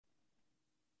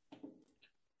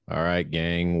All right,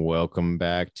 gang. Welcome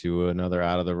back to another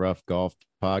Out of the Rough Golf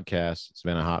podcast. It's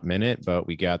been a hot minute, but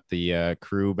we got the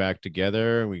crew back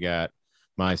together. We got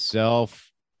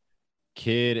myself,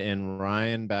 Kid, and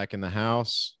Ryan back in the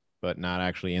house, but not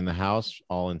actually in the house,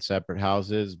 all in separate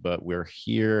houses. But we're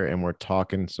here and we're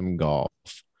talking some golf.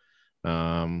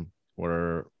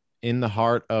 We're in the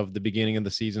heart of the beginning of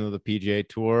the season of the PGA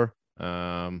Tour.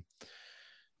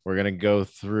 We're going to go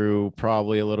through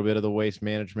probably a little bit of the waste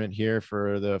management here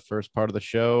for the first part of the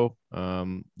show.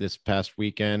 This past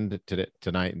weekend,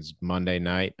 tonight is Monday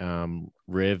night.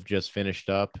 Riv just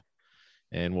finished up,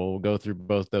 and we'll go through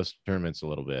both those tournaments a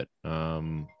little bit.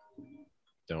 Don't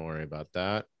worry about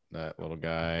that. That little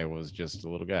guy was just a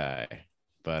little guy.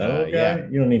 But That little yeah, guy?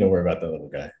 You don't need to worry about that little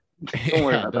guy. Don't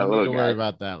worry yeah, about that don't need little to guy. worry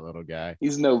about that little guy.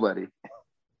 He's nobody.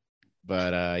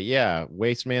 But yeah,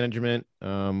 waste management.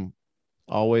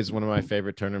 Always one of my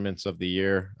favorite tournaments of the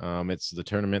year. It's the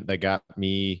tournament that got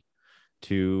me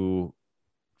to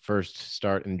first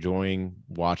start enjoying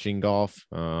watching golf.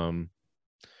 I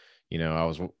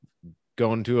was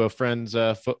going to a friend's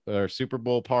Super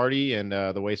Bowl party, and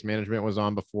the waste management was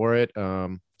on before it.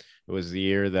 It was the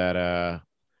year that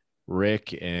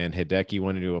Rick and Hideki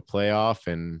went into a playoff,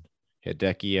 and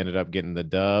Hideki ended up getting the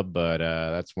dub. But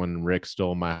that's when Rick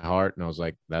stole my heart, and I was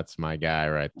like, "That's my guy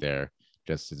right there."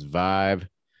 Just his vibe,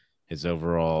 his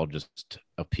overall just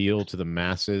appeal to the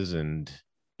masses, and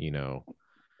you know,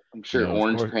 I'm sure of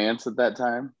orange course, pants at that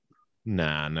time.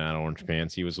 nah, not orange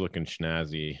pants. He was looking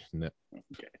schnazzy. Okay.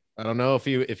 I don't know if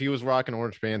he was rocking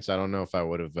orange pants. I don't know if I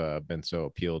would have been so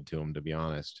appealed to him, to be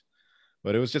honest.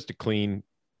 But it was just a clean.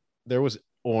 There was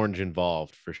orange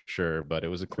involved for sure, but it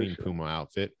was a clean Sure. Puma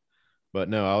outfit. But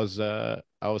no,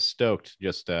 I was stoked.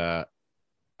 Just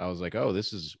I was like, oh,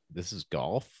 this is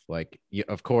golf. Like, yeah,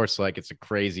 of course, like it's a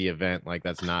crazy event. Like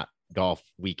that's not golf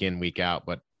week in, week out.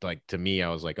 But like to me, I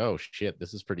was like, oh shit,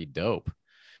 this is pretty dope.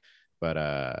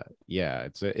 But yeah,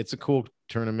 it's a cool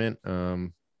tournament.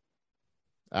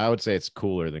 I would say it's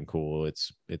cooler than cool.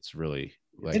 It's really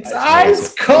like It's like I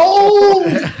ice cold.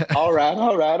 All right,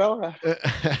 all right, all right.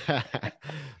 said.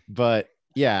 But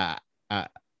yeah,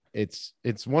 it's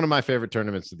one of my favorite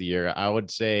tournaments of the year. I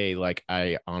would say like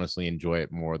I honestly enjoy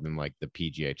it more than like the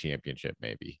PGA Championship.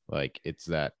 Maybe like it's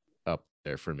that up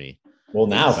there for me. Well,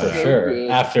 now It's for Uh, so sure.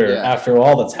 good. After Yeah. after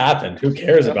all that's happened, who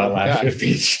cares about Oh, last God. year's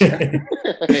PGA?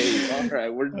 Hey, all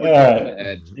right, we're All jumping right.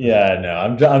 ahead. Yeah, no,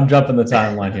 I'm jumping the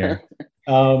timeline here.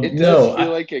 It does No,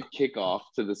 feel like a kickoff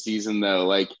to the season, though.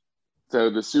 Like, so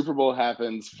the Super Bowl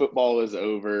happens, football is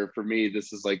over. For me,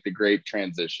 this is like the great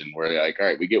transition where, like, all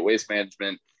right, we get waste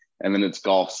management, and then it's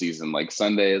golf season. Like,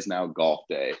 Sunday is now golf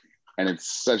day, and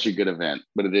it's such a good event,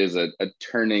 but it is a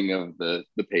turning of the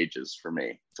pages for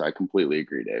me. So I completely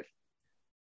agree, Dave.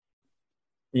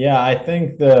 yeah, I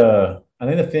think the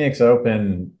Phoenix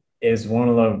Open is one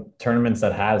of the tournaments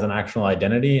that has an actual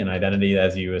identity, an identity,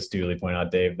 as you astutely point out,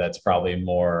 Dave, that's probably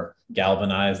more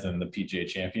galvanized than the PGA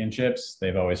Championships.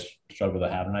 They've always struggled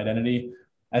to have an identity.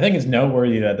 I think it's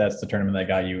noteworthy that that's the tournament that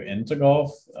got you into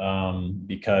golf,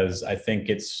 because I think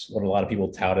it's what a lot of people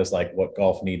tout as like what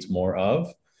golf needs more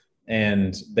of.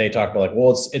 And they talk about like,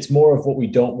 well, it's more of what we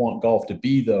don't want golf to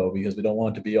be though, because we don't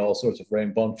want it to be all sorts of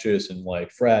rambunctious and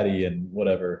like fratty and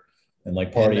whatever and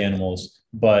like party and animals.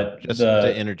 But just to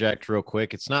the interject real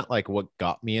quick, it's not like what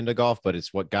got me into golf, but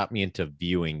it's what got me into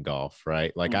viewing golf,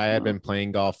 right? Like I had Mhm. been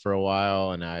playing golf for a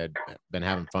while and I had been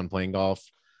having fun playing golf,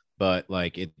 but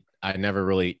like I never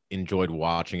really enjoyed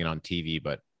watching it on TV,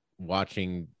 but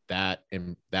watching that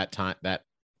in that time, that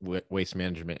waste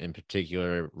management in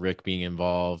particular, Rick being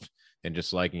involved and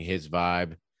just liking his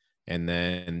vibe. And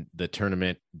then the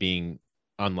tournament being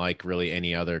unlike really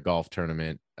any other golf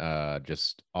tournament,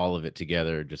 just all of it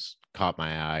together just caught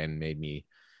my eye and made me,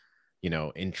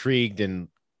 intrigued and,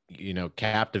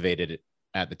 captivated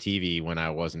at the TV when I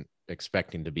wasn't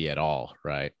expecting to be at all.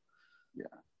 Right. Yeah.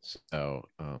 So,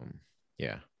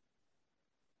 yeah.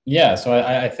 Yeah, so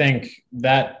I think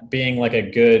that being like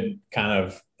a good kind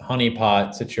of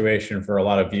honeypot situation for a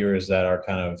lot of viewers that are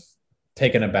kind of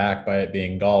taken aback by it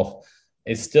being golf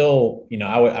is still,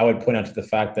 I would point out to the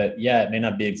fact that yeah, it may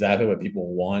not be exactly what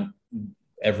people want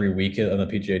every week on the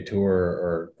PGA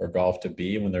Tour or golf to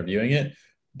be when they're viewing it,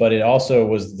 but it also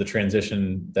was the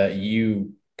transition that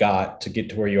you got to get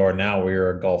to where you are now, where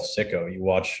you're a golf sicko. You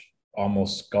watch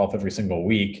almost golf every single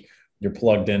week. You're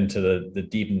plugged into the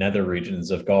deep nether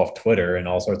regions of golf Twitter and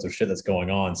all sorts of shit that's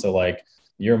going on. So like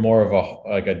you're more of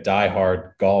a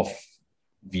diehard golf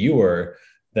viewer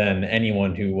than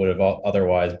anyone who would have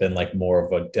otherwise been like more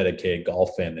of a dedicated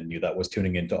golf fan than you that was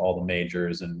tuning into all the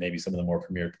majors and maybe some of the more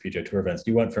premier PGA Tour events.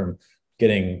 You went from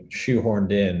getting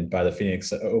shoehorned in by the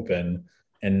Phoenix Open,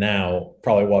 and now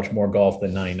probably watch more golf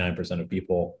than 99% of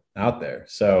people out there.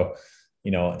 So,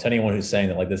 to anyone who's saying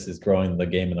that like this is growing the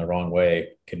game in the wrong way,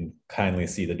 can kindly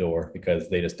see the door, because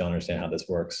they just don't understand how this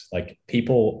works. Like,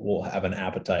 people will have an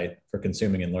appetite for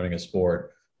consuming and learning a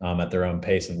sport at their own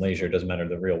pace and leisure. It doesn't matter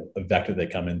the vector they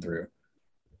come in through.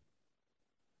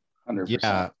 100%.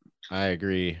 Yeah, I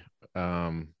agree.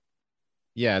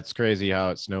 Yeah, it's crazy how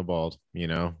it snowballed,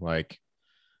 like,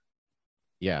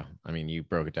 yeah, I mean, you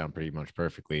broke it down pretty much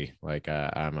perfectly. Like,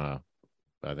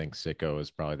 I think sicko is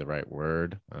probably the right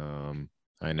word.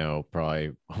 I know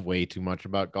probably way too much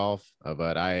about golf,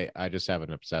 but I just have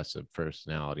an obsessive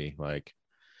personality. Like,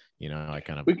 I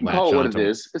kind of we can call it what it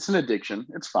is. It's an addiction.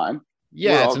 It's fine.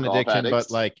 Yeah, it's an addiction,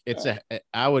 but like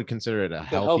I would consider it a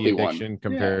healthy addiction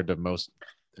compared to most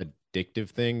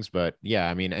addictive things. But yeah,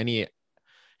 I mean, any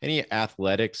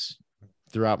athletics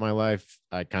throughout my life,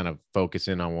 I kind of focus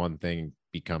in on one thing,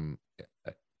 become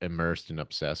immersed and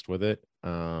obsessed with it.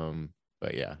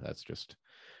 But yeah, that's just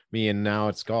me. And now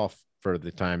it's golf for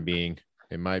the time being.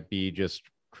 It might be just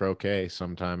croquet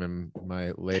sometime in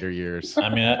my later years. I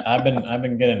mean, I've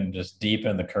been getting just deep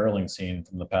in the curling scene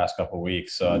from the past couple of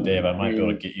weeks. So Dave, I might be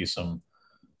able to get you some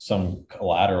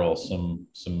collateral, some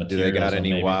materials. Do they got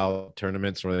any wild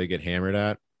tournaments where they get hammered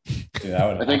at? Dude,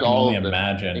 I can only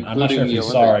imagine. I'm not sure if you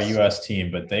saw our U.S.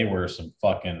 team, but they were some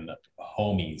fucking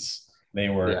homies. They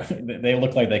were. Yeah. They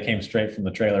looked like they came straight from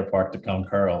the trailer park to come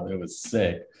curl. It was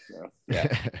sick.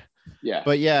 Yeah. Yeah.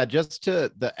 But yeah, just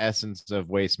to the essence of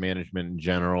waste management in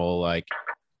general, like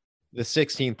the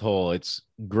 16th hole, it's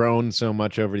grown so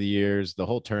much over the years. The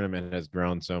whole tournament has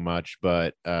grown so much,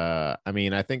 but I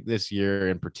mean, I think this year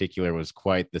in particular was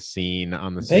quite the scene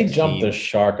on the 16th. They jumped the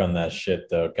shark on that shit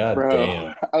though. God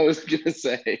damn. I was gonna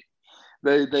say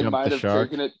they might have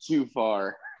taken it too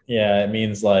far. Yeah, it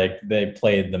means like they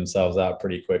played themselves out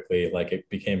pretty quickly. Like it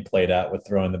became played out with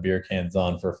throwing the beer cans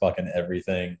on for fucking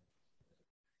everything.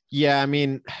 Yeah, I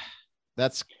mean,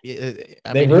 that's they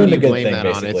ruined the good thing, that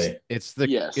basically. On?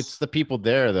 It's the people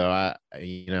there though.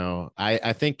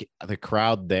 I think the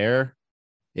crowd there,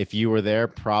 if you were there,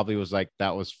 probably was like,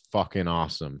 that was fucking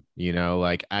awesome.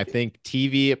 Like I think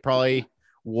TV, it probably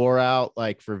wore out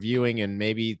like for viewing, and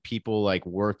maybe people like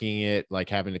working it, like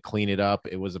having to clean it up.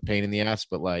 It was a pain in the ass,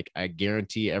 but like I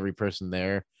guarantee every person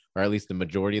there, or at least the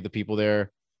majority of the people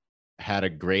there, had a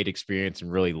great experience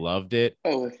and really loved it.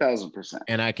 Oh, 1,000%.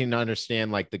 And I can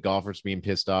understand like the golfers being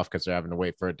pissed off because they're having to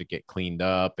wait for it to get cleaned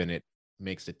up, and it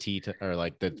makes the or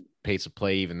like the pace of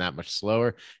play even that much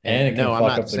slower. And no,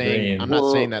 I'm not saying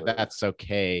that that's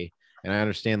okay. And I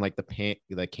understand like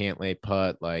the can't lay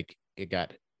putt, like it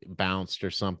got bounced or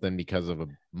something because of a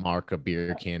mark a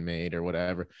beer can made or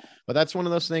whatever. But that's one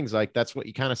of those things, like that's what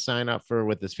you kind of sign up for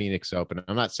with this Phoenix Open.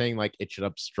 I'm not saying like it should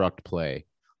obstruct play.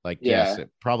 Like, yes,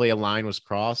 probably a line was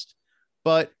crossed,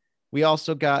 but we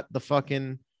also got the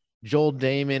fucking Joel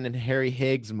Damon and Harry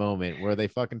Higgs moment where they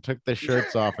fucking took their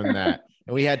shirts off in that.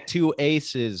 And we had two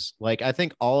aces. Like, I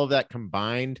think all of that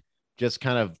combined just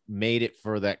kind of made it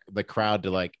for the crowd to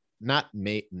like, not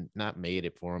made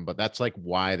it for them, but that's like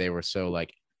why they were so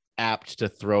like apt to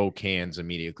throw cans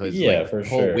immediately. Because for the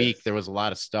whole week, there was a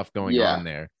lot of stuff going on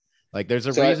there. Like, there's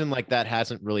a reason like that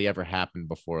hasn't really ever happened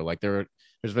before. Like there's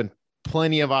been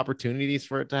plenty of opportunities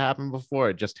for it to happen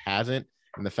before. It just hasn't.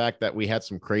 And the fact that we had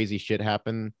some crazy shit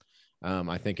happen,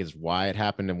 I think is why it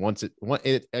happened. And once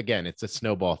again, it's a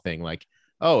snowball thing. Like,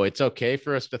 oh, it's okay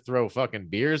for us to throw fucking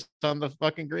beers on the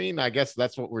fucking green. I guess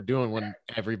that's what we're doing when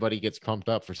everybody gets pumped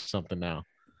up for something now.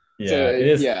 Yeah, so, it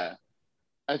is. Yeah.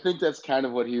 I think that's kind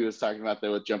of what he was talking about there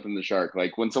with jumping the shark.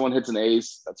 Like when someone hits an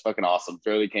ace, that's fucking awesome.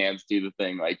 Throw the cans, do the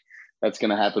thing. Like that's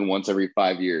going to happen once every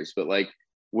 5 years. But like,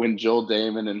 when Joel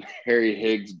Damon and Harry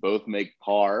Higgs both make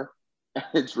par,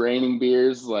 it's raining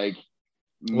beers. Like,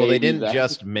 well, they didn't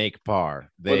just make par;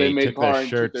 they took their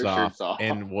shirts off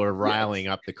and were riling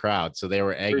up the crowd, so they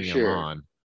were egging them on.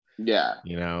 Yeah,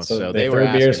 so they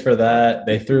threw beers for that.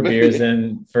 They threw beers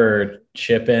in for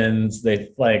chip-ins. I'm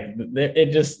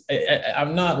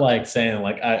not like saying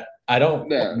like I don't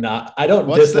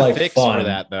What's dislike the fix fun for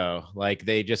that though. Like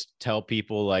they just tell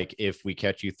people like if we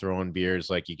catch you throwing beers,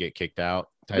 like you get kicked out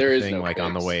type of thing, like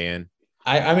on the way in.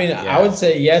 I mean, I would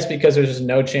say yes, because there's just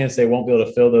no chance they won't be able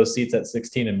to fill those seats at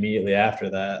 16 immediately after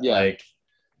that. Yeah.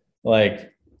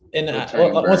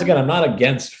 Once again, I'm not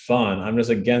against fun. I'm just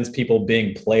against people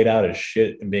being played out as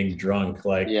shit and being drunk,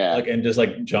 and just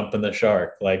like jumping the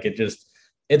shark. Like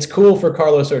it's cool for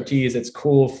Carlos Ortiz. It's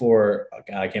cool for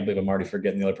I can't believe I'm already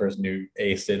forgetting the other person who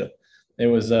aced it. It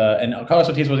was and Carlos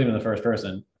Ortiz wasn't even the first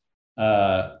person.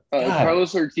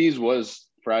 Carlos Ortiz was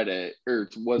Friday, or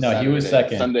was No, Saturday. he was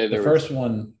second. Sunday, the there first was.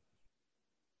 one.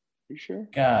 You sure?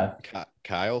 God,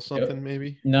 Kyle something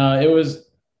maybe. no, it was.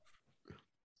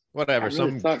 Whatever. really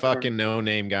Some thought fucking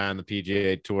no-name guy on the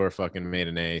PGA Tour fucking made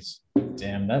an ace.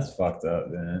 Damn, that's fucked up,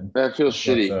 man. That feels That's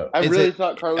fucked shitty. up. I Is really it-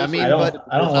 thought Carlos. I mean, I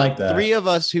don't like that. Three of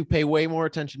us who pay way more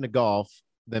attention to golf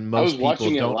than I was most people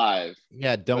watching it don't. live.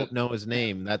 Don't but- know his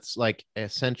name. That's like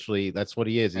essentially that's what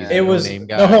he is. He's Yeah. It a was no-name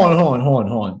guy. no. Hold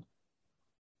on.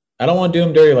 I don't want to do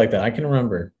him dirty like that. I can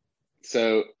remember.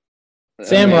 So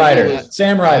Sam Amanda Ryder. was-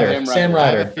 Sam Ryder. Sam Sam I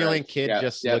have Ryder. a feeling kid Yeah,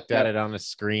 just yeah, looked at yeah. it on a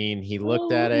screen. He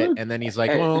looked Oh, at it look. and then he's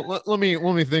like, Hey. "Well, let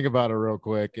me think about it real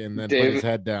quick," and then put his David-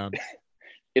 head down.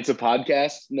 It's a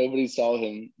podcast. Nobody saw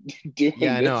him doing.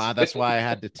 Yeah, I know. this. That's why I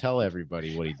had to tell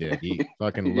everybody what he did. He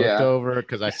fucking looked Yeah. over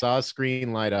because I saw a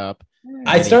screen light up.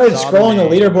 I he started saw the scrolling the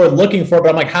name. leaderboard looking for it, but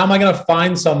I'm like, how am I going to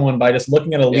find someone by just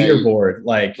looking at a Yeah,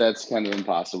 leaderboard? That's kind of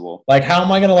impossible. Like, how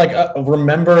am I going to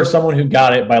remember someone who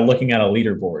got it by looking at a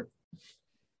leaderboard?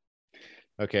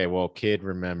 Okay, well, kid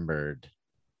remembered.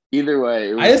 Either way,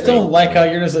 it was I just don't great. like how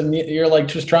you're like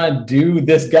just trying to do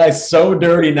this guy so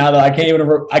dirty now that I can't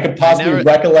even I could possibly never-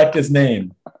 recollect his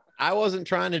name. I wasn't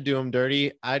trying to do him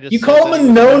dirty. I just You said call that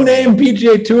him he a was no-name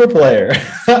PGA Tour player.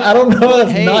 I don't know.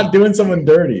 That's Hey. not doing someone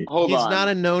dirty. Hold He's on. not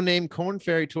a no-name Corn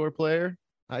Ferry Tour player.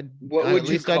 What at would you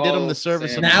least I did him call the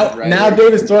service. Sam of Now, Ryder? now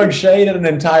Dave is throwing shade at an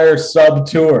entire sub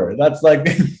tour. That's like,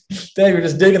 Dave, you're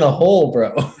just digging a hole,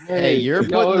 bro. Hey, you're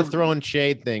y'all putting the are- throwing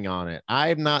shade thing on it.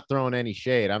 I'm not throwing any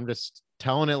shade. I'm just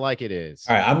telling it like it is.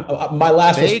 All right, I'm my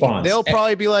last response. They'll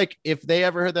probably be like, if they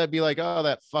ever heard that, be like, oh,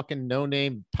 that fucking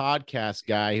no-name podcast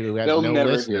guy who has They'll no never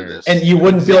hear listeners. this. And you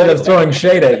wouldn't feel like that's throwing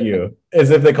shade at you,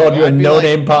 as if they called you a I'd be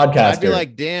no-name podcaster. I'd be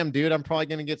like, damn, dude, I'm probably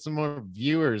gonna get some more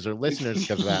viewers or listeners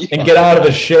because of that. and get out of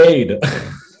the shade.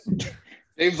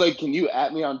 Dave's like, can you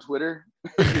at me on Twitter?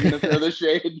 You're gonna throw the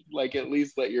shade. Like, at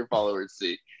least let your followers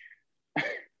see.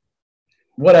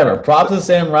 Whatever. Props to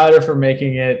Sam Ryder for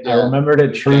making it. I Yeah. remembered it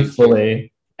Thank you.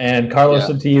 truthfully. And Carlos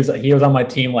Yeah. Ortiz, he was on my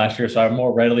team last year, so I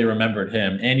more readily remembered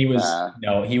him. And he was,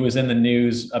 he was in the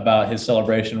news about his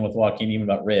celebration with Joaquin, even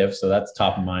about Riv, so that's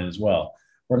top of mind as well.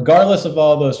 Regardless of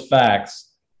all those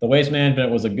facts, the Waste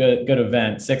Management was a good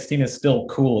event. 16 is still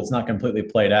cool. It's not completely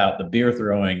played out. The beer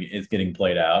throwing is getting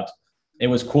played out. It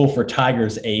was cool for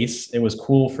Tiger's ace. It was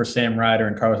cool for Sam Ryder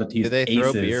and Carlos Ortiz. Did they throw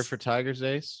aces. beer for Tiger's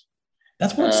ace?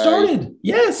 That's where it started.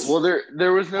 Yes. Well,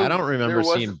 there was no. I don't remember there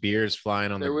was- seeing beers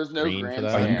flying on there the was no green for grand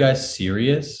that. Are slam. you guys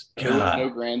serious? There was God. no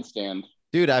grandstand.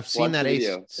 Dude, I've seen Watch that the ace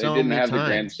video. so They didn't many have the times.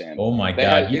 grandstand. Oh my They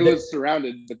God. had, it was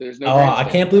surrounded, but there's no. Oh, I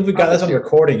grandstand. can't believe we got this on Promise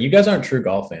recording. You guys aren't true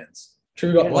golf fans.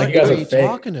 True golf, What like you guys are are you fake.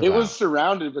 talking about? you. It was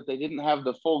surrounded, but they didn't have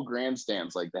the full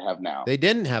grandstands like they have now. They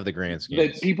didn't have the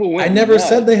grandstands. That people I went. never nuts.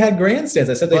 said they had grandstands.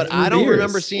 I said they But threw I don't beers.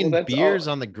 remember seeing Well, that's beers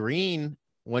all- on the green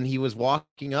when he was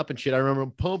walking up and shit. I remember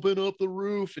him pumping up the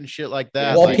roof and shit like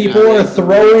that. Well, Like, people I- were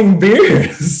throwing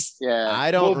beers. Yeah, I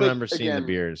don't Well, but remember seeing the again,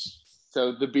 beers.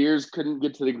 So the beers couldn't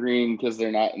get to the green because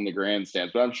they're not in the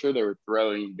grandstands, but I'm sure they were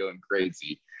throwing and going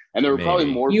crazy. And there were probably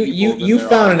Maybe. more You people. than you there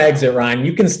found are an now. exit, Ryan.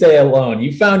 You can stay alone.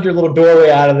 You found your little doorway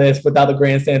out of this without the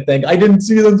grandstand thing. I didn't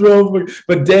see them throw,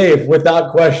 but Dave,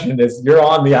 without question, is you're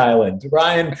on the island.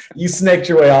 Ryan, you snaked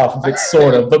your way off of it,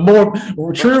 sort of. But more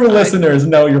true listeners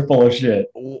know you're full of shit.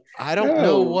 I don't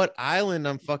know No. what island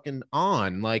I'm fucking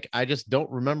on. Like, I just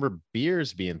don't remember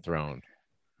beers being thrown.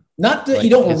 Not that Like, you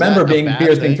don't is that remember a being bad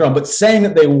beers being thing? thrown, but saying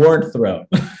that they weren't thrown.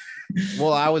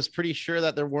 Well, I was pretty sure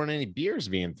that there weren't any beers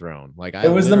being thrown. Like, I It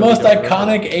was the literally most don't remember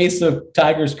iconic that. ace of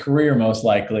Tiger's career, most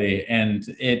likely, and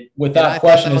it, And I without thought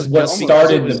question, that is was what just because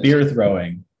started it was- the beer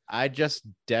throwing. I just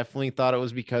definitely thought it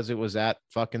was because it was at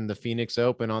fucking the Phoenix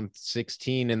Open on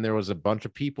 16 and there was a bunch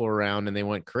of people around and they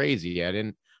went crazy.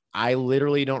 I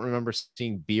literally don't remember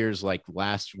seeing beers like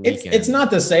last weekend. It's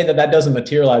not to say that doesn't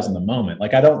materialize in the moment.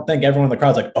 Like, I don't think everyone in the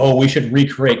crowd's like, oh, we should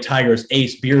recreate Tiger's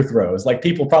ace beer throws. Like,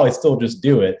 people probably still just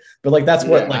do it, but like that's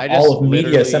what Yeah, like I just all of media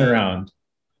literally- sent around.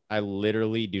 I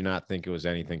literally do not think it was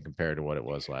anything compared to what it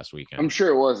was last weekend. I'm sure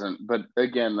it wasn't, but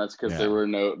again, that's because Yeah.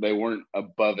 they weren't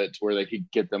above it to where they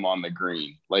could get them on the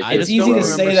green. Like I It's just easy don't to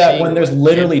remember say that seeing when there's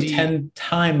literally empty- 10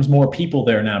 times more people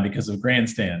there now because of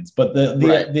grandstands, but the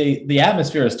Right. the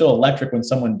atmosphere is still electric when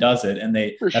someone does it, and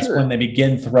For that's sure. when they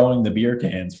begin throwing the beer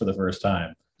cans for the first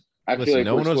time. I feel Listen, like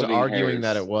no we're one was splitting arguing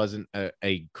that hairs. it wasn't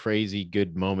a crazy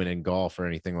good moment in golf or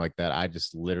anything like that. I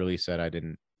just literally said I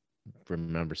didn't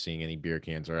remember seeing any beer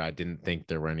cans, or I didn't think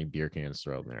there were any beer cans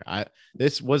thrown there.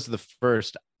 This was the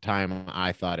first time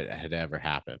I thought it had ever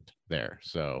happened there.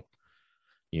 So,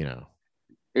 you know,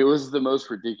 It was the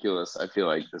most ridiculous, I feel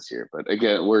like, this year. But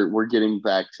again, we're getting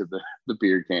back to the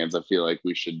beer cans. I feel like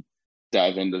we should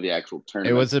dive into the actual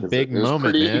tournament. It was a big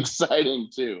moment, pretty man. exciting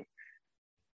too.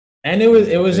 And it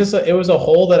was a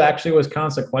hole that actually was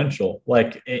consequential.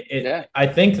 Like I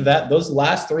think that those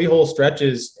last 3 hole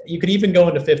stretches, you could even go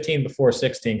into 15 before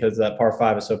 16 because that par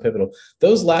 5 is so pivotal.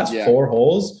 Those last 4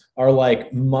 holes are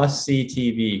like must see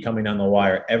TV coming down the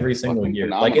wire every single year.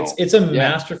 Phenomenal. Like it's a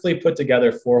masterfully put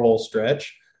together 4-hole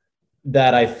stretch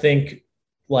that I think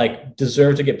like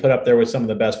deserve to get put up there with some of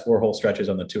the best 4-hole stretches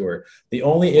on the tour. The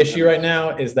only issue right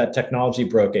now is that technology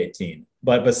broke 18.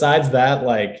 But besides that,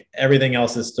 like everything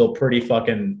else is still pretty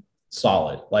fucking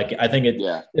solid. Like I think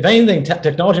if anything,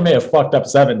 technology may have fucked up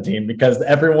 17 because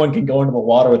everyone can go into the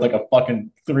water with like a fucking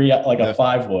 3, like a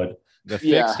 5 wood. The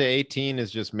fix to 18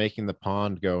 is just making the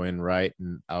pond go in right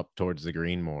and up towards the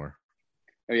green more.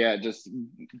 Oh, yeah, just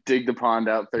dig the pond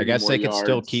out 30 I guess they yards. could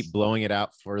still keep blowing it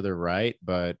out further right,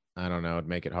 but I don't know. It'd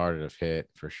make it harder to hit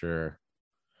for sure.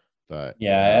 But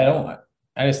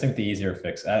I just think the easier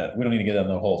fix. We don't need to get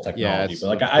into the whole technology, but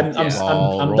like I'm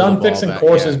done fixing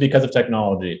courses because of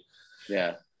technology.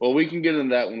 Yeah, well, we can get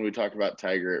into that when we talk about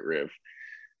Tiger at Riv.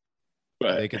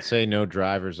 But they could say no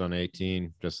drivers on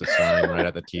 18, just a sign right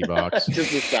at the tee box.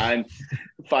 Just a sign,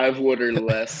 5 wood or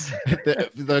less.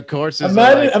 the courses.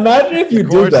 Imagine if you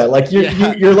do that. Like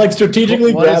you're like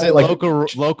strategically grabbing like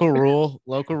local rule.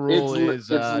 Local rule is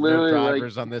no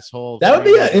drivers on this hole. That would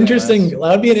be an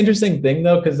interesting thing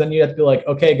though, because then you have to be like,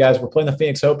 okay, guys, we're playing the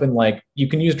Phoenix Open. Like you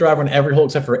can use driver on every hole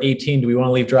except for 18. Do we want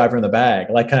to leave driver in the bag?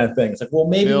 Like kind of thing. It's like, well,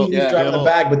 maybe we leave driver in the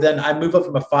bag, but then I move up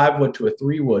from a 5 wood to a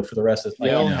 3 wood for the rest of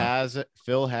the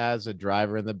Phil has a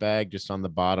driver in the bag. Just on the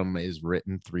bottom is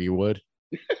written 3 wood.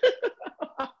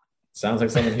 Sounds like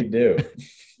something he'd do.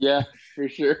 Yeah, for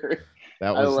sure.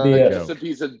 That was just a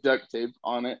piece of duct tape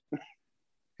on it.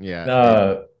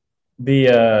 Yeah.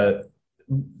 The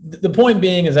point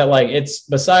being is that like it's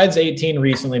besides 18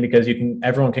 recently because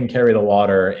everyone can carry the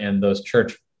water and those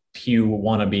church pew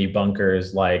wannabe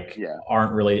bunkers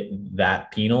aren't really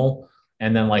that penal.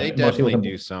 And then like they definitely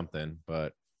do something,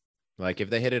 but like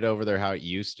if they hit it over there how it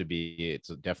used to be, it's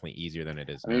definitely easier than it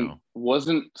is now.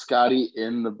 Wasn't Scotty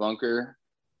in the bunker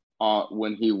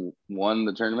when he won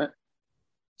the tournament?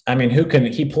 I mean,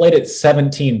 he played it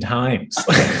 17 times.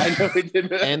 I know he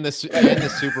did. And the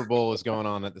Super Bowl was going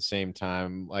on at the same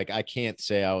time. Like I can't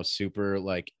say I was super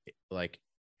like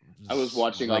I was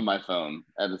watching on my phone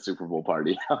at a Super Bowl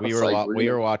party. We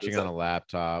were watching on a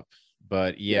laptop,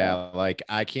 but like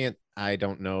I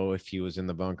don't know if he was in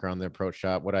the bunker on the approach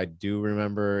shot. What I do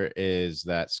remember is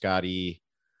that Scotty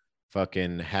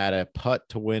fucking had a putt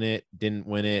to win it, didn't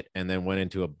win it, and then went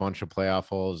into a bunch of playoff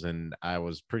holes. And I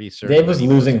was pretty certain Dave was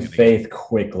losing faith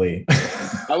quickly.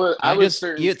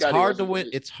 It's hard to win.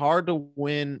 It's hard to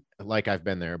win. Like I've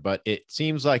been there, but it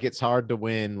seems like it's hard to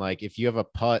win. Like if you have a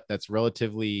putt that's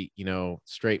relatively,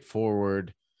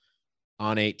 straightforward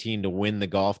on 18 to win the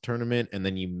golf tournament, and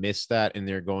then you miss that and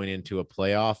they're going into a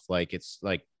playoff, like it's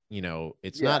like,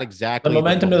 it's not exactly the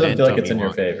momentum doesn't feel like it's in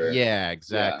your favor. Yeah,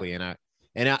 exactly. And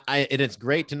it's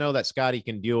great to know that Scotty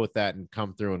can deal with that and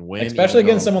come through and win, especially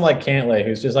against someone like Cantlay,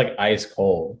 who's just like ice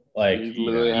cold. Like he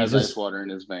literally has ice water in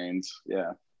his veins.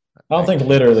 Yeah, I don't think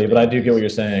literally, but I do get what you're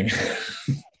saying.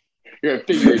 Yeah,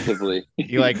 figuratively.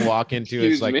 You like walk into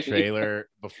his trailer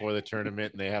before the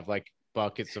tournament, and they have like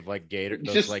buckets of like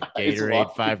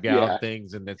Gatorade 5-gallon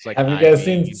things, and it's like. Have you guys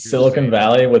seen Silicon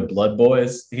Valley with Blood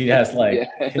Boys? He has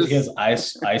he has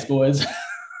ice boys.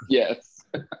 Yes.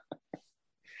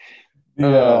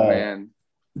 Oh man.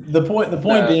 The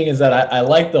point being is that I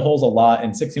like the holes a lot,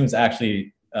 and 16 was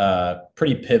actually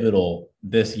pretty pivotal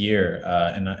this year,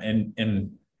 and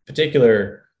in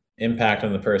particular impact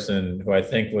on the person who I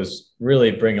think was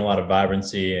really bringing a lot of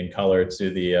vibrancy and color to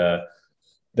the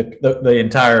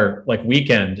entire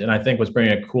weekend, and I think was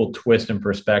bringing a cool twist and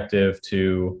perspective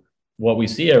to what we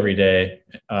see every day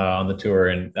on the tour,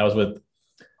 and that was with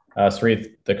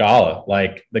Srith Theegala.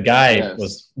 Like the guy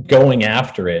was going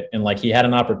after it, and he had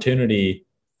an opportunity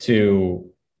to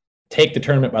take the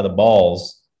tournament by the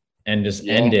balls and just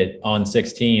end it on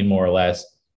 16 more or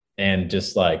less, and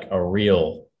just a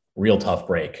real tough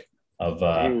break of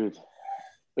Dude,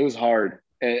 it was hard.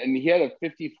 And he had a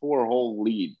 54 hole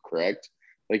lead, correct?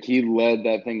 He led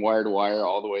that thing wire to wire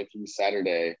all the way through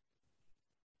Saturday,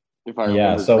 if I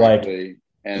remember correctly.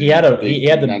 And he had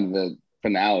the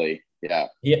finale. Yeah.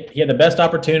 He had the best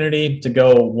opportunity to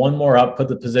go one more up, put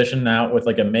the position out with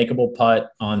a makeable putt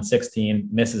on 16,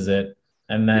 misses it,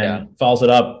 and then follows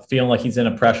it up feeling like he's in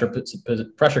a pressure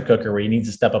cooker where he needs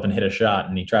to step up and hit a shot,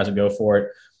 and he tries to go for it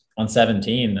on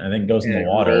 17. I think goes in the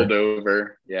water. Rolled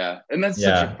over. Yeah. And that's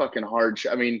such a fucking hard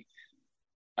shot. I mean,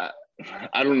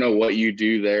 I don't know what you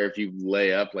do there if you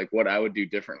lay up. Like what I would do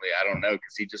differently, I don't know,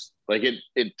 because he just like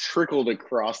it trickled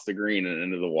across the green and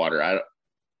into the water. I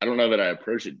don't know that I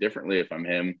approach it differently if I'm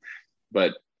him,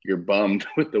 but you're bummed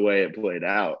with the way it played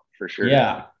out for sure.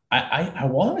 Yeah. I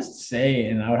want to say,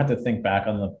 and I would have to think back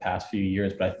on the past few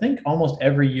years, but I think almost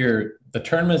every year the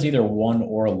tournament is either won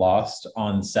or lost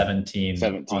on 17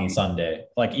 on Sunday.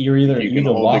 Like you either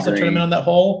lost the tournament on that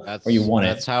hole or you won it.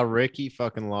 That's how Ricky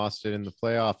fucking lost it in the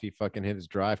playoff. He fucking hit his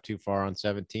drive too far on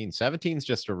 17. 17 is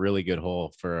just a really good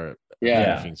hole for a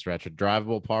finishing stretch. A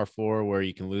drivable par 4 where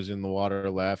you can lose it in the water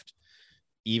left.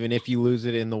 Even if you lose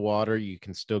it in the water, you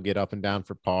can still get up and down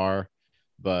for par.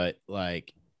 But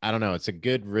like, I don't know. It's a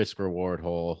good risk reward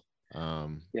hole.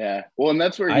 Yeah. Well, and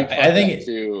that's where I think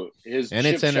too. His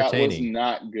chip shot was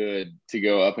not good to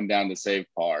go up and down to save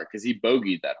par because he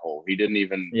bogeyed that hole. He didn't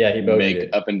even make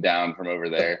up and down from over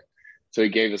there. So he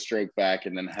gave a stroke back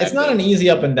and then it's not an easy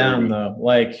up and down though.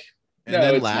 Like and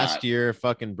then last year,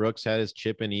 fucking Brooks had his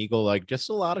chip and eagle. Like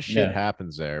just a lot of shit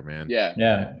happens there, man. Yeah.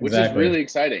 Yeah. Which is really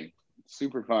exciting.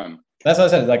 Super fun. That's what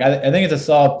I said. Like, I think it's a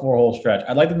solid 4-hole stretch.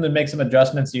 I'd like them to make some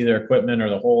adjustments to either equipment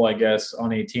or the hole, I guess,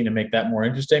 on 18 to make that more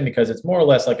interesting because it's more or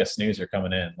less like a snoozer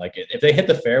coming in. Like, if they hit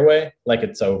the fairway, like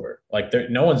it's over. Like,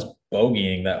 no one's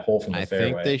bogeying that hole from the fairway.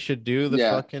 I think they should do the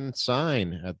fucking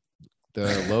sign at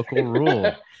the local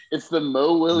rule. It's the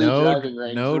Mo Willie driving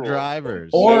range. No rule.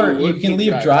 Drivers. Or you can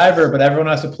leave driver, but everyone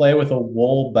has to play with a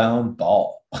wool-bound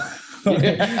ball.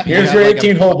 Here's your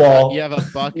 18-hole ball. You have a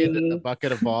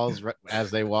bucket of balls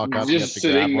as they walk up. Just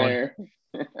sitting there.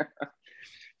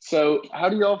 So, how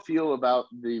do y'all feel about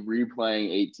the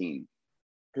replaying 18?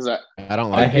 Because I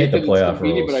don't like. I hate the playoff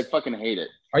rules, but I fucking hate it.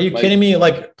 Are you kidding me?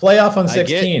 Like playoff on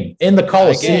 16 in the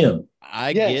Coliseum.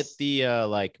 I get the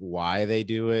like why they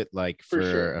do it, like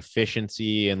for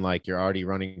efficiency and like you're already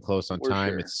running close on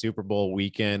time. It's Super Bowl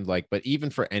weekend, like, but even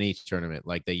for any tournament,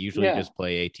 like they usually just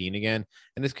play 18 again,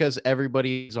 and it's because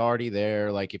everybody's already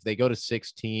there. Like if they go to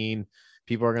 16,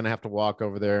 people are gonna have to walk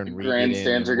over there and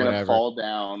grandstands are gonna fall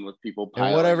down with people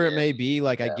and whatever it may be.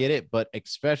 Like I get it, but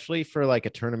especially for like a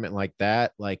tournament like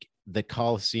that, like the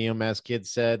Coliseum, as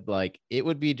kids said, like it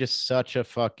would be just such a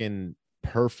fucking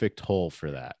perfect hole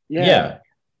for that. Yeah.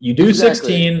 You do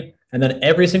 16 and then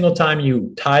every single time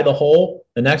you tie the hole,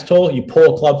 the next hole you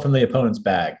pull a club from the opponent's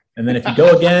bag, and then if you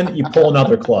go again you pull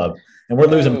another club, and we're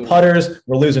losing putters,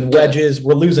 we're losing wedges,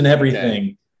 we're losing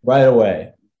everything right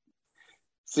away.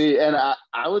 See, and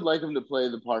I would like them to play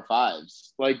the par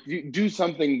 5s, like do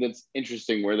something that's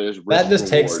interesting where there's that just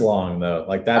takes long though.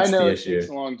 Like that's the issue. It takes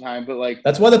a long time, but like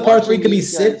that's why the par 3 could be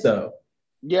sick though.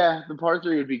 Yeah, the par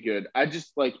 3 would be good.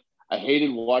 I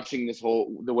hated watching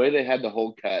the way they had the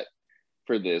hole cut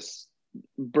for this.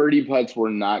 Birdie putts were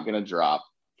not going to drop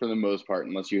for the most part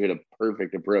unless you hit a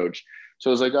perfect approach. So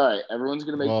I was like, all right, everyone's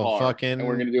going to make par, and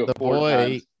we're going to do it 4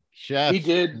 times. Chef, he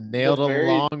did nailed a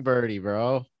long birdie,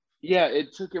 bro. Yeah,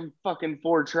 it took him fucking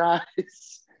 4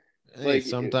 tries. Hey, like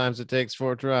sometimes it takes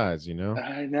 4 tries, you know.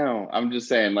 I know. I'm just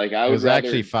saying, like it was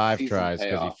actually 5 tries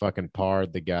because he fucking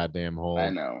parred the goddamn hole. I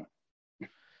know.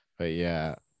 But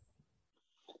yeah.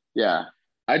 Yeah,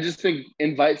 I just think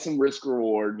invite some risk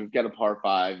reward. You've got a par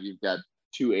 5, you've got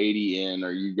 280 in.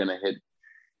 Are you gonna hit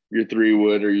your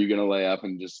 3-wood? Or are you gonna lay up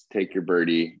and just take your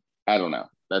birdie? I don't know.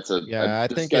 That's I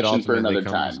think it ultimately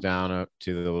comes down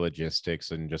to the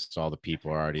logistics and just all the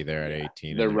people are already there at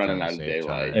 18. They're running out of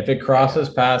daylight. If it crosses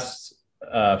past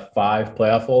 5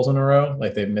 playoff holes in a row,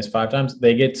 like they've missed 5 times,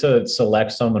 they get to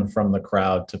select someone from the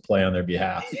crowd to play on their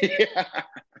behalf. Yeah.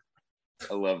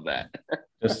 I love that.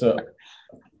 Just to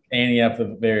ante up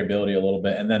the variability a little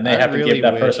bit, and then they have to give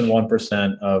that person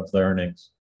 1% of the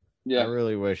earnings. Yeah, I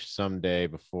really wish someday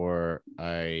before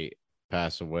I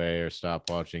pass away or stop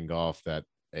watching golf that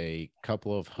a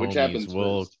couple of homies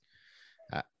will.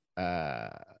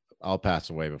 I'll pass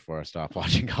away before I stop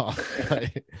watching golf.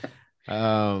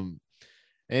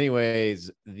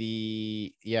 Anyways,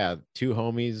 2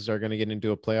 homies are going to get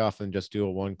into a playoff and just do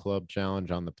a 1 club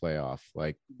challenge on the playoff.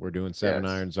 Like we're doing 7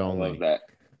 irons only. I love that.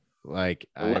 Like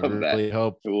I really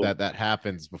hope that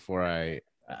happens before I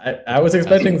was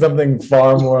expecting something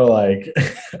far more like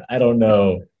I don't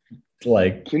know,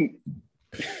 like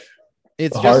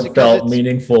it's heartfelt,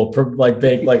 meaningful, like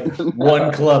big, like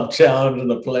 1 club challenge in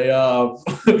the playoff.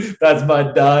 That's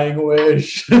my dying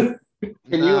wish. Can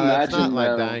you imagine? It's not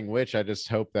my dying wish. I just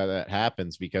hope that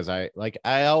happens because I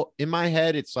in my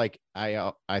head it's like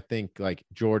I think like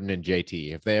Jordan and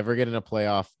JT, if they ever get in a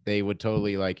playoff, they would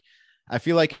totally like. I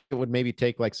feel like it would maybe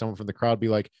take like someone from the crowd be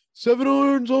like 7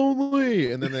 irons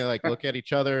only, and then they like look at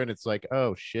each other and it's like,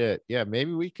 oh shit, yeah,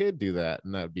 maybe we could do that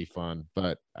and that'd be fun.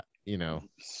 But you know,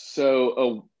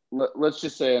 so let's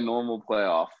just say a normal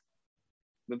playoff.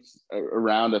 That's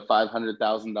around a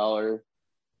 $500,000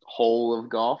 hole of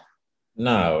golf.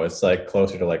 No, it's like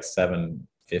closer to like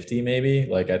 750 maybe.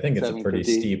 Like I think it's a pretty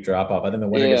 750. steep drop off. I think the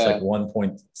winner gets like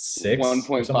 1.6,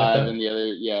 1.5, like and the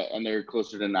other, and they're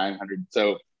closer to 900.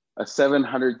 So a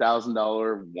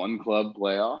 $700,000 one club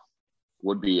playoff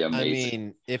would be amazing. I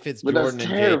mean, if it's But Jordan that's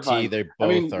and terrifying. JT, they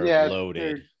both are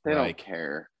loaded. They like, don't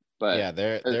care. But yeah,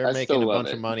 they're I making still a love bunch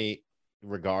it. of money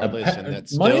regardless, and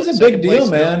that's money's still, a big second place deal,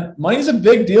 still- man. Money's a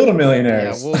big deal to Yeah,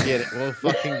 millionaires. we'll get it. We'll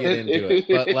fucking get into it.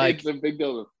 But like, it's a big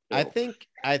deal. I think,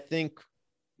 I think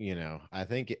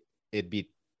it'd be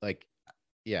like,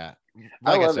 yeah,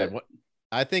 like I love said, it.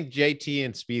 I think JT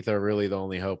and Spieth are really the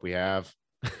only hope we have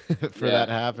for that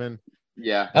to happen.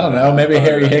 Yeah. I don't know. Maybe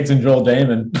Harry Higgs and Joel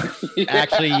Damon.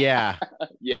 Actually, yeah.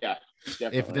 Yeah.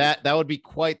 Definitely. If that would be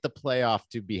quite the playoff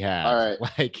to be had. All right.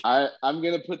 Like, I'm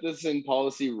gonna put this in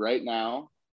policy right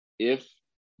now. If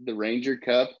the Ranger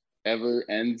Cup ever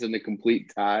ends in a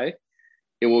complete tie,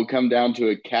 it will come down to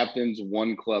a captain's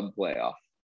one club playoff.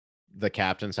 the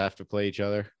captains have to play each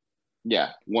other.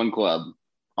 Yeah, one club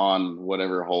on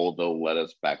whatever hole they'll let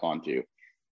us back onto.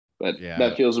 But Yeah.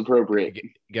 that feels appropriate.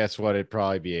 Guess what? It'd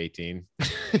probably be 18.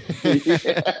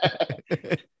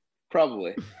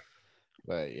 Probably.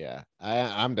 But yeah,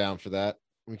 I'm down for that.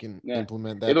 We can Yeah.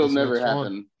 implement that. It'll this never next one.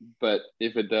 happen. But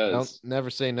if it does, Don't never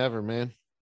say never, man.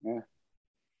 Yeah.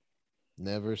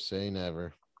 Never say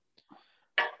never.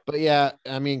 But yeah,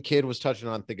 I mean, Kid was touching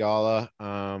on Thigala.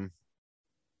 I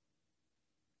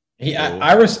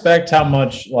respect how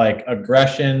much like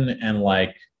aggression and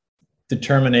like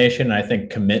determination, I think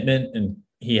commitment and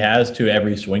he has to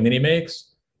every swing that he makes.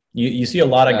 You see a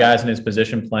lot of Yeah. guys in his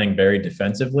position playing very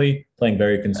defensively, playing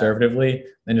very conservatively,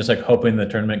 and just like hoping the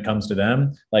tournament comes to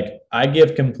them. Like I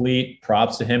give complete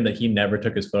props to him that he never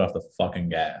took his foot off the fucking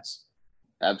gas.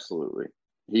 absolutely.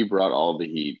 He brought all the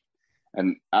heat.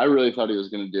 And I really thought he was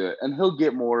going to do it. And he'll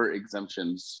get more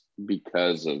exemptions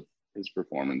because of his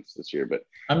performance this year. But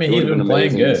I mean, it he's would've been been playing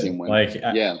amazing to see him good. win. Like,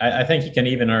 Yeah. I think he can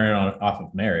even earn it off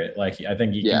of merit. Like, I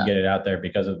think he Yeah. can get it out there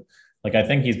because of, like, I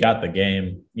think he's got the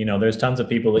game. You know, there's tons of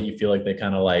people that you feel like they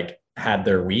kind of like had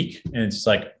their week, and it's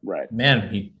like, Right.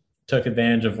 man, he took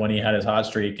advantage of when he had his hot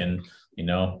streak, and you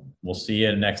know, we'll see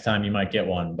you next time you might get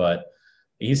one. But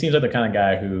he seems like the kind of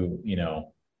guy who, you know,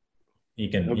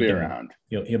 He'll be around.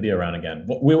 He'll be around again.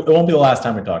 It won't be the last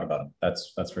time we talk about him.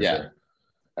 That's for Yeah. sure.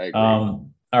 I agree. All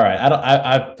right.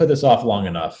 I've put this off long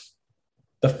enough.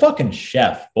 The fucking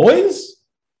chef, boys.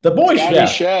 The boy Scotty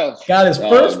chef got his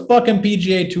first fucking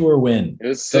PGA Tour win. It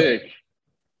was sick.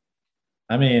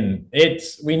 I mean,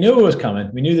 we knew it was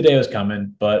coming. We knew the day was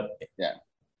coming, but Yeah.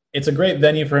 it's a great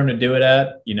venue for him to do it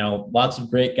at. You know, lots of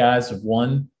great guys have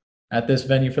won at this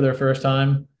venue for their first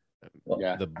time.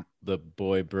 Yeah. The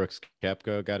boy Brooks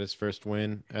Koepka got his first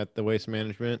win at the Waste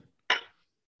Management.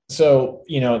 So,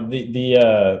 you know,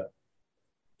 the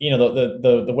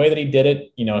way that he did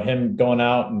it, you know, him going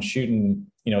out and shooting,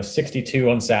 you know, 62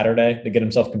 on Saturday to get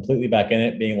himself completely back in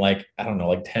it, being like, I don't know,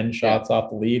 like 10 shots off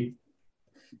the lead.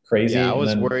 Crazy. Yeah, I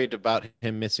was worried about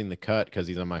him missing the cut because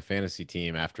he's on my fantasy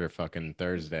team after fucking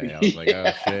Thursday. I was like,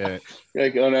 oh shit. You're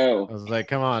like, oh no. I was like,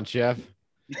 come on, chef.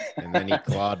 And then he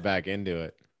clawed back into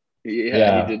it.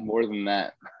 Yeah, he did more than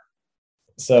that.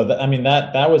 So I mean,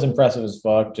 that was impressive as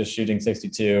fuck. Just shooting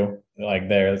 62 like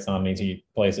there. That's not an easy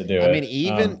place to do it. I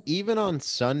mean, even on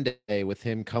Sunday with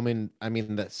him coming, I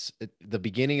mean, that's the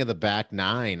beginning of the back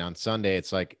nine on Sunday.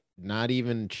 It's like not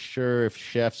even sure if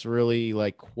Chef's really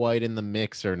like quite in the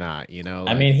mix or not. You know,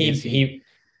 I like, mean, he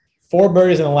 4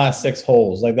 birdies in the last 6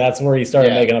 holes. Like that's where he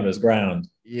started making up his ground.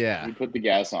 Yeah, He put the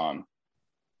gas on.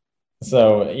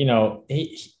 So you know,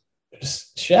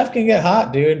 Chef can get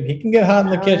hot, dude. He can get hot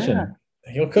in the kitchen. Yeah.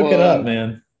 He'll cook it up,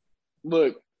 man.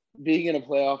 Look, being in a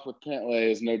playoff with Cantlay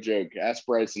is no joke. Ask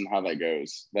Bryson how that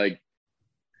goes. Like,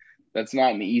 that's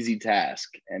not an easy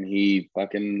task, and he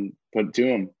fucking put it to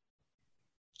him.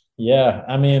 Yeah,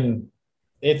 I mean,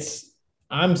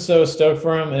 I'm so stoked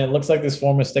for him, and it looks like this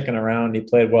form is sticking around. He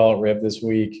played well at Rib this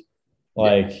week.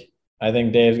 Like, I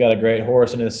think Dave's got a great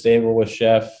horse in his stable with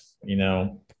Chef. You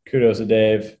know, kudos to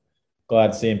Dave.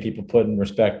 Glad seeing people putting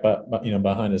respect,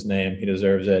 behind his name. He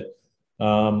deserves it.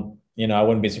 You know, I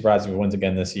wouldn't be surprised if he wins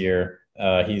again this year.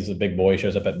 He's a big boy,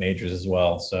 shows up at majors as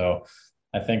well. So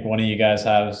I think one of you guys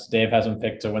Dave has him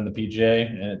picked to win the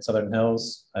PGA at Southern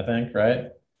Hills, I think, right?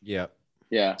 yeah.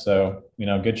 Yeah. So, you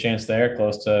know, good chance there,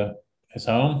 close to his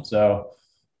home. So,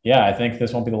 yeah, I think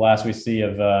this won't be the last we see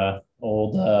of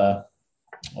old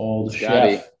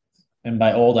Scotty. Chef. And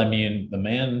by old, I mean the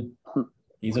man.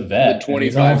 He's a vet. The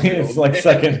 25-year-old. It's like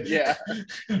second. Yeah.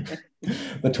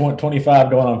 The 25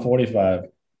 going on 45.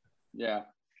 Yeah.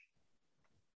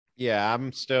 Yeah,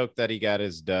 I'm stoked that he got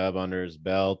his dub under his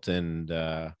belt, and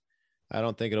I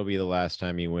don't think it'll be the last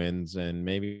time he wins, and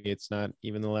maybe it's not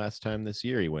even the last time this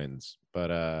year he wins.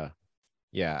 But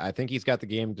yeah, I think he's got the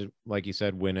game to, like you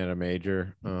said, win at a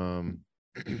major.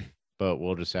 But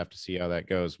we'll just have to see how that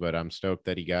goes. But I'm stoked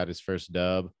that he got his first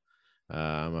dub.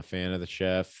 I'm a fan of the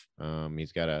chef.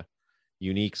 He's got a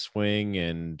unique swing,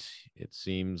 and it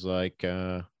seems like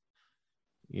that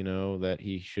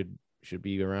he should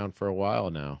be around for a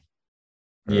while now.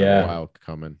 Yeah, a while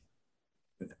coming.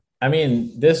 I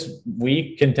mean, this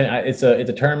week it's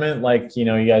a tournament, like you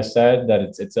guys said, that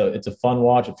it's a fun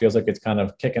watch. It feels like it's kind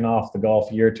of kicking off the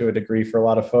golf year to a degree for a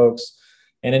lot of folks,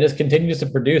 and it just continues to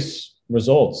produce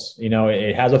results.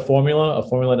 It has a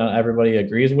formula not everybody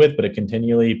agrees with, but it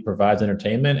continually provides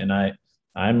entertainment, and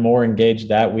I'm more engaged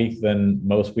that week than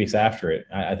most weeks after it.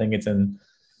 I think it's in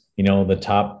the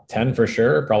top 10 for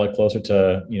sure, probably closer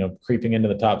to creeping into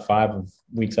the top 5 of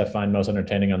weeks I find most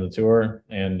entertaining on the tour.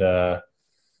 And yeah,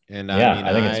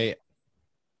 I mean,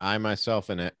 I myself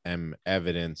am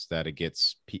evidence that it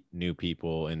gets new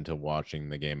people into watching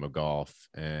the game of golf,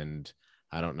 and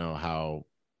I don't know how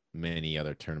many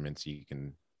other tournaments you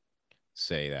can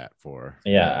say that for.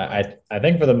 Yeah, I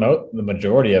think for the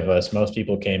majority of us, most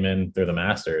people came in through the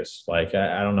Masters. Like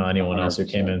I don't know anyone 100%. Else who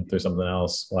came in through something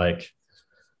else. Like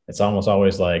it's almost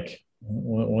always like,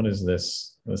 what is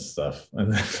this stuff? And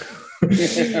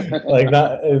like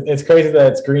that, it's crazy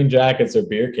that it's green jackets or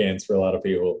beer cans for a lot of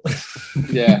people.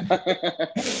 Yeah.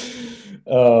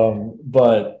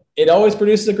 But it always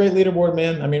produces a great leaderboard,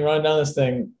 man. I mean, running down this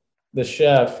thing, the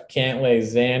chef, Cantlay,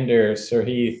 Xander,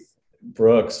 Sirheath,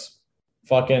 Brooks,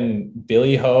 fucking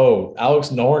Billy Ho, Alex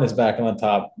Noren is back on the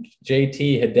top,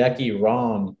 JT, Hideki,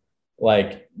 Rahm.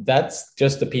 Like that's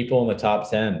just the people in the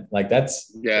top 10. Like there's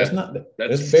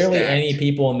barely stacked. Any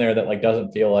people in there that like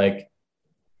doesn't feel like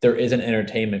there isn't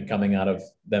entertainment coming out of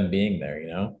them being there,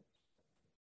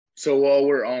 So while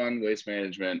we're on Waste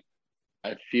Management,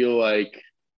 I feel like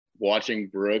watching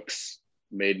Brooks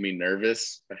made me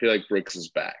nervous. I feel like Brooks is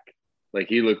back. Like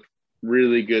he looked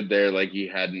really good there, like he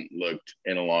hadn't looked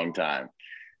in a long time.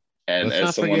 And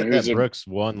let's not forget that Brooks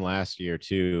won last year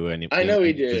too, and I know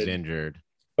he was injured.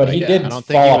 But he did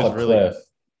fall off a cliff.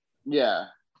 Yeah.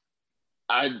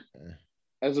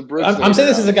 As a Brooks, I'm saying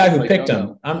this is a guy who picked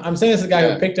him. I'm saying this is a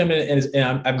guy who picked him,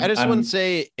 and I just wouldn't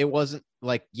say it wasn't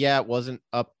like, it wasn't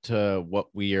up to what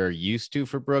we are used to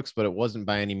for Brooks, but it wasn't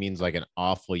by any means like an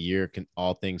awful year,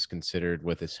 all things considered,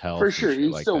 with his health. For sure,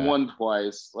 he still won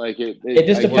twice. Like it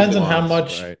just depends on how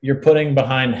much you're putting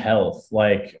behind health.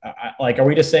 Like are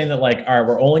we just saying that like, all right,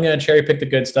 we're only going to cherry pick the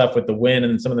good stuff with the win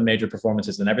and some of the major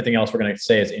performances, and everything else we're going to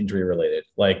say is injury related?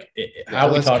 Like how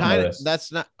are we talking about this?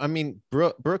 That's not. I mean,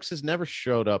 Brooks has never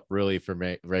showed up really for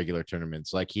regular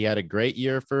tournaments. Like he had a great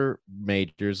year for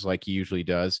majors, like he usually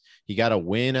does. He got a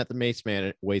win at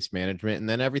the Waste Management, and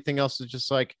then everything else is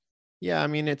just like, yeah, I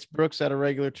mean, it's Brooks at a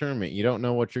regular tournament. You don't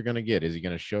know what you're going to get. Is he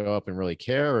going to show up and really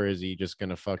care, or is he just going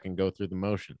to fucking go through the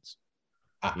motions?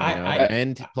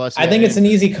 And plus, I think it's an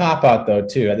easy cop out though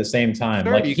too. At the same time,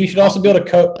 sure, like he should also be able to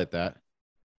cope like that.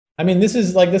 I mean, this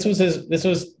was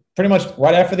pretty much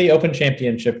right after the Open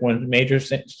Championship when major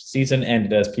season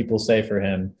ended, as people say for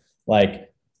him, like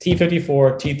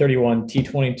T54, T31,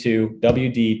 T22,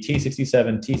 WD,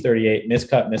 T67, T38,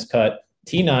 miscut,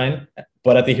 T9,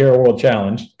 but at the Hero World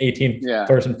Challenge, 18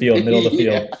 person field, middle of the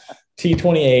field,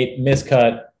 T28,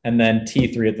 miscut, and then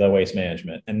T3 at the Waste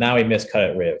Management. And now he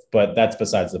miscut at Riv, but that's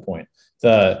besides the point.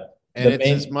 And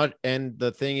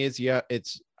the thing is,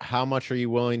 it's how much are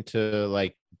you willing to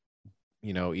like,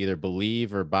 either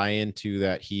believe or buy into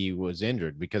that he was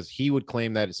injured, because he would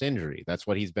claim that it's injury. That's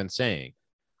what he's been saying.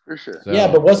 For sure. So, yeah,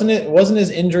 but wasn't his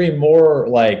injury more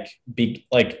like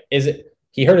is it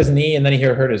he hurt his knee and then he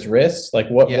hurt his wrist? Like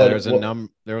what? Yeah, there was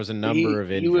a number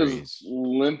of injuries. He was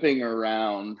limping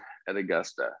around at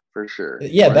Augusta for sure.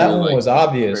 Yeah, that one was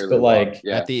obvious, but like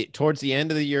towards the end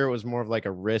of the year, it was more of like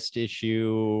a wrist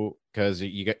issue, because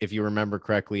if you remember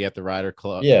correctly at the Ryder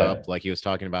Cup, like he was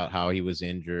talking about how he was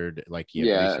injured, like he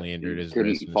had recently injured his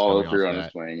wrist. Couldn't follow through on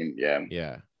his swing, and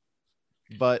yeah.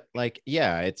 But like,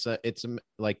 it's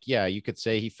like, you could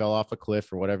say he fell off a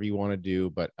cliff or whatever you want to do,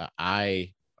 but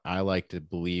I like to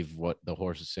believe what the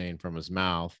horse is saying from his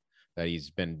mouth, that he's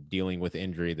been dealing with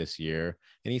injury this year,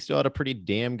 and he still had a pretty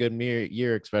damn good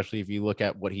year, especially if you look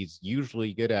at what he's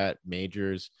usually good at,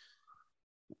 majors,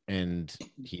 and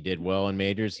he did well in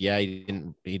majors. Yeah, he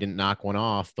didn't knock one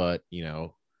off, but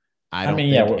I don't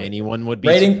think anyone would be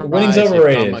winning's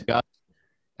overrated.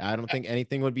 I don't think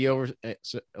anything would be over.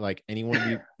 Like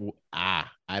anyone would be.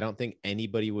 I don't think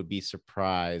anybody would be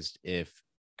surprised if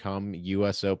come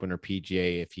U.S. Open or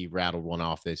PGA, if he rattled one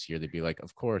off this year, they'd be like,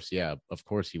 of course, yeah, of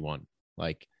course he won.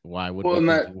 Like, why would we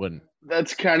think he wouldn't?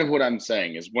 That's kind of what I'm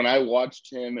saying is when I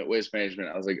watched him at Waste Management,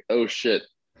 I was like, oh shit,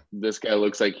 this guy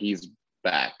looks like he's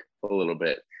back a little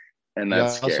bit. And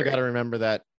that's you also got to remember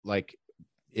that like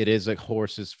it is like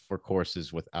horses for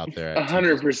courses out there at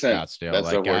 100%. Scottsdale.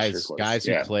 Like guys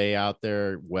who play out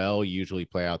there well usually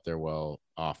play out there well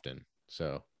often.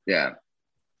 So yeah.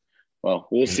 Well,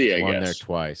 we'll see. I guess won there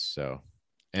twice. So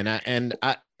and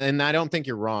I don't think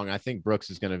you're wrong. I think Brooks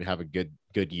is going to have a good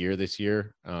year this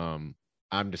year. I'm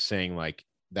just saying like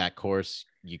that course,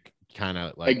 you kind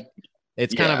of like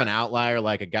it's kind of an outlier.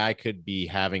 Like a guy could be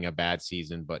having a bad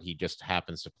season, but he just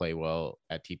happens to play well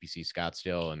at TPC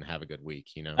Scottsdale and have a good week.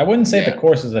 You know, I wouldn't say the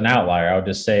course is an outlier. I would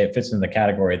just say it fits in the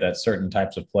category that certain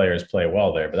types of players play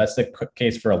well there. But that's the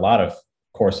case for a lot of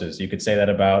courses. You could say that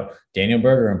about Daniel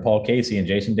Berger and Paul Casey and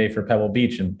Jason Day for Pebble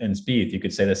Beach and Spieth. You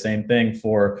could say the same thing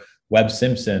for Webb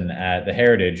Simpson at the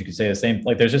Heritage. You could say the same.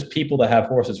 Like there's just people that have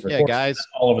horses for courses guys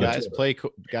all over guys the play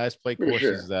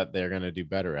courses that they're going to do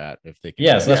better at if they can.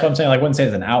 Yeah, so that's what I'm saying. Like, I wouldn't say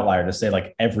it's an outlier to say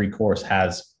like every course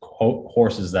has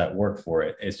horses that work for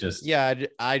it. It's just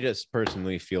I just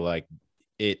personally feel like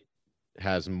it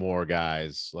has more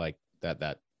guys like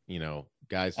that you know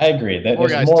guys. I agree that more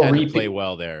there's guys more tend to play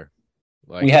well there.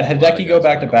 Like we had Hideki go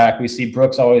back to back. We see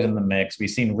Brooks always in the mix. We've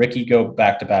seen Ricky go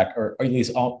back to back, or at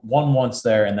least won once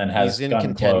there, and then has in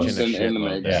contention in the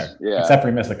mix. Yeah, except for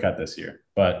he missed the cut this year.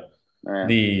 But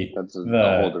that's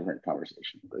a whole different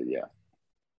conversation. But yeah,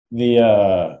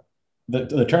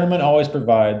 the tournament always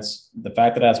provides the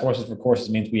fact that it has horses for courses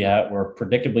means we're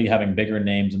predictably having bigger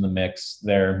names in the mix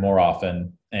there more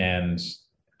often, and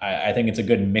I think it's a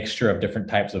good mixture of different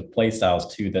types of play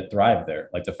styles too that thrive there.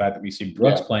 Like the fact that we see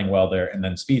Brooks playing well there and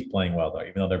then Spieth playing well there,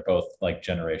 even though they're both like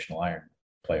generational iron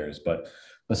players. But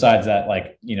besides that,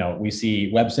 like, you know, we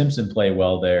see Webb Simpson play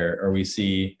well there, or we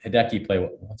see Hideki play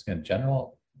well. Once again,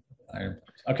 general iron.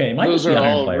 Okay, it might those just be are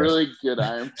iron all players. Really good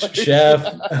iron players. Chef,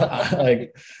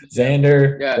 like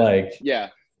Xander,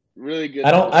 really good.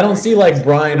 I don't see like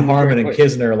Brian Harman and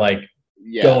Kisner like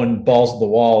going balls to the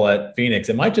wall at Phoenix.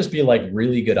 It might just be like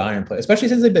really good iron play, especially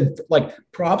since they've been like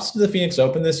props to the Phoenix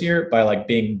Open this year by like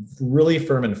being really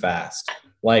firm and fast.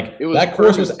 Like that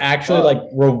course was actually like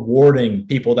rewarding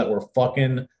people that were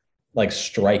fucking like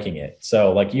striking it.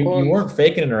 So like you weren't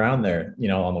faking it around there, you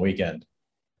know, on the weekend.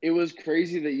 It was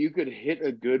crazy that you could hit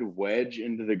a good wedge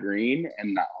into the green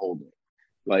and not hold it.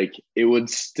 Like it would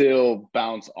still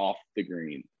bounce off the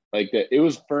green. Like that, it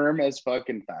was firm as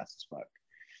fucking fast as fuck.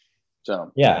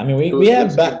 So yeah, I mean we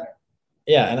have back.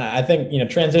 Yeah, and I think, you know,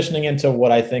 transitioning into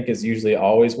what I think is usually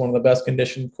always one of the best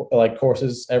conditioned like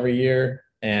courses every year,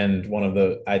 and one of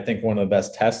the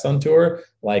best tests on tour.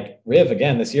 Like Riv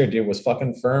again this year, dude, was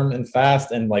fucking firm and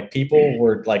fast, and like people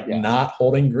were like not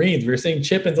holding greens. We were seeing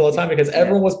chip-ins all the time because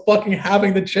everyone was fucking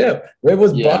having the chip. Riv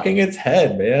was bucking its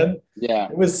head, man. Yeah,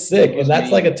 it was sick, and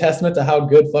that's like a testament to how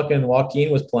good fucking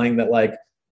Joaquin was playing. That like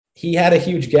he had a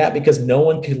huge gap because no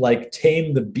one could like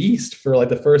tame the beast for like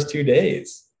the first 2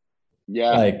 days.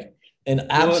 Yeah, like an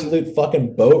absolute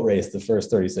fucking boat race the first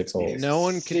 36 holes. No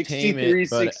one could tame it.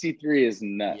 63 is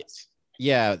nuts.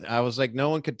 Yeah, I was like, no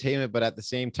one could tame it, but at the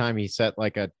same time, he set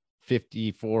like a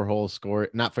 36-hole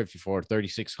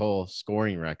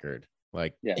scoring record.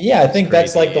 Like, I think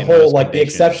that's like the whole like the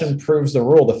exception proves the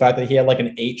rule. The fact that he had like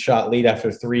an 8-shot lead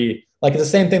after 3, like it's the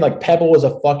same thing. Like Pebble was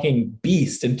a fucking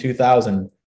beast in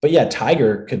 2000. But yeah,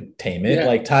 Tiger could tame it. Yeah.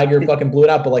 Like Tiger fucking blew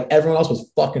it out, but like everyone else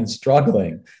was fucking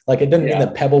struggling. Like it didn't mean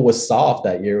that Pebble was soft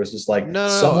that year. It was just like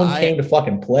someone came to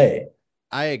fucking play.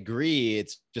 I agree.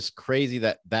 It's just crazy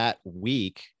that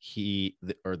week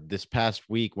this past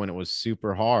week when it was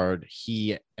super hard,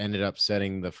 he ended up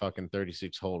setting the fucking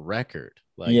 36-hole record.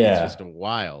 Like it's just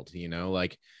wild, you know,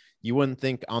 like you wouldn't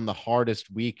think on the hardest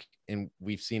week, and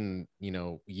we've seen, you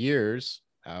know, years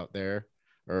out there,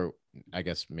 or I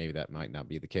guess maybe that might not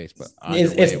be the case, but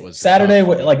it was Saturday,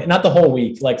 like not the whole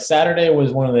week. Like Saturday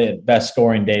was one of the best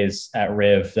scoring days at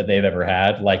Riv that they've ever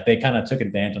had. Like they kind of took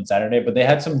advantage on Saturday, but they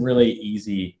had some really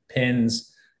easy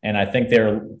pins, and I think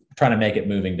they're trying to make it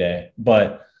moving day.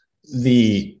 But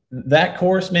that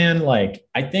course, man, like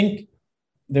I think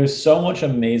there's so much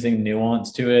amazing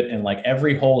nuance to it, and like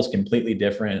every hole is completely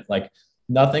different. Like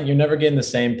you're never getting the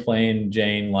same plain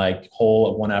Jane like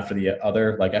hole one after the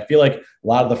other. Like I feel like a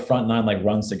lot of the front nine like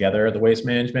runs together at the Waste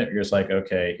Management. You're just like,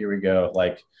 okay, here we go.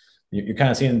 Like you're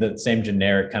kind of seeing the same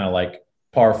generic kind of like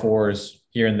par fours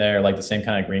here and there, like the same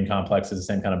kind of green complexes, the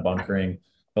same kind of bunkering.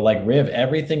 But like Riv,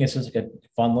 everything is just like a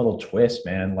fun little twist,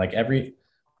 man. Every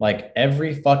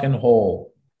fucking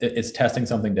hole, it's testing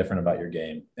something different about your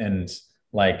game. And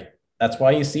like that's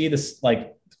why you see this,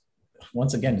 like,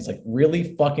 once again, it's like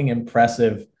really fucking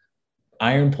impressive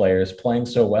iron players playing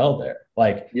so well there.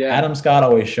 Like Adam Scott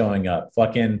always showing up,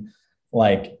 fucking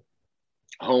like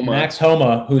Max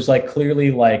Homa, who's like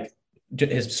clearly like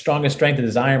his strongest strength is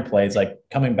his iron play. It's like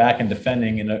coming back and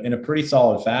defending in a pretty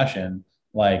solid fashion.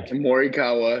 Like and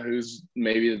Morikawa, who's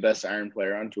maybe the best iron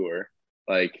player on tour.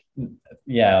 Like,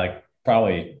 yeah, like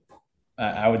probably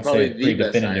I would say pretty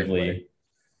definitively.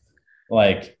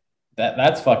 Like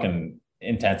that's fucking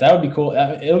intense. That would be cool.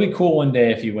 It'll be cool one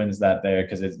day if he wins that there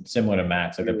because it's similar to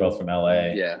Max. Like they're both from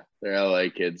LA. Yeah, they're LA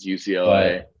kids,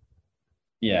 UCLA. But,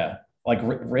 yeah, like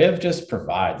Riv just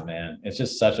provides, man. It's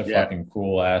just such a fucking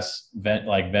cool ass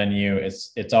venue.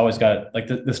 It's always got like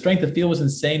the strength of field was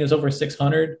insane. It was over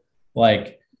 600.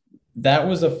 Like that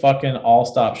was a fucking all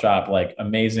stop shop, like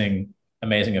amazing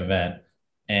event.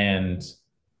 And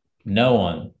no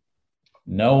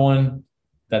one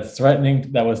that was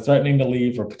threatening to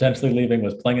leave or potentially leaving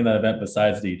was playing in that event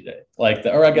besides DJ. Like,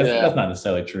 or I guess that's not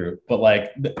necessarily true, but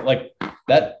like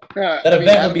that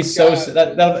event would be so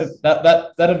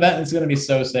that event is going to be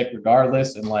so sick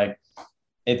regardless. And like,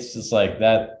 it's just like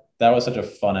that was such a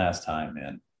fun ass time,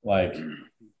 man. Like,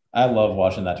 I love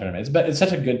watching that tournament. It's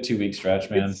such a good 2-week stretch,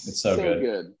 man. It's so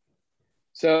good.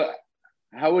 So,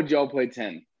 how would y'all play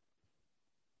 10?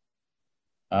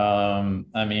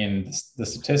 I mean, the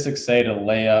statistics say to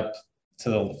lay up to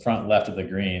the front left of the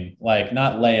green, like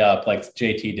not lay up like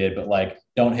JT did, but like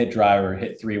don't hit driver,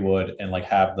 hit 3-wood, and like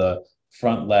have the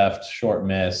front left short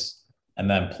miss, and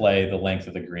then play the length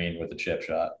of the green with the chip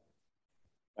shot.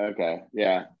 Okay,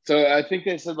 yeah. So I think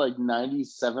they said like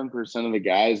 97% of the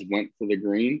guys went for the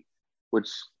green, which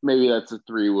maybe that's a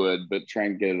 3-wood, but try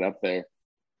and get it up there.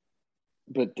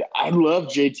 But I love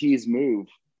JT's move.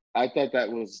 I thought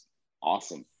that was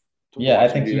awesome. Yeah, I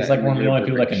think he's like one of the only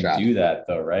people that can do that,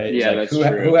 though, right? Yeah, like, that's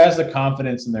true. Who has the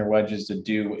confidence in their wedges to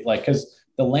do like because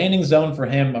the landing zone for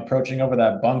him approaching over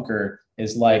that bunker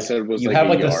is like you have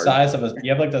like the size of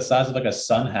a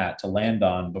sun hat to land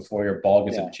on before your ball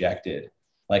gets ejected.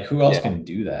 Like who else can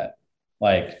do that?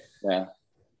 Like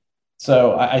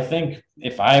So I think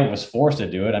if I was forced to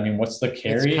do it, I mean, what's the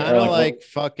carry? It's kind of like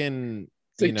fucking.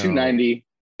 It's like 290.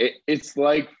 It's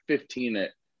like 15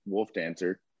 at Wolf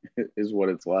Dancer. Is what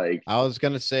it's like. I was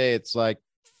gonna say it's like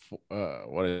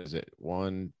what is it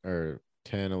 1 or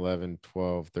 10 11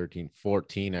 12 13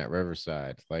 14 at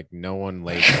Riverside. Like no one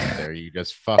lays up there. You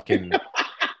just fucking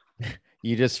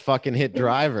hit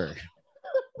driver.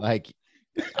 Like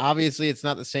obviously it's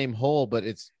not the same hole, but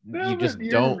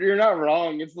you're not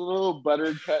wrong. It's a little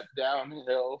buttercut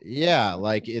downhill. Yeah,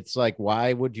 like it's like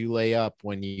why would you lay up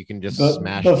when you can just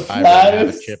smash the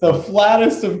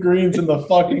flattest of greens in the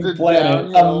fucking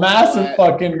planet, a massive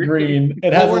fucking green.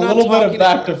 It has a little bit of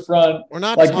back to front. We're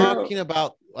not talking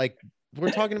about like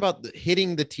we're talking about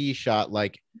hitting the tee shot,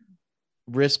 like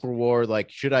risk reward, like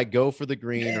should I go for the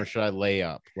green or should I lay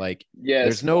up? Like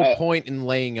there's no point in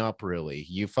laying up really.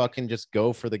 You fucking just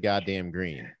go for the goddamn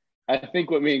green. I think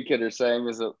what me and Kid are saying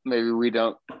is that maybe we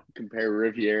don't compare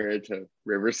Riviera to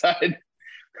Riverside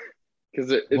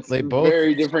because it's both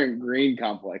very different green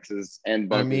complexes.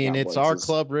 And I mean, it's our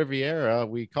club Riviera.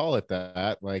 We call it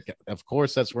that. Like, of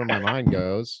course, that's where my mind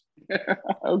goes.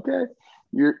 Okay,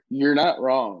 you're not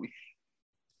wrong.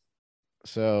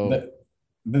 So.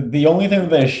 The only thing that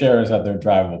they share is that they're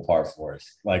drivable par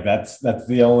fours. Like that's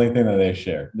the only thing that they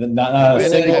share. Not a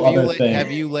single other thing.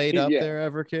 Have you laid up there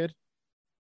ever, Kid?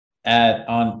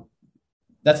 I'm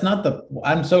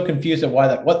so confused at why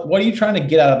that. What are you trying to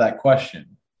get out of that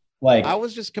question? Like I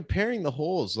was just comparing the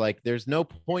holes. Like there's no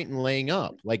point in laying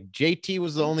up. Like JT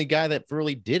was the only guy that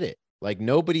really did it. Like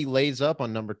nobody lays up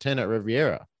on number 10 at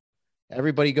Riviera.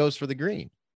 Everybody goes for the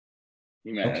green.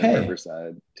 You meant at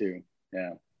Riverside too.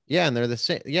 Yeah. Yeah, and they're the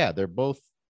same. Yeah, they're both.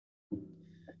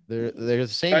 They're the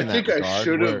same. I think I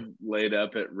should have laid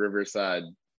up at Riverside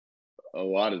a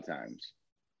lot of times.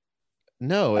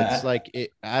 No, it's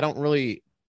I don't really.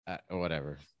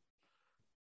 Whatever.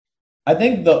 I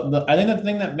think the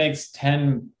thing that makes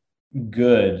 10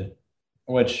 good,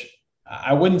 which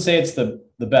I wouldn't say it's the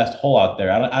best hole out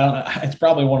there. I don't. It's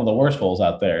probably one of the worst holes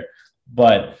out there,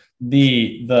 but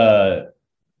the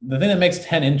thing that makes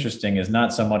 10 interesting is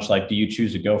not so much like, do you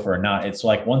choose to go for or not? It's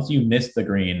like, once you miss the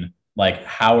green, like,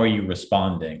 how are you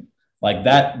responding? Like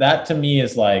that to me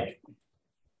is like,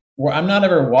 where I'm not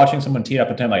ever watching someone tee up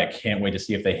a 10, like, I can't wait to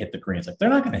see if they hit the green. It's like, they're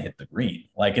not going to hit the green.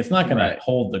 Like, it's not going to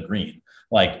hold the green.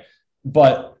 Like,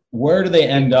 but where do they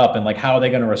end up, and like how are they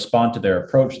going to respond to their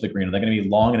approach to the green? Are they going to be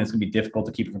long and it's going to be difficult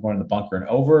to keep it from going to the bunker and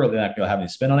over? Are they not going to have any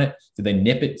spin on it? Do they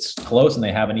nip it close and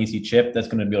they have an easy chip that's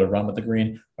going to be able to run with the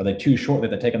green? Are they too short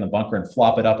that they take in the bunker and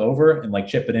flop it up over and like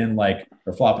chip it in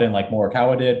or flop it in like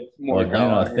Morikawa did, or like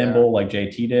running on a thimble like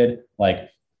JT did? Like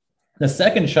the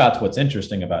second shot's what's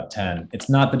interesting about 10. It's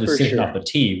not the decision off the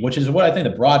tee, which is what I think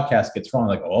the broadcast gets wrong.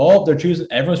 Like, oh,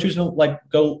 everyone's choosing to like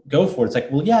go for it. It's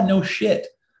like, well, yeah, no shit.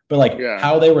 But like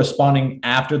how they responding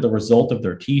after the result of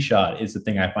their tee shot is the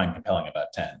thing I find compelling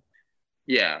about 10.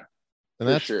 Yeah. And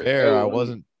that's fair.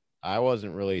 I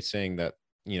wasn't really saying that,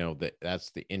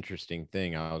 that's the interesting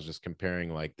thing. I was just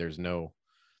comparing like there's no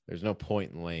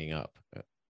point in laying up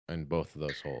in both of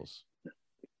those holes.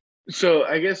 So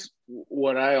I guess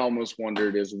what I almost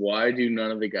wondered is why do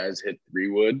none of the guys hit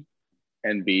 3-wood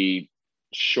and be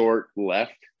short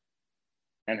left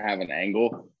and have an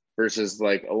angle? Versus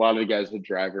like a lot of the guys with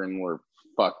driver and were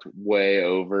fucked way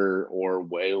over or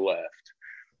way left.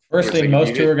 Firstly,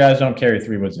 most tour guys don't carry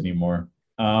 3-woods anymore.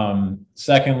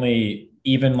 Secondly,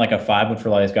 even like a 5-wood for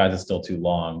a lot of these guys is still too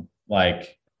long.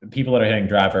 Like people that are hitting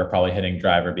driver are probably hitting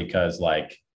driver because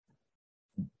like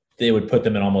they would put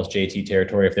them in almost JT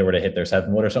territory if they were to hit their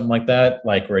 7-wood or something like that,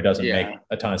 like where it doesn't make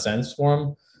a ton of sense for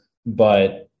them.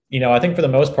 But I think for the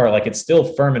most part, like it's still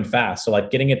firm and fast. So like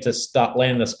getting it to stop,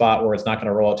 land in the spot where it's not going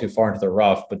to roll out too far into the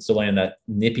rough, but still land in that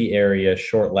nippy area,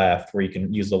 short left, where you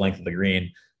can use the length of the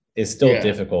green is still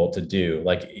difficult to do.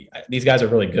 Like these guys are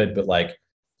really good, but like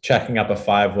checking up a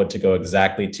 5-wood to go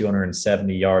exactly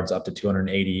 270 yards up to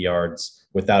 280 yards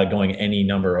without going any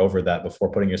number over that before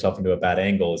putting yourself into a bad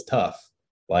angle is tough.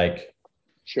 Like,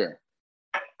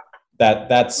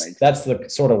 that's the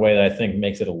sort of way that I think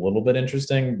makes it a little bit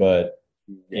interesting, but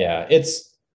yeah,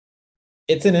 it's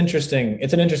an interesting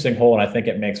hole, and I think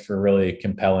it makes for really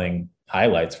compelling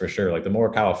highlights for sure. Like the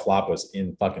Morikawa flop was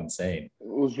fucking insane. It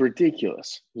was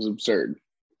ridiculous. It was absurd.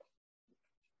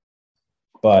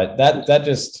 But that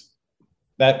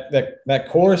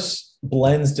course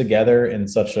blends together in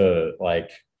such a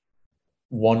like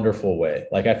wonderful way.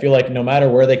 Like I feel like no matter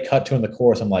where they cut to in the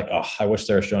course, I'm like, oh, I wish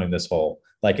they were showing this hole.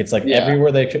 Like it's like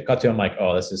everywhere they cut to, I'm like,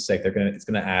 oh, this is sick. It's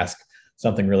gonna ask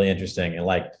something really interesting, and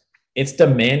like it's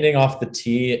demanding off the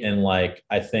tee in like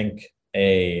I think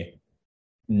a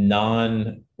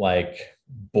non like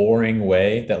boring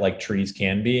way that like trees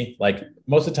can be. Like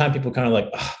most of the time people kind of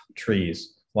like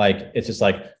trees, like it's just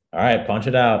like, all right, punch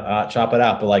it out, chop it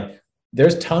out. But like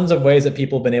there's tons of ways that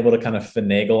people have been able to kind of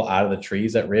finagle out of the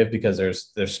trees at Riv because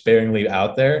they're sparingly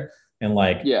out there. And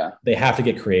like, they have to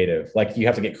get creative. Like you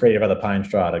have to get creative at the pine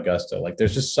straw at Augusta. Like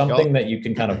there's just something that you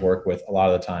can kind of work with a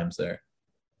lot of the times there.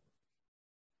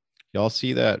 Y'all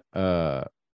see that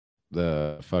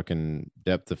the fucking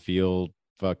depth of field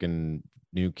fucking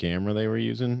new camera they were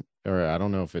using? Or I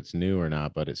don't know if it's new or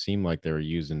not, but it seemed like they were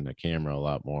using the camera a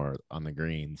lot more on the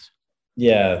greens.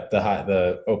 Yeah,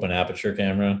 the open aperture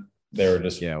camera. They were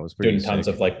just it was doing tons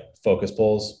of like focus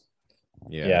pulls.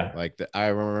 Yeah. Like I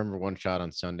remember one shot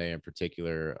on Sunday in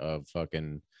particular of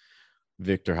fucking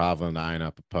Victor Hovland eyeing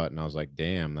up a putt, and I was like,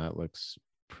 damn, that looks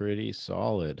pretty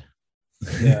solid.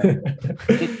 Yeah.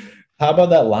 How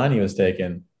about that line he was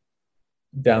taking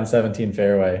down 17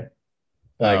 fairway?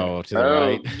 Like, to the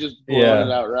right. Just blowing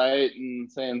it out right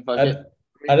and saying fuck it.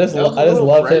 I just love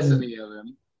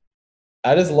him.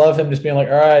 I just love him just being like,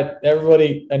 all right,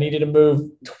 everybody, I need you to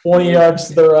move 20 yards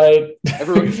to the right.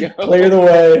 Everyone go. Clear the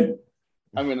way.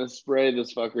 I'm going to spray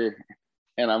this fucker,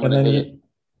 and I'm going to hit it.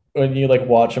 When you like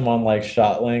watch him on like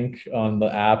ShotLink on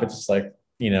the app, it's just like,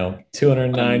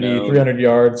 290, unknown. 300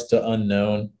 yards to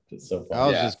unknown. It's so fun. I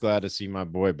was just glad to see my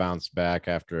boy bounce back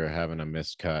after having a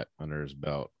missed cut under his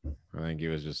belt. I think he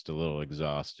was just a little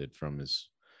exhausted from his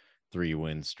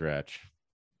 3-win stretch,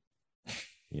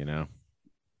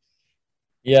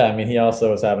 Yeah, I mean, he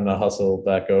also was having to hustle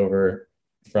back over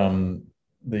from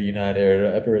the United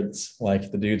Arab Emirates.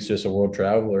 Like the dude's just a world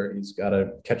traveler. He's got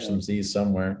to catch some Z's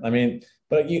somewhere. I mean,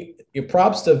 but you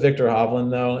props to Victor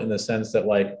Hovland though, in the sense that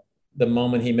like the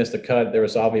moment he missed a cut, there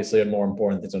was obviously a more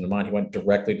important thing on the mind. He went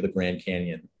directly to the Grand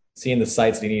Canyon, seeing the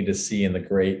sights that he needed to see in the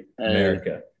great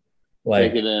America.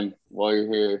 Like, take it in while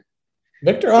you're here.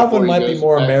 Victor Hovland might be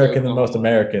more American than most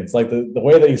Americans. Like the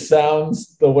way that he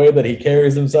sounds, the way that he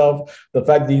carries himself, the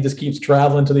fact that he just keeps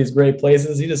traveling to these great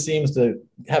places, he just seems to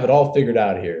have it all figured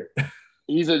out here.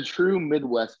 He's a true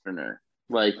Midwesterner.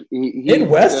 Like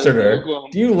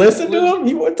Midwesterner? Do you listen to him?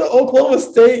 He went to Oklahoma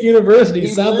State University. He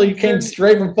sounds like he came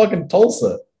straight from fucking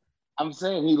Tulsa. I'm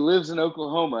saying he lives in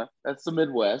Oklahoma. That's the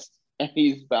Midwest. And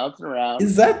he's bouncing around.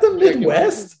 Is that the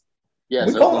Midwest? Yes.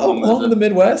 We call Oklahoma the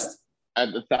Midwest? At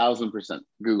 1,000%.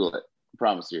 Google it. I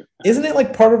promise you. Isn't it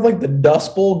like part of like the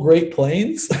Dust Bowl Great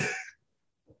Plains?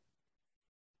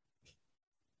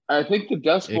 I think the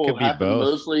Dust It Bowl could be happened both.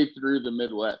 mostly through the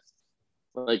Midwest.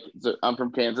 Like, so I'm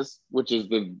from Kansas, which is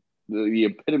the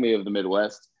epitome of the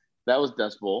Midwest. That was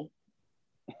Dust Bowl.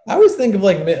 I always think of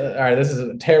like, all right, this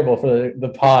is terrible for the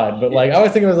pod, but like I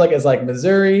always think of it like as like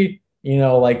Missouri,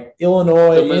 like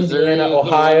Illinois, So Missouri Indiana, is the one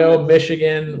Ohio, that's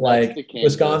Michigan, next like to Kansas.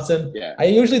 Wisconsin. Yeah. I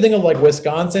usually think of like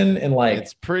Wisconsin and like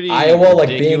It's pretty Iowa, like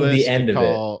being ridiculous the to end of it.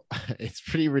 call. It's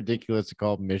pretty ridiculous to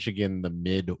call Michigan the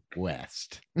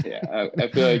Midwest. Yeah, I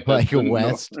feel like Like that's a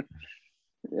West.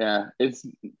 Yeah, it's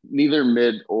neither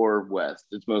mid or west.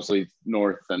 It's mostly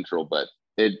north central, but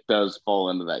it does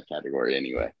fall into that category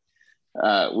anyway.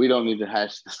 We don't need to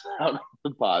hash this out on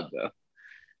the pod though.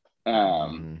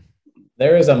 Mhm.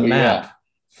 There is a But map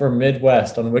for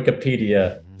Midwest on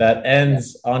Wikipedia that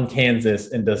ends on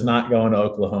Kansas and does not go into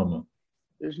Oklahoma.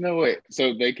 There's no way.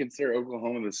 So they consider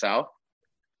Oklahoma the South?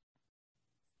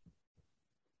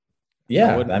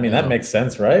 Yeah, wouldn't I mean, know. that makes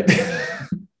sense, right?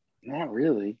 Not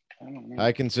really. I don't know.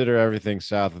 I consider everything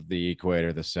south of the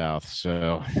equator the South.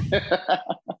 So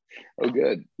Oh,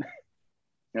 good.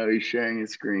 Now he's sharing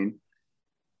his screen.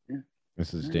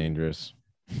 this is dangerous.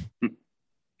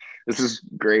 This is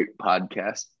great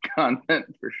podcast content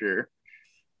for sure.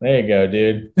 There you go,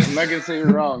 dude. I'm not gonna say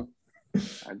you're wrong.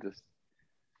 I just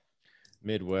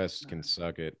Midwest can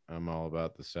suck it. I'm all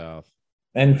about the South.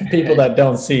 And for people that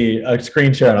don't see a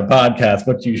screenshot on a podcast,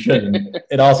 but you shouldn't,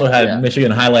 it also had Yeah.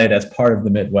 Michigan highlighted as part of the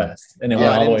Midwest, and it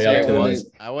Yeah, went all the way up to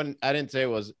it I didn't say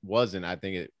it wasn't. I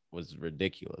think it was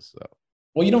ridiculous though.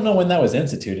 Well, you don't know when that was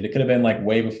instituted. It could have been like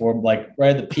way before, like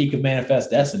right at the peak of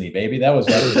Manifest Destiny, baby. That was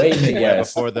like way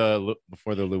Midwest.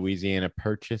 before the Louisiana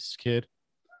Purchase kid.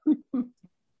 the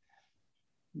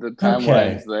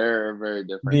timelines there are very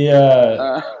different.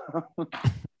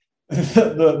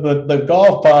 The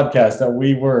golf podcast that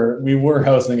we were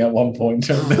hosting at one point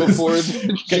Before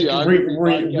the geography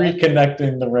podcast.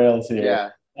 reconnecting the rails here. Yeah,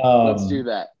 let's do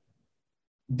that.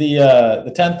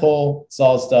 The 10th hole,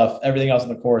 solid stuff. Everything else on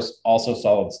the course, also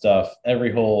solid stuff.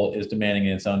 Every hole is demanding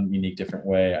in its own unique, different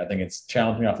way. I think it's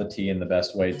challenging off the tee in the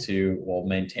best way too, while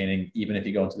maintaining, even if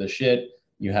you go into the shit,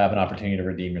 you have an opportunity to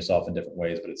redeem yourself in different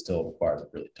ways, but it still requires a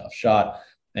really tough shot.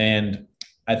 And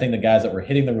I think the guys that were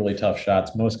hitting the really tough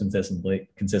shots most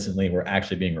consistently were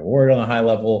actually being rewarded on a high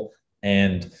level.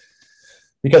 And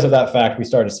because of that fact, we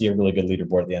started to see a really good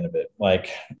leaderboard at the end of it. Like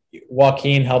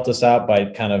Joaquin helped us out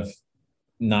by kind of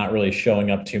not really showing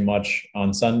up too much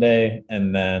on Sunday,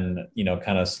 and then,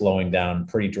 kind of slowing down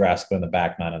pretty drastically in the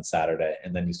back nine on Saturday.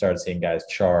 And then you started seeing guys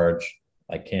charge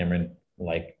like Cameron,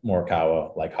 like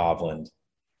Morikawa, like Hovland,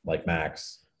 like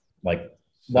Max, like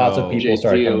lots of people JT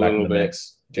started coming back in the bit.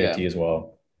 mix. JT as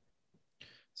well.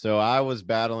 So I was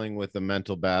battling with a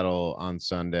mental battle on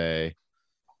Sunday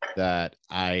that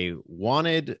I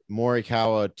wanted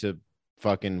Morikawa to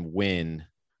fucking win,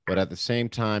 but at the same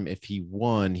time, if he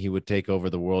won, he would take over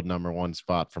the world #1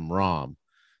 spot from Rahm.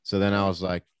 So then I was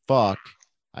like, fuck,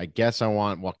 I guess I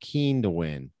want Joaquin to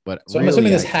win. But so I'm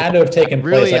assuming this had to have taken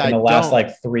place like in the last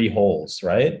like 3 holes,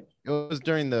 right? It was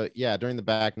during the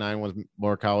back nine when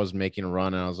Morikawa was making a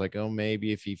run, and I was like, oh,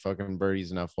 maybe if he fucking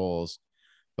birdies enough holes.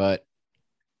 But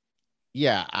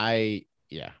I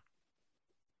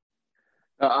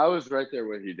was right there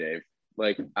with you, Dave.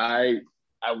 Like I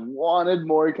wanted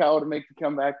Morikawa to make the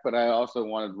comeback, but I also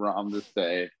wanted Rahm to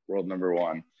stay world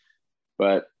 #1.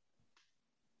 But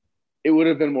it would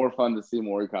have been more fun to see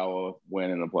Morikawa win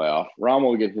in the playoff. Rahm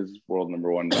will get his world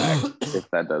 #1 back if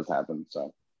that does happen.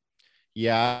 So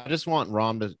yeah, I just want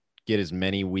Rahm to get as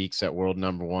many weeks at world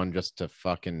 #1 just to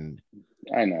fucking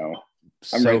I know.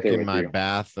 I'm soak right there in with my you.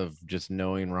 bath of just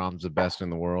knowing Rahm's the best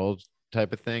in the world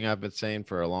type of thing I've been saying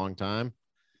for a long time.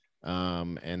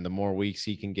 And the more weeks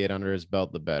he can get under his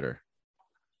belt, the better.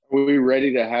 Are we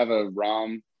ready to have a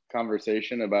Rahm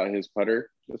conversation about his putter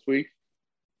this week?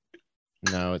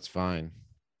 No, it's fine.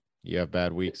 You have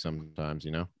bad weeks sometimes,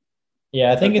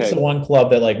 Yeah, I think it's Okay. the one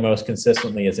club that like most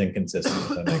consistently is inconsistent, if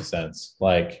that makes sense.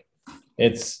 Like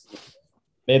it's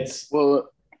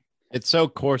Well, It's so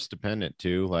course dependent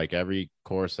too. Like every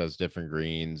course has different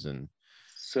greens and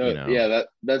so you know. yeah,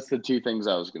 that's the two things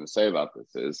I was going to say about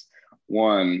this is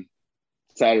one,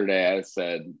 Saturday I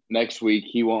said next week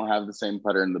he won't have the same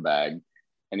putter in the bag,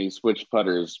 and he switched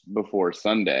putters before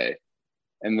Sunday.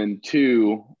 And then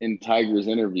two, in Tiger's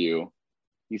interview,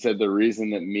 he said the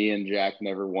reason that me and Jack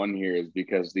never won here is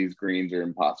because these greens are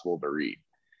impossible to read.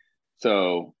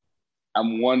 So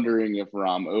I'm wondering if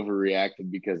Rahm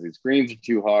overreacted because these greens are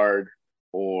too hard,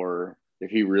 or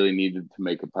if he really needed to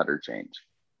make a putter change.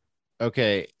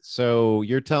 Okay, so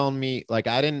you're telling me like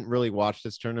I didn't really watch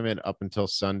this tournament up until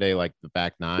Sunday, like the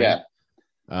back nine.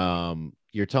 Yeah,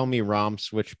 You're telling me Rom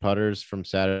switched putters from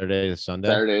Saturday to Sunday,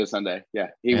 Saturday to Sunday. Yeah,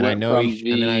 he and went from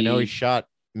I know he the shot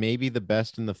maybe the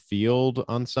best in the field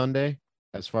on Sunday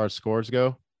as far as scores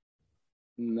go.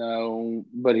 no,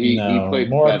 but he No,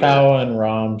 played better. Morikawa and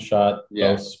Rom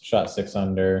Yeah, both shot 6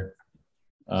 under.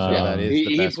 So that is the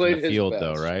he best in played the his field,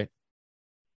 though, best, right?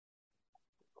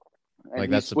 and Like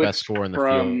he that's the best switched score in the field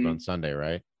on from Sunday,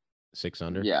 right? 6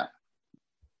 under. yeah,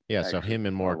 Yeah. So actually, him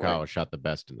and oh, Morikawa wait. shot the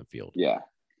best in the field. Yeah,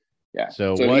 yeah.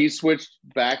 So So what? he switched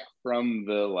back from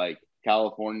the like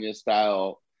California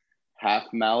style half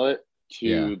mallet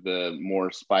Yeah. to the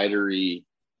more spidery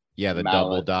Yeah. The double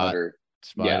mallet dot putter.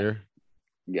 Yeah, spider.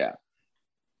 yeah.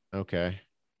 Okay.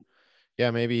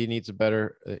 Yeah. Maybe he needs a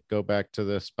better go back to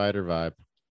the spider vibe.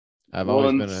 I've Well, always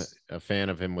and been a fan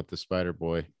of him with the spider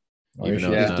boy, Or you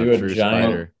even though should it's just Yeah. not do a a true giant.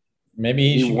 spider. Maybe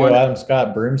he He should won- go Adam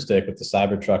Scott broomstick with the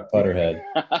Cybertruck putter head.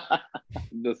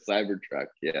 the Cybertruck,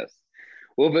 yes.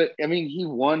 Well, but I mean, he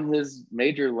won his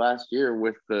major last year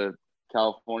with the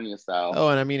California style. Oh,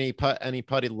 and I mean he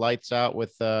putted lights out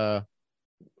with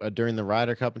during the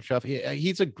Ryder Cup and stuff.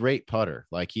 He's a great putter.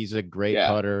 Like he's a great Yeah.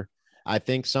 putter. I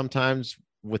think sometimes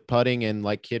with putting and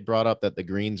like Kid brought up that the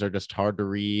greens are just hard to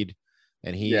read,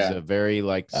 and he's Yeah. a very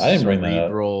like I didn't bring that up.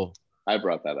 cerebral I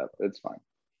brought that up. It's fine.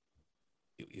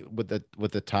 with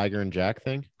the Tiger and Jack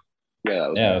thing. Yeah, that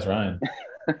was Yeah, it was Ryan.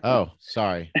 Oh,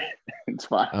 sorry. it's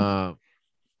fine.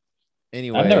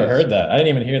 Anyway, I've never heard that. I didn't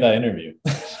even hear that interview.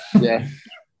 Yeah,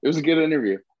 it was a good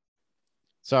interview.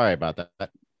 Sorry about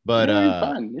that. But Yeah, you're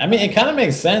fine. You're I mean, fine. it kind of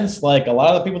makes sense. Like a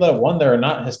lot of the people that have won there are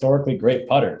not historically great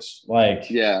putters. Like,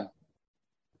 Yeah.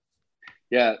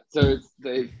 Yeah. So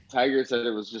Tiger said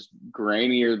it was just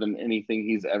grainier than anything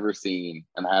he's ever seen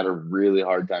and had a really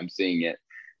hard time seeing it.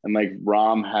 And like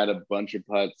Rom had a bunch of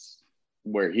putts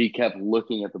where he kept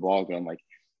looking at the ball going like,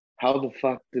 how the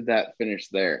fuck did that finish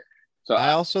there? So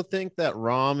I also think that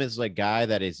Rom is like a guy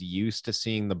that is used to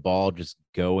seeing the ball just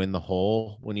go in the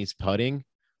hole when he's putting.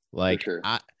 Like sure.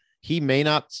 he may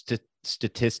not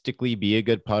statistically be a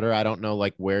good putter. I don't know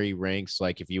like where he ranks.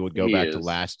 Like if you would go He back to is.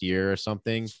 last year or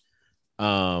something.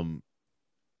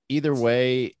 Either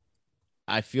way,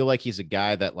 I feel like he's a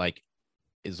guy that like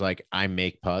is like I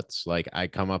make putts. Like I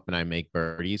come up and I make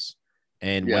birdies.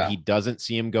 And when Yeah. he doesn't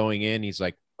see him going in, he's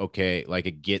like, okay, like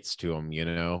it gets to him, you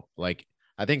know, like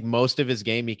I think most of his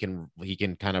game, he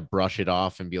can kind of brush it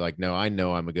off and be like, no, I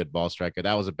know I'm a good ball striker.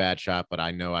 That was a bad shot, but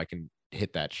I know I can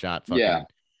hit that shot fucking, Yeah.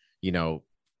 you know,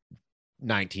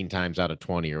 19 times out of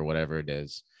 20 or whatever it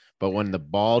is. But when the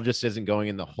ball just isn't going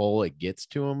in the hole, it gets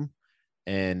to him.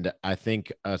 And I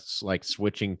think us like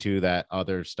switching to that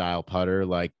other style putter,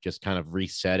 like just kind of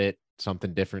reset it,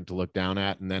 something different to look down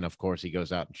at. And then of course he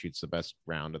goes out and shoots the best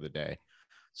round of the day.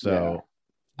 So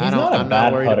he's not a I'm bad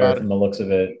not worried putter about from it. the looks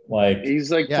of it. Like,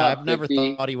 he's like Yeah, top I've never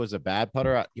 50. thought he was a bad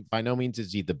putter. By no means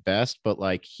is he the best, but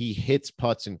like he hits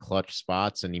putts in clutch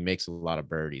spots and he makes a lot of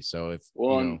birdies. So if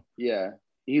Well, you know, yeah,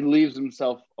 he leaves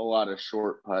himself a lot of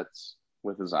short putts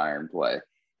with his iron play.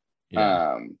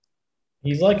 yeah,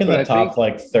 he's like in But the I top think-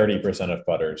 like 30% of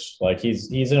putters. Like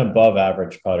he's an above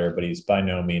average putter, but he's by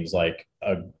no means like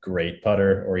a great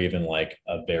putter or even like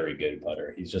a very good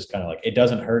putter. He's just kind of like, it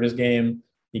doesn't hurt his game.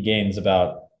 He gains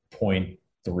about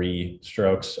 0.3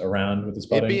 strokes around with his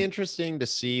it'd putting. be interesting to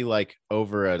see like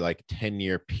over a like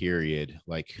 10-year period,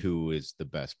 like who is the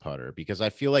best putter, because I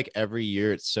feel like every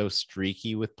year it's so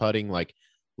streaky with putting. Like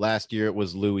last year it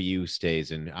was Louis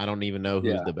Oosthuizen. I don't even know who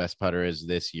Yeah. the best putter is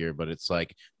this year, but it's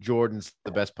like Jordan's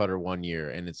the best putter one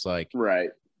year, and it's like Right.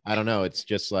 I don't know. It's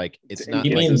just like it's It's not.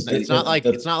 You Like, mean it's not like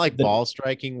the- it's not like the- ball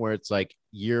striking where it's like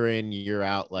year in year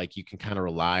out. Like you can kind of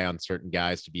rely on certain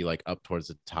guys to be like up towards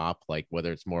the top. Like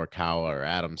whether it's Morikawa or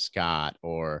Adam Scott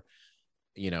or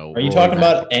you know. Are you Rory talking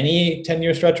Mac- about any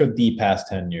 10-year stretch or the past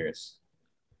 10 years?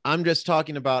 I'm just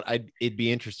talking about. It'd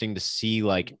be interesting to see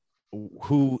like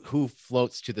who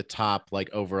floats to the top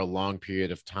like over a long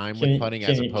period of time with putting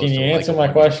as opposed can you to answer like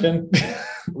my question?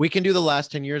 we can do the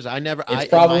last 10 years. I never. It's in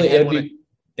probably my head,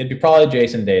 it'd be probably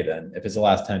Jason Day then if it's the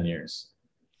last 10 years.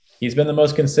 He's been the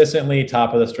most consistently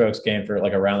top of the strokes game for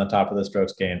like around the top of the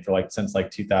strokes game for like since like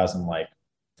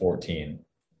 2014.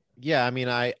 Yeah, I mean,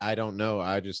 I don't know.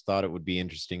 I just thought it would be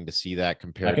interesting to see that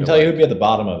compared. I can to tell you like, who'd be at the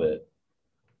bottom of it.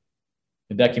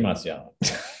 Hideki Matsuyama.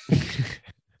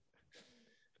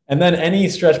 And then any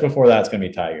stretch before that's going to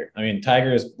be Tiger. I mean,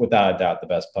 Tiger is without a doubt the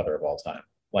best putter of all time.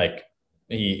 Like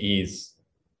he's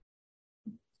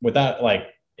without like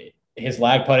his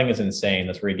lag putting is insane.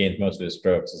 That's where he gains most of his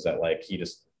strokes. Is that like he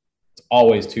just It's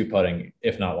always 2 putting,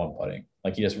 if not 1 putting.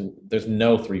 Like there's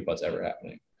no 3 putts ever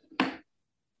happening.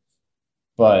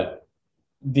 But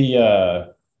it'd be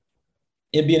an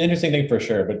interesting thing for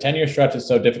sure. But 10-year stretch is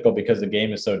so difficult because the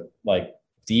game is so like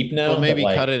deep now. Well, maybe that,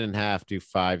 like, cut it in half, do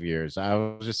 5 years. I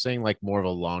was just saying like more of a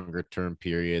longer term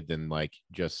period than like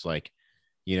just like,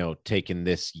 taking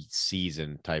this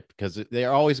season type, because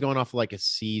they're always going off like a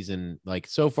season. Like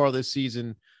so far this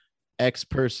season, X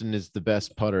person is the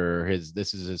best putter.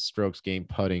 This is his strokes game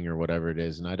putting or whatever it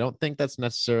is. And I don't think that's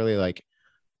necessarily like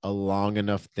a long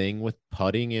enough thing with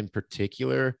putting in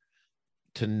particular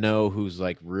to know who's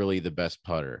like really the best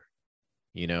putter,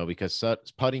 because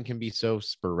putting can be so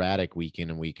sporadic week in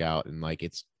and week out. And like,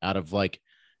 it's out of like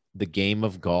the game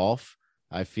of golf.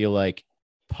 I feel like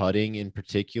putting in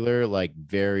particular, like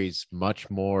varies much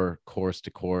more course to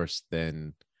course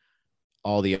than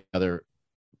all the other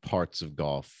parts of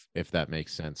golf, if that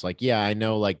makes sense. Like, yeah, I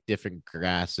know like different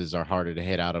grasses are harder to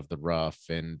hit out of the rough,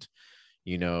 and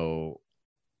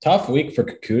tough week for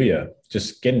Kikuya,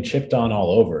 just getting chipped on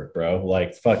all over, bro.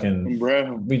 Like fucking,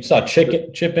 Bro. We saw chip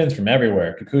ins from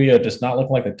everywhere. Kikuya just not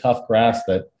looking like the tough grass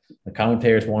that the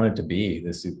commentators wanted to be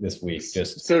this week.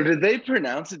 Just so did they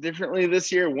pronounce it differently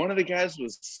this year? One of the guys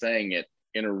was saying it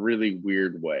in a really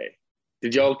weird way.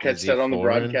 Did y'all catch that on the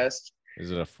broadcast? Is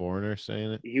it a foreigner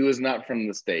saying it? He was not from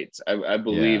the States. I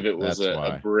believe it was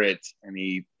a Brit, and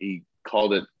he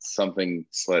called it something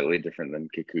slightly different than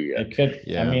Kikuya. It could,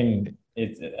 yeah. I mean,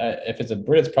 if it's a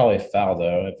Brit, it's probably foul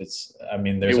though. If it's, I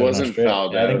mean, there's it wasn't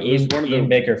foul. I think Ian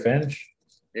Baker Finch.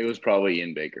 It was probably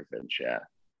Ian Baker Finch, yeah.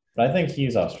 But I think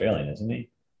he's Australian, isn't he?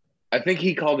 I think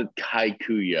he called it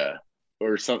Kaikuya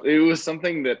or something. It was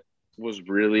something that was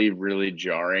really, really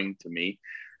jarring to me.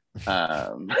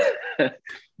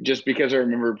 Just because I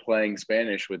remember playing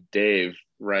Spanish with Dave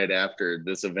right after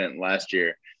this event last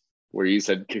year, where you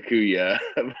said Kikuya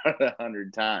about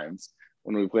 100 times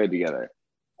when we played together.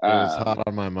 It was hot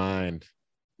on my mind.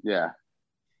 Yeah.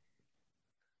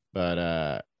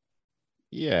 But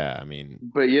yeah, I mean.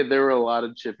 But yeah, there were a lot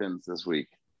of chip-ins this week.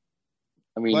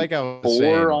 I mean, like I was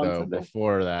saying though,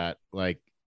 before that, like,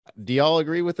 do y'all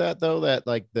agree with that though? That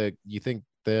like you think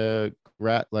the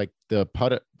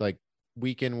putt, like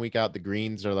week in, week out, the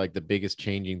greens are like the biggest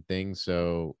changing thing.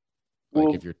 So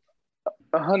like if you're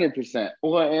 100%.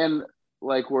 Well, and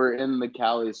like we're in the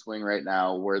Cali swing right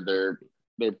now where they're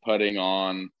putting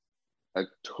on a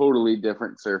totally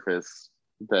different surface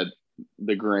that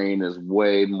the grain is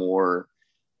way more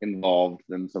involved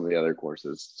than some of the other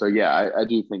courses. So yeah, I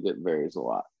do think it varies a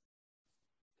lot.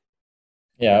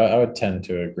 Yeah, I would tend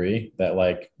to agree that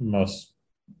like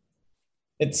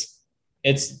it's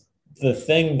the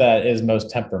thing that is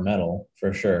most temperamental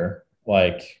for sure.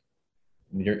 Like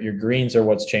your greens are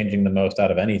what's changing the most out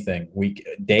of anything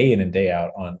day in and day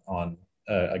out on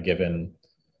a given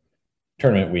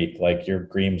tournament week. Like your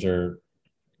greens are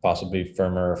possibly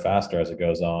firmer or faster as it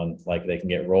goes on. Like they can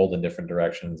get rolled in different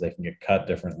directions. They can get cut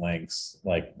different lengths.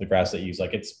 Like the grass that you use,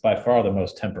 like it's by far the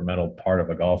most temperamental part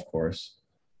of a golf course.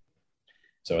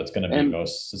 So it's going to be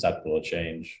most susceptible to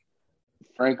change.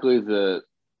 Frankly, the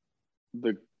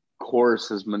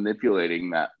course is manipulating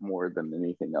that more than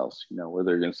anything else, where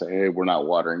they're going to say, hey, we're not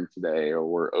watering today, or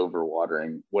we're over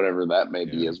watering, whatever that may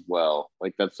be as well.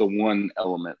 Like that's the one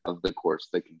element of the course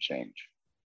that can change.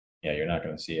 Yeah, you're not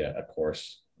going to see a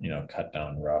course, cut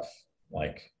down rough,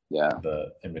 like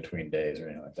the in between days or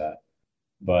anything like that.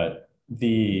 But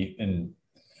and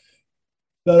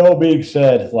that all being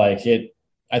said, like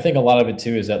I think a lot of it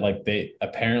too is that like they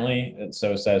apparently, and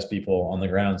so says people on the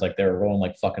grounds, like they were rolling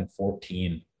like fucking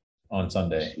 14 on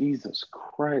Sunday. Jesus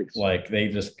Christ. Like they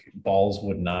just, balls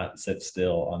would not sit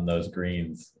still on those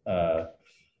greens that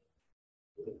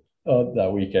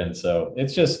weekend. So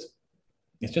it's just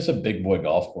a big boy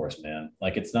golf course, man.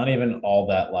 Like it's not even all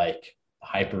that like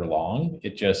hyper long.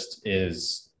 It just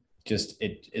is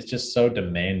it's just so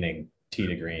demanding tee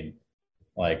to green.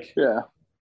 Like, yeah.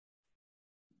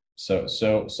 So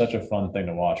such a fun thing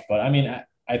to watch. But I mean,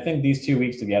 I think these 2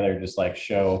 weeks together just like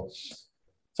show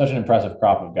such an impressive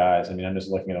crop of guys. I mean, I'm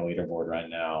just looking at a leaderboard right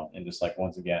now and just like,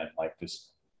 once again, like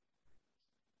just,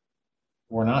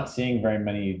 we're not seeing very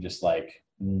many just like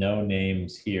no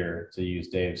names here, to use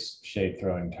Dave's shade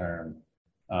throwing term.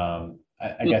 I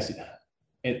guess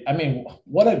I mean,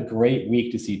 what a great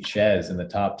week to see Ches in the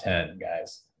top 10,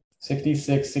 guys.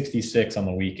 66 on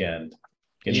the weekend.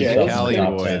 Cali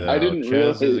boy, though. I didn't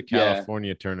realize Ches is a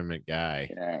California tournament guy.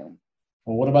 Yeah.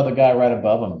 Well, what about the guy right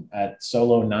above him at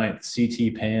solo 9th,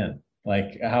 CT Pan?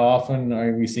 Like, how often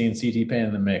are we seeing CT Pan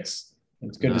in the mix?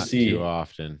 It's good to see. Too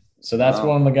often. So that's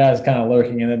one of the guys kind of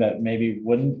lurking in it that maybe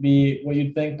wouldn't be what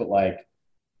you'd think, but like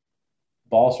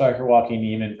ball striker Joaquin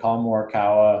Neiman, Colin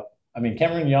Morikawa. I mean,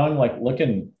 Cameron Young, like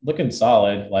looking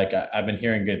solid. Like I've been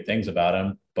hearing good things about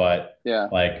him, but Yeah.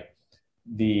 like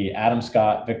the Adam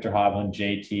Scott, Victor Hovland,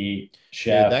 JT,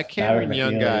 Chef, Dude, that Cameron Maverick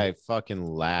Young McNeely. guy fucking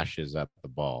lashes at the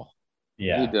ball.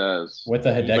 Yeah, He does. with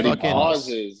the But he Hideki pause.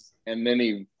 pauses and then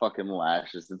he fucking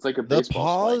lashes. It's like a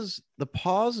baseball swing. The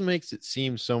pause makes it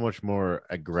seem so much more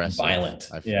aggressive, Violent.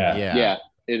 I feel. Yeah. Yeah,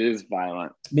 it is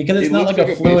violent. Because it's It not looks like a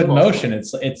like a fluid baseball motion.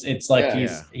 swing. It's like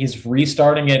Yeah. he's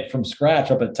restarting it from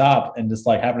scratch up at top and just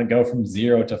like having to go from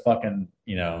 0 to fucking,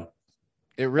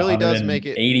 It really does make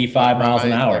it 85 miles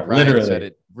an hour, like Ryan literally. said,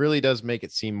 it really does make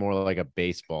it seem more like a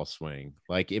baseball swing.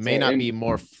 Like it may not be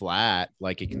more flat,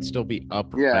 like it can still be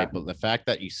upright, Yeah. but the fact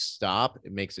that you stop,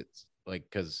 it makes it like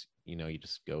because you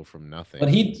just go from nothing. But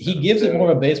he gives it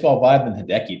more of a baseball vibe than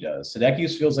Hideki does.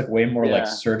 Hideki's feels like way more like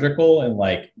surgical and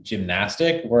like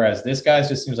gymnastic, whereas this guy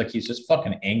just seems like he's just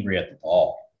fucking angry at the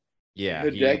ball. Yeah,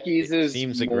 Hideki's is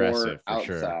seems more aggressive for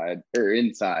outside or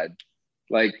inside.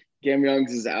 Like Cam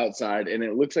Young's is outside, and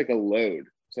it looks like a load.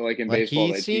 So like in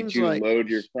baseball, they teach you to load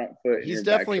your front foot. And he's your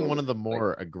definitely back one of the shoulder.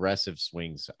 more aggressive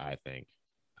swings, I think.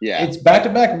 Yeah, It's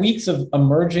back-to-back weeks of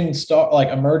emerging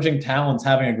talents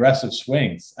having aggressive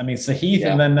swings. I mean, Sahith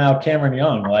and then now Cameron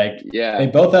Young, like they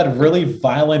both had really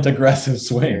violent, aggressive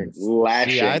swings.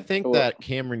 Lashing. See, I think that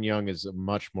Cameron Young is a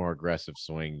much more aggressive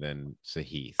swing than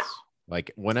Sahith's.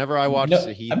 Like whenever I watch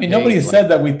Sahith, I mean, nobody said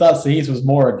that we thought Sahith was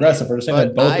more aggressive. We're just saying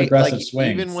that both aggressive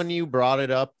swings. Even when you brought it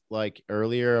up like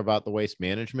earlier about the waste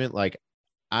management, like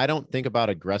I don't think about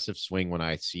aggressive swing when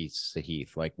I see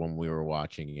Sahith, like when we were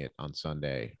watching it on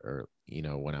Sunday or,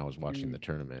 when I was watching the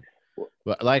tournament.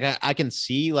 But like, I can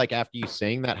see like after you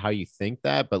saying that, how you think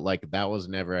that, but like, that was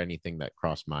never anything that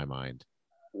crossed my mind.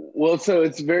 Well, so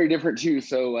it's very different too.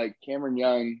 So like Cameron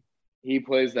Young, he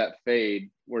plays that fade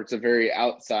where it's a very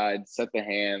outside, set the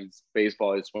hands,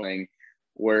 baseball swing.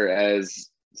 Whereas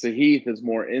Sahith is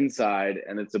more inside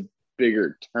and it's a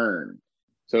bigger turn.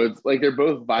 So it's like they're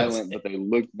both violent, but they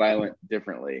look violent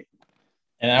differently.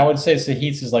 And I would say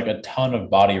Sahith's is like a ton of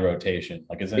body rotation,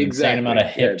 like it's an insane amount of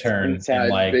hip turn inside, and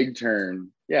like big turn.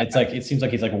 Yeah, it's like it seems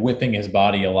like he's like whipping his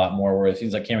body a lot more, where it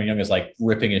seems like Cameron Young is like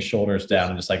ripping his shoulders down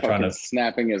and just like trying to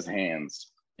snapping his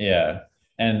hands. Yeah,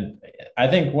 and I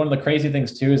think one of the crazy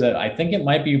things too is that I think it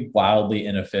might be wildly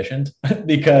inefficient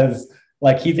because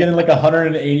like he's getting like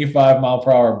 185 mile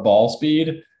per hour ball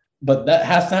speed. But that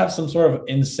has to have some sort of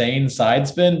insane side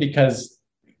spin because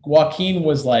Joaquin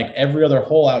was like every other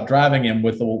hole out driving him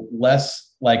with less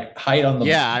like height on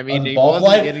the I mean he ball wasn't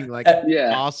flight. getting like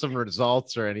awesome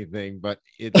results or anything, but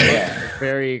it's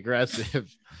very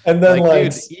aggressive. And then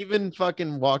like dude, even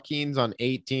fucking Joaquin's on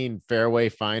 18 fairway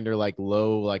finder, like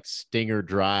low, like stinger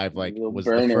drive, like was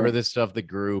the furthest of the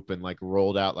group and like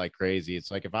rolled out like crazy. It's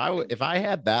like if I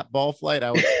had that ball flight, I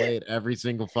would play it every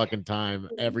single fucking time,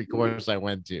 every course I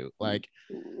went to. Like,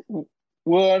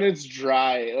 well, and it's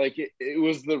dry. Like it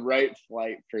was the right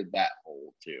flight for that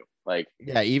hole too. Like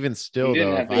even still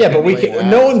though. But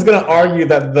no one's gonna argue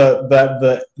that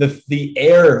the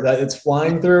air that it's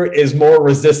flying through is more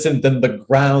resistant than the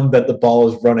ground that the ball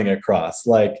is running across.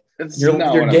 Like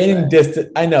you're gaining distance.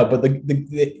 I know, but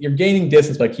you're gaining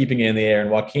distance by keeping it in the air.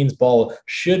 And Joaquin's ball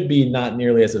should be not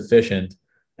nearly as efficient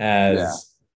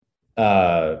as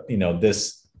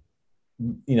this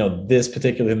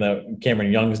particular thing that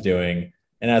Cameron Young's doing.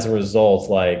 And as a result,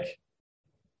 like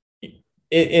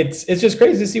it's just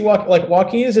crazy to see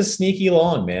Joaquin is just sneaky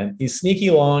long, man. He's sneaky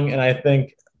long, and I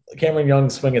think Cameron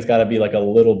Young's swing has got to be like a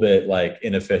little bit like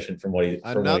inefficient from what he's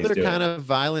another kind of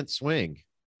violent swing.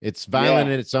 It's violent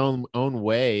in its own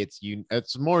way.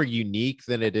 It's more unique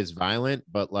than it is violent,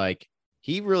 but like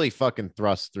he really fucking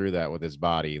thrusts through that with his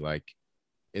body. Like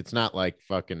it's not like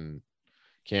fucking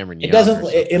Cameron Young.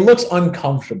 It looks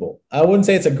uncomfortable. I wouldn't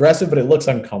say it's aggressive, but it looks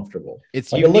uncomfortable.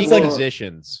 It's like, unique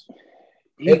positions.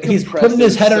 He's putting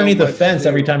his head underneath the fence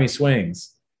every time he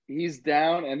swings. He's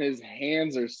down and his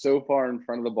hands are so far in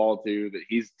front of the ball too that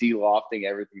he's de-lofting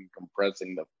everything,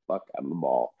 compressing the fuck out of the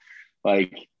ball.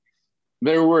 Like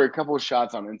there were a couple of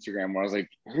shots on Instagram where I was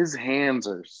like, his hands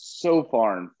are so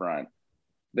far in front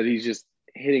that he's just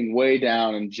hitting way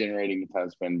down and generating a ton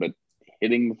of spin, but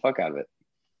hitting the fuck out of it.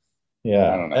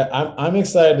 Yeah, I'm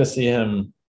excited to see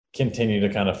him continue to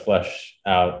kind of flesh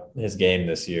out his game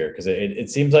this year because it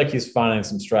seems like he's finding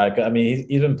some stride. I mean,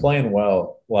 he's been playing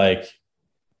well. And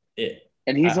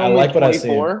he's only like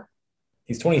 24.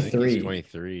 He's 23. He's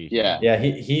 23. Yeah.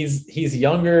 He's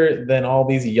younger than all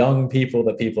these young people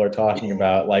that people are talking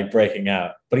about, like breaking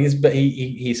out. But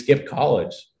he skipped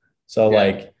college, so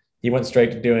like he went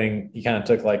straight to doing. He kind of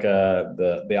took like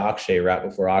the Akshay route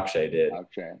before Akshay did.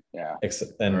 Okay, yeah.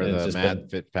 And or it's the just Matt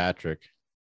Fitzpatrick.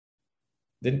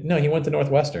 no, he went to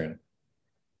Northwestern.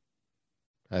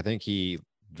 I think he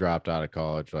dropped out of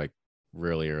college like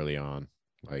really early on,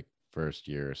 like first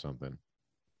year or something.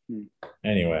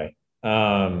 Anyway,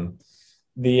 the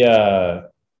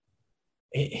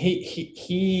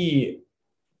he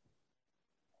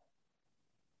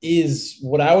is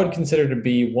what I would consider to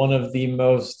be one of the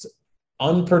most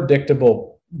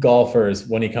unpredictable golfers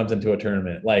when he comes into a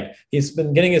tournament. Like he's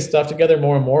been getting his stuff together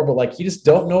more and more, but like you just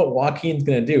don't know what Joaquin's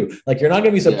gonna do. Like you're not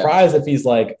gonna be surprised if he's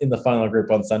like in the final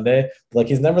group on Sunday. But, like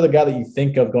he's never the guy that you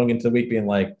think of going into the week being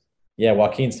like, yeah,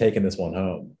 Joaquin's taking this one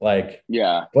home. Like,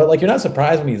 yeah. But like you're not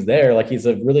surprised when he's there. Like he's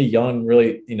a really young,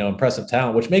 really, impressive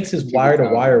talent, which makes his wire to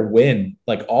wire win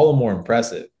like all the more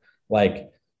impressive. Like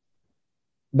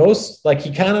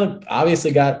he kind of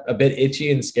obviously got a bit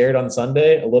itchy and scared on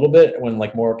Sunday a little bit when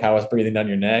like Morikawa was breathing down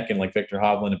your neck and like Victor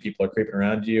Hovland and people are creeping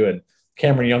around you and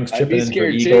Cameron Young's chipping in for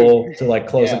eagle to like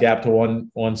close the gap to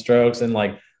one strokes, and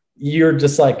like you're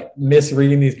just like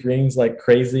misreading these greens like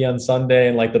crazy on Sunday,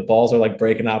 and like the balls are like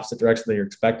breaking opposite direction that you're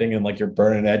expecting, and like you're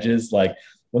burning edges. Like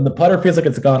when the putter feels like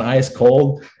it's gone ice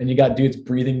cold and you got dudes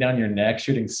breathing down your neck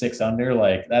shooting 6 under,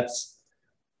 like that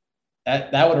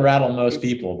would rattle most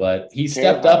people, but he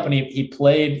stepped up and he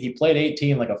played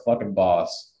 18 like a fucking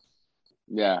boss.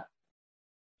 Yeah.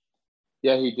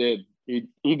 Yeah, he did.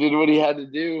 He did what he had to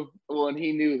do. Well, and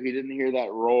he knew he didn't hear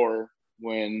that roar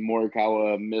when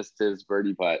Morikawa missed his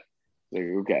birdie putt. Like,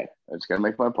 okay, I just gotta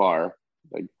make my par,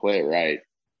 like play it right,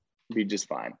 be just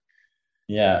fine.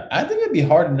 Yeah, I think it'd be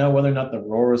hard to know whether or not the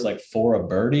roar was like for a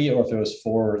birdie or if it was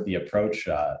for the approach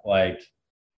shot. Like,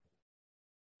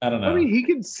 I don't know. I mean, he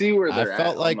could see where they're I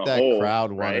felt like that hole,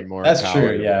 crowd right? wanted more. That's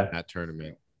true. Yeah, that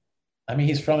tournament. I mean,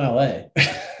 he's from LA.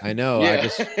 I know. Yeah.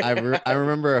 I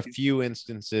remember a few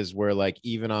instances where like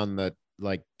even on the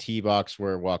like tee box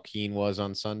where Joaquin was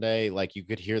on Sunday, like you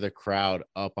could hear the crowd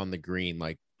up on the green,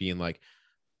 like being like,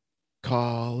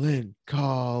 call in,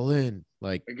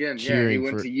 like again. Cheering he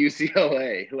went to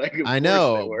UCLA. Like I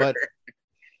know, but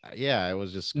yeah, it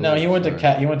was just cool. No, he went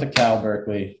to Cal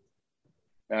Berkeley.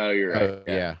 Oh, you're right.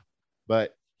 Yeah.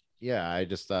 But yeah, I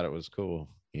just thought it was cool,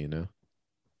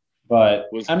 But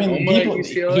I mean,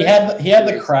 he had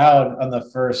the crowd on the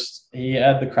first. He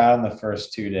had the crowd on the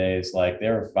first 2 days. Like they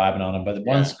were vibing on him. But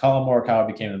once Colin Morikawa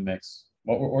became the mix,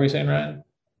 what were you saying, Ryan?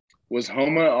 Was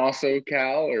Homa also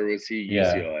Cal or was he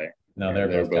UCLA? No,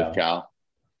 they're both Cal.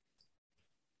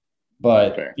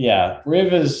 But yeah,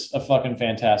 Riv is a fucking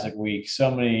fantastic week. So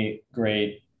many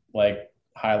great like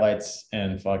highlights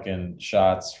and fucking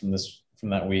shots from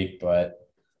that week, but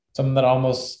something that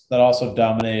also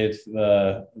dominated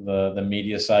the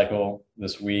media cycle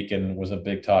this week and was a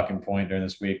big talking point during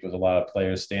this week was a lot of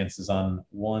players' stances on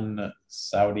one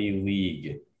Saudi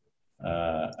league.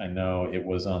 I know it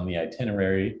was on the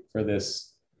itinerary for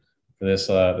this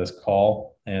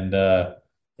call, and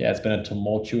it's been a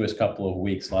tumultuous couple of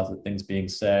weeks. Lots of things being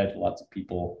said, lots of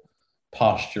people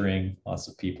posturing, lots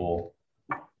of people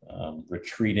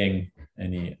retreating,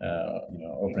 and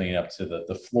opening it up to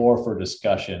the floor for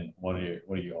discussion. What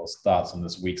are your all's thoughts on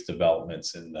this week's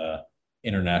developments in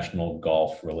international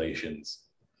golf relations?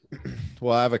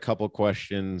 Well, I have a couple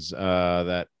questions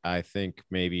that I think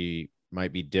maybe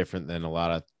might be different than a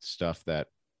lot of stuff that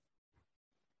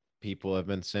people have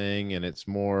been saying, and it's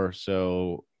more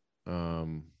so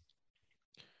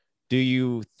do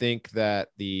you think that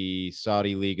the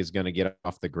Saudi League is going to get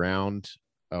off the ground,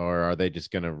 or are they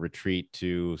just going to retreat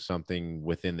to something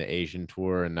within the Asian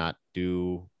Tour and not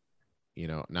do,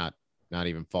 not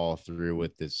even follow through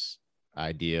with this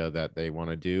idea that they want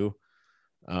to do?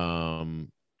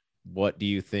 What do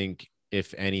you think,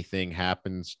 if anything,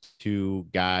 happens to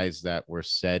guys that were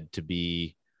said to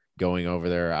be going over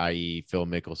there, i.e. Phil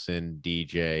Mickelson,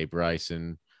 DJ,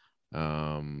 Bryson,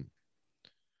 and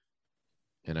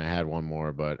I had one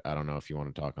more, but I don't know if you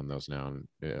want to talk on those now.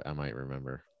 I might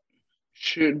remember.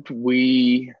 Should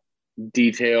we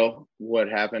detail what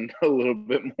happened a little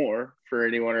bit more for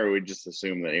anyone, or we just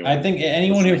assume that anyone? I think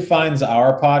anyone who finds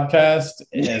our podcast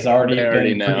has already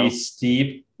been pretty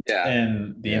steep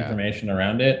in the information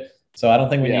around it. So I don't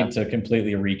think we need to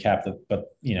completely recap the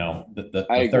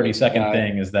 30-second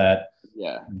thing is that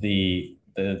the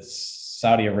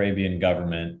Saudi Arabian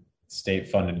government,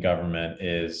 state-funded government,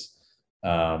 is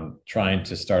trying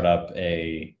to start up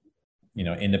a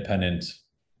independent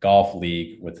golf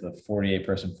league with the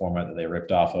 48-person format that they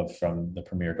ripped off of from the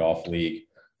Premier Golf League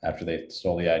after they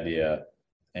stole the idea,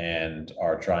 and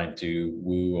are trying to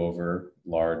woo over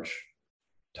large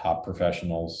top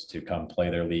professionals to come play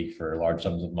their league for large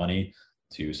sums of money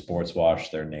to sports wash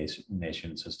their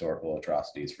nation's historical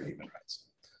atrocities for human rights.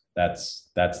 That's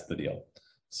the deal.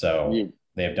 So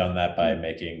they have done that by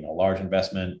making a large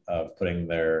investment of putting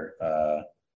their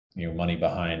money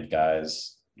behind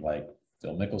guys like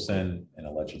Phil Mickelson and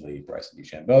allegedly Bryson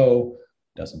DeChambeau,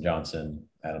 Dustin Johnson,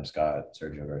 Adam Scott,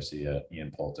 Sergio Garcia,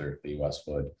 Ian Poulter, Lee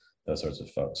Westwood, those sorts of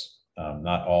folks.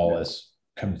 Not all as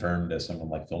confirmed as someone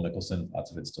like Phil Mickelson.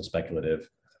 Lots of it's still speculative.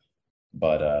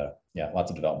 But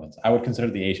lots of developments. I would consider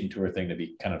the Asian Tour thing to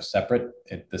be kind of separate.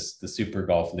 The Super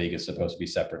Golf League is supposed to be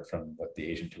separate from what the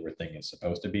Asian Tour thing is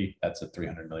supposed to be. That's a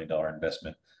 $300 million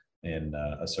investment in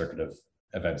a circuit of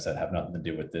events that have nothing to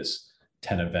do with this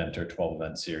 10 event or 12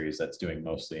 event series that's doing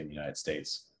mostly in the United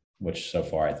States, which so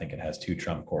far I think it has 2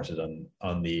 trump courses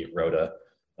on the Rota.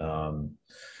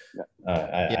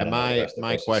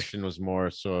 My question was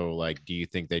more so like, do you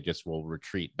think they just will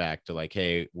retreat back to like,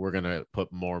 hey, we're gonna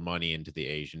put more money into the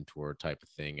Asian Tour type of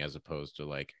thing as opposed to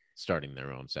like starting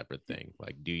their own separate thing?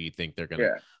 Like, do you think they're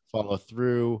gonna follow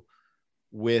through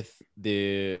with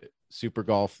the Super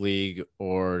Golf League,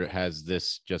 or has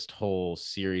this just whole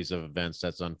series of events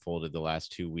that's unfolded the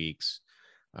last 2 weeks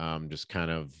just kind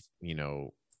of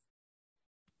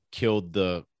killed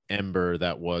the ember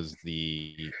that was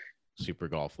the Super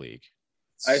Golf League?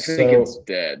 I think it's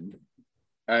dead.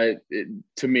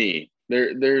 To me,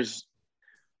 there's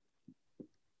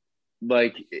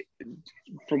like,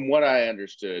 from what I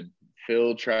understood,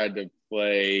 Phil tried to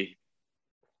play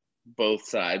both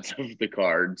sides of the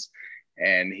cards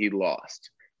and he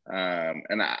lost.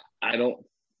 And I don't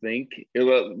think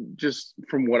just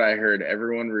from what I heard,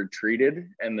 everyone retreated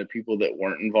and the people that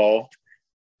weren't involved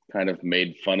kind of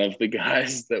made fun of the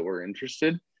guys that were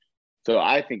interested. So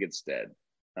I think it's dead.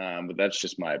 But that's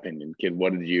just my opinion. Kid,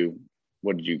 what did you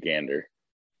gander?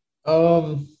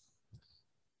 Do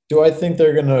I think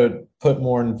they're going to put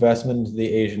more investment into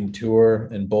the Asian Tour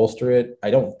and bolster it?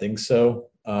 I don't think so.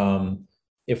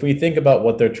 If we think about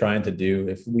what they're trying to do,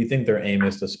 if we think their aim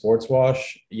is to sports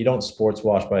wash, you don't sports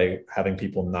wash by having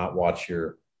people not watch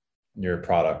your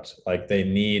product. Like, they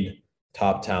need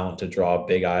top talent to draw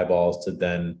big eyeballs to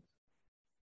then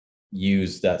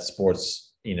use that sports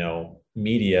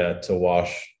media to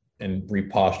wash and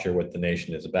reposture what the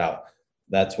nation is about.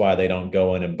 That's why they don't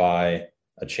go in and buy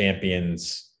a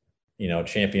championship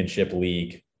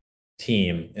league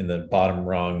team in the bottom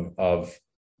rung of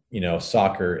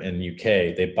soccer in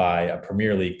UK. They buy a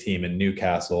Premier League team in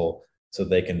Newcastle so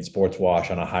they can sports wash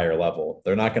on a higher level.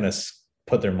 They're not going to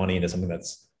put their money into something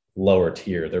that's lower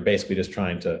tier. They're basically just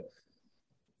trying to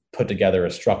put together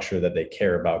a structure that they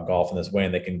care about golf in this way,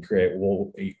 and they can create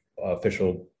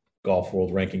official golf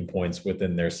world ranking points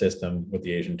within their system with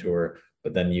the Asian Tour,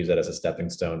 but then use that as a stepping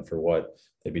stone for what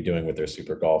they'd be doing with their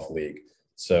Super Golf League.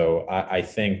 So I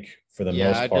think for the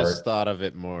most part, I just thought of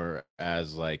it more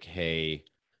as like, hey,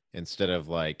 instead of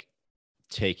like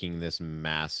taking this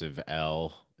massive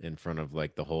L in front of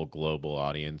like the whole global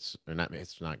audience, or not,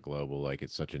 it's not global, like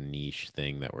it's such a niche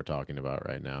thing that we're talking about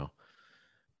right now.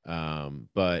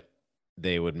 But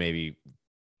they would maybe,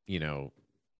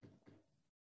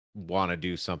 want to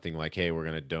do something like, hey, we're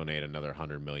going to donate another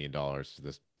 $100 million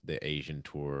to the Asian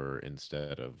Tour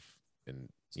instead of, and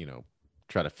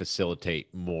try to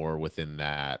facilitate more within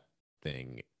that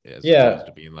thing, as opposed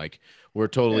to being like, we're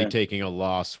totally taking a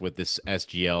loss with this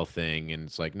SGL thing, and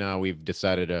it's like, no, we've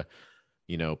decided to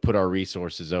put our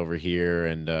resources over here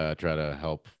and try to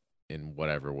help in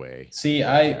whatever way. See,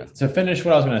 to finish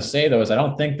what I was going to say though, is I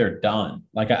don't think they're done.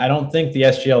 Like, I don't think the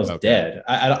SGL is dead.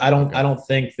 I don't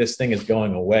think this thing is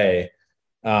going away.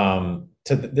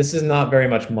 This is not very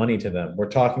much money to them. We're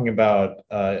talking about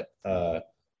a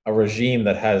regime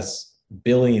that has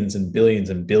billions and billions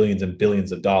and billions and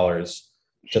billions of dollars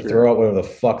to throw out whatever the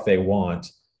fuck they want.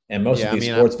 And most of these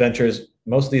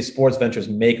sports ventures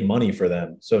make money for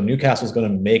them. So Newcastle's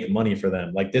going to make money for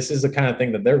them. Like, this is the kind of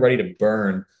thing that they're ready to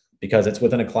burn because it's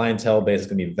within a clientele base. It's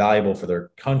going to be valuable for their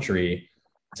country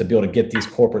to be able to get these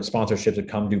corporate sponsorships to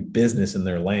come do business in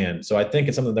their land. So I think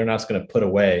it's something they're not just going to put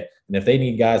away. And if they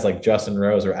need guys like Justin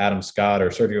Rose or Adam Scott or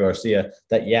Sergio Garcia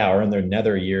that, are in their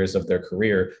nether years of their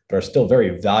career, but are still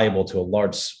very valuable to a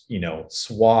large,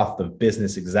 swath of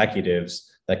business executives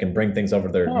that can bring things over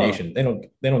to their nation. They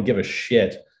don't give a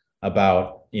shit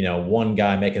about, one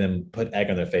guy making them put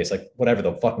egg on their face. Like, whatever,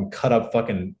 they'll fucking cut up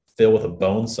fucking Phil with a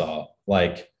bone saw.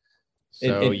 Like,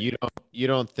 so you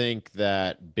don't think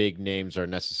that big names are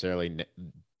necessarily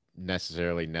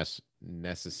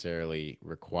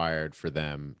required for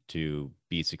them to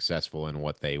be successful in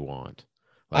what they want?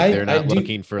 Like, they're not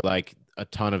looking for like a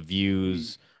ton of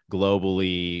views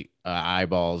globally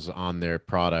eyeballs on their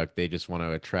product. They just want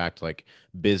to attract like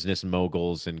business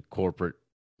moguls and corporate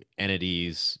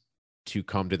entities to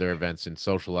come to their events and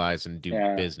socialize and do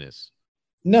Yeah. business.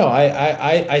 No,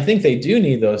 I think they do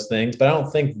need those things, but I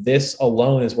don't think this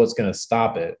alone is what's going to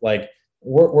stop it. Like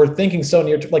we're thinking so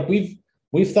near, like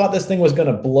we've thought this thing was going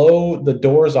to blow the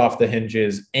doors off the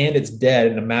hinges, and it's dead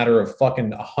in a matter of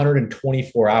fucking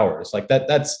 124 hours. Like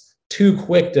that's too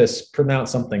quick to pronounce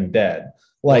something dead.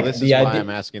 Like well, this the is why idea, I'm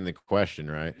asking the question,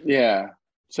 right? Yeah.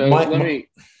 So my, let me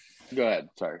go ahead.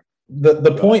 Sorry.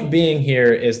 the point being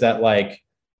here is that like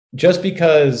just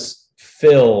because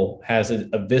Phil has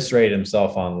eviscerated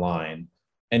himself online,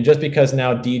 and just because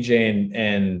now DJ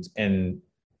and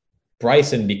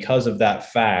Bryson, because of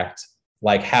that fact,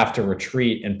 like have to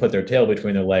retreat and put their tail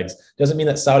between their legs, doesn't mean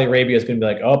that Saudi Arabia is going to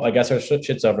be like, oh, I guess our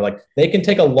shit's over. Like they can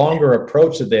take a longer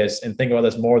approach to this and think about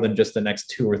this more than just the next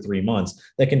 2 or 3 months.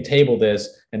 They can table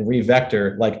this and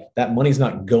revector. Like that money's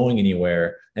not going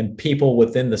anywhere, and people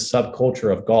within the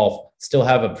subculture of golf still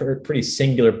have a pretty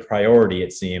singular priority,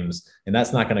 it seems, and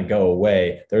that's not going to go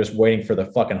away. They're just waiting for the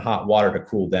fucking hot water to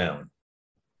cool down.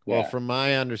 Well, Yeah. from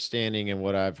my understanding and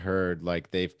what I've heard,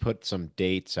 like they've put some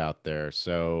dates out there.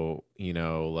 So,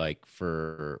 like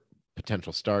for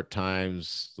potential start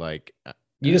times, like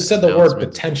You just said the word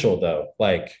announcements. potential, though.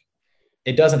 Like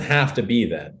it doesn't have to be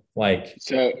then. Like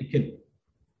So it could,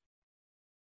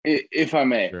 if I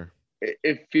may, Sure.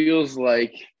 it feels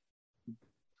like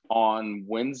on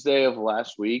Wednesday of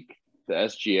last week, the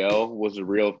SGL was a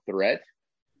real threat.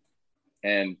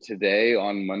 And today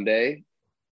on Monday,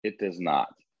 it does not.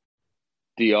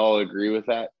 Do y'all agree with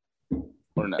that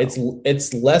or no?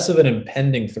 it's less of an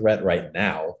impending threat right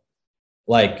now.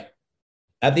 Like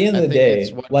at the end of the day,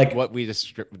 It's what we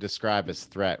describe as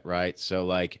threat, right? So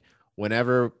like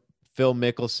whenever Phil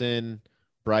Mickelson,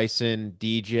 Bryson,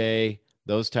 DJ,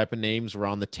 those type of names were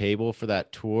on the table for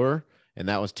that tour, and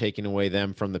that was taking away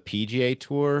them from the PGA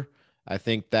Tour, I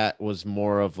think that was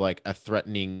more of like a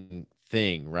threatening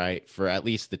thing, right? For at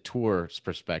least the tour's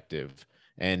perspective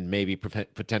and maybe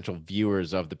potential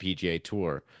viewers of the PGA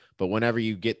Tour. But whenever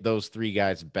you get those three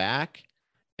guys back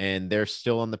and they're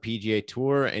still on the PGA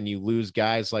Tour and you lose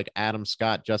guys like Adam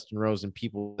Scott, Justin Rose, and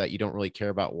people that you don't really care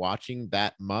about watching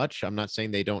that much, I'm not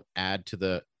saying they don't add to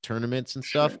the tournaments and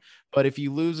stuff, but if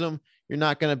you lose them, you're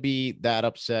not going to be that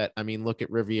upset. I mean, look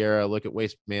at Riviera, look at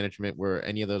Waste Management. Were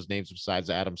any of those names besides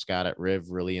Adam Scott at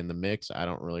Riv really in the mix? I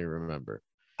don't really remember.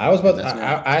 I was about.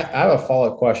 I have a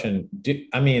follow-up question.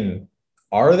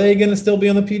 Are they going to still be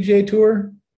on the PGA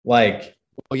Tour? Like,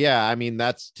 well, yeah, I mean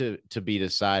that's to be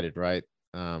decided, right?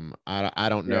 I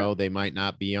don't know. They might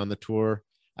not be on the tour.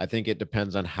 I think it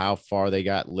depends on how far they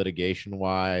got litigation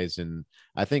wise, and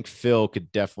I think Phil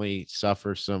could definitely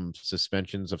suffer some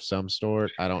suspensions of some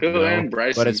sort. I don't Phil know, and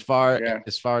Bryson, but as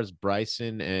far as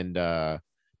Bryson and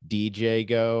DJ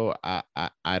go,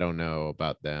 I don't know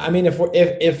about them. I mean,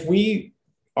 if we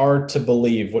are to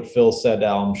believe what Phil said to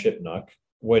Alan Shipnuck,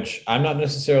 which I'm not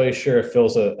necessarily sure if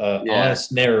Phil's a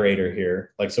honest narrator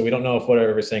here, like, so we don't know if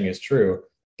whatever we're saying is true,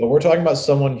 but we're talking about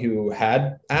someone who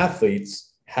had athletes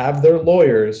have their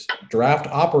lawyers draft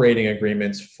operating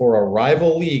agreements for a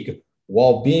rival league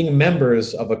while being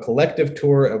members of a collective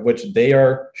tour of which they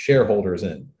are shareholders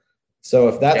in. So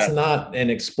if that's not an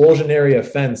expulsionary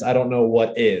offense, I don't know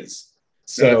what is.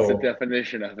 So that's the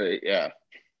definition of it. Yeah.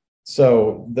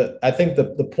 So I think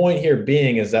the point here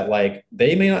being is that like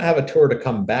they may not have a tour to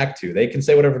come back to. They can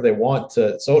say whatever they want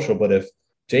to social, but if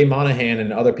Jay Monahan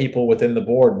and other people within the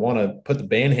board want to put the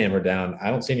ban hammer down, I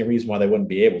don't see any reason why they wouldn't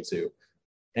be able to.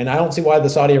 And I don't see why the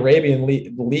Saudi Arabian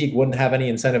league wouldn't have any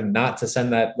incentive not to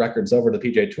send that records over to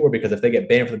the PGA Tour, because if they get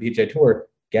banned from the PGA Tour,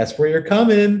 guess where you're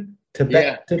coming to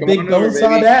Big Bone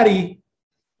Saudade.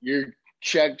 Your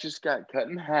check just got cut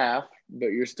in half,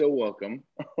 but you're still welcome.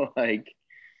 Like,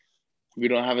 we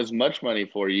don't have as much money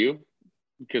for you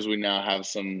because we now have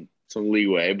some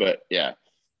leeway, but yeah.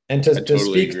 And to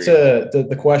speak to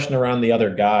the question around the other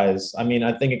guys, I mean,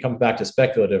 I think it comes back to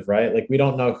speculative, right? Like, we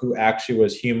don't know who actually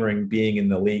was humoring being in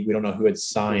the league. We don't know who had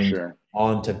signed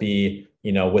on to be,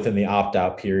 within the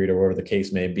opt-out period or whatever the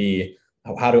case may be.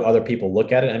 How do other people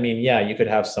look at it? I mean, yeah, you could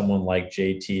have someone like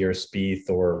JT or Spieth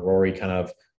or Rory kind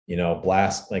of,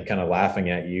 blast, like kind of laughing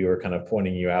at you or kind of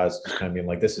pointing you out as just kind of being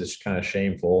like, this is kind of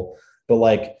shameful. But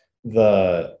like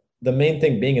the main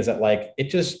thing being is that like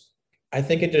I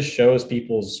think it just shows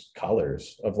people's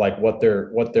colors of like what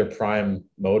their prime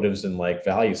motives and like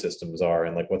value systems are,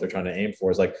 and like what they're trying to aim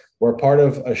for is like, we're part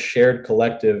of a shared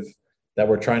collective that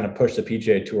we're trying to push the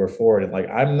PGA Tour forward. And like,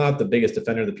 I'm not the biggest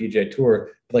defender of the PGA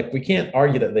Tour, but like, we can't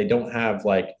argue that they don't have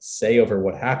like say over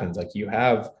what happens. Like, you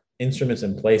have instruments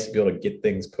in place to be able to get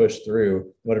things pushed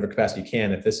through whatever capacity you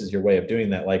can. If this is your way of doing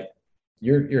that, like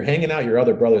you're hanging out your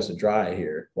other brothers to dry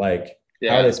here. Like,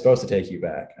 how are they supposed to take you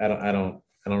back? I don't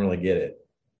really get it.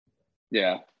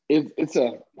 Yeah, it's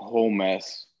a whole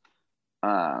mess.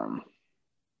 And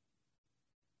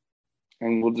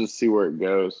we'll just see where it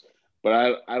goes.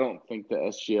 But I don't think the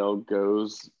SGL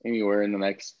goes anywhere in the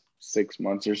next 6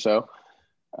 months or so.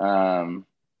 And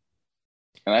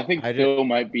I think Phil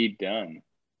might be done.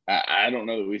 I don't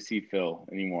know that we see Phil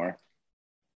anymore.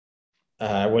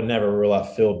 I would never rule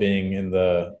out Phil being in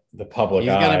the public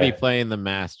eye. He's going to be playing the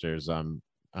Masters.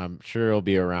 I'm sure he'll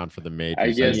be around for the majors.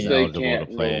 I guess they can't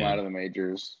rule him out of the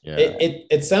majors. Yeah.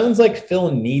 It sounds like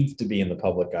Phil needs to be in the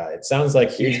public eye. It sounds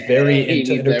like he's very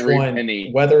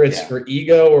intertwined, whether it's for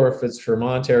ego or if it's for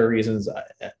monetary reasons.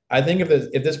 I think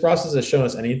if this process has shown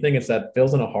us anything, it's that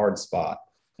Phil's in a hard spot.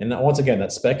 And once again,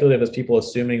 that's speculative as people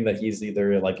assuming that he's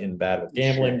either like in bad with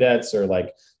gambling debts or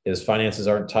like his finances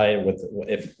aren't tight with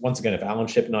if Alan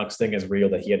Shipnuck's thing is real,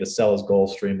 that he had to sell his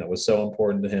Gulfstream that was so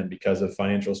important to him because of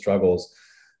financial struggles.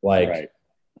 Like,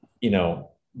 you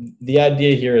know, the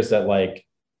idea here is that like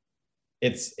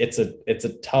it's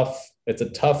a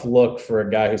tough look for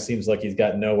a guy who seems like he's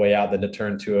got no way out than to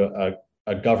turn to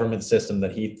a government system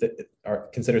that he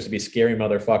considers to be scary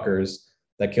motherfuckers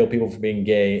that kill people for being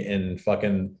gay and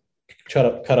fucking cut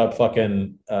up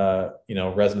fucking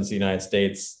residents of the United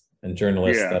States and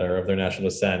journalists that are of their national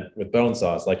descent with bone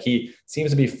saws. Like, he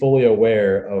seems to be fully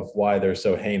aware of why they're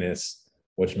so heinous,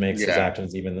 which makes his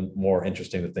actions even more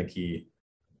interesting to think he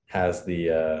has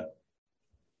the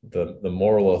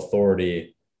moral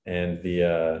authority and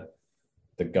the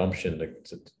gumption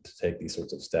to take these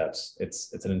sorts of steps.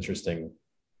 It's an interesting,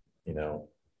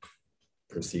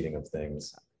 proceeding of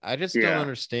things. I just don't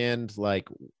understand, like,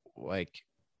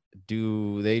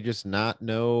 do they just not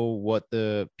know what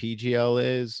the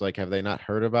PGL is? Like, have they not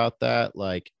heard about that?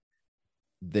 Like,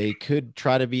 they could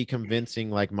try to be convincing,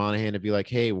 like, Monahan to be like,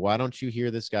 hey, why don't you hear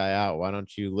this guy out? Why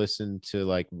don't you listen to,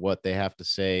 like, what they have to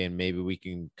say? And maybe we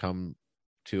can come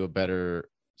to a better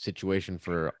situation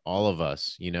for all of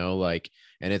us, like,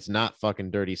 and it's not fucking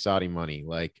dirty Saudi money.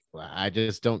 Like, I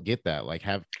just don't get that. Like,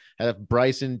 have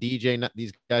Bryson, DJ,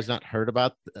 these guys not heard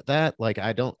about that? Like,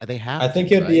 they have. I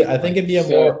think it'd be I think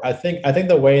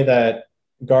the way that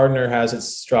Gardner has it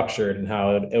structured and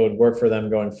how it would work for them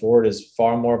going forward is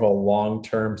far more of a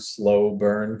long-term, slow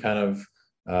burn kind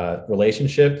of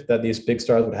relationship that these big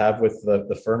stars would have with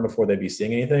the firm before they'd be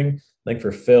seeing anything. I think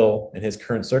for Phil, in his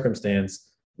current circumstance,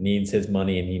 needs his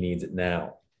money and he needs it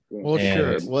now. Well,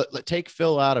 sure. Well, take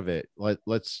Phil out of it.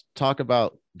 Let's talk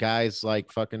about guys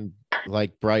like fucking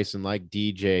like Bryson, like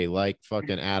DJ, like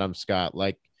fucking Adam Scott,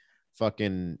 like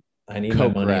fucking. I need my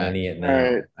money and I need it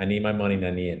now. Right. I need my money and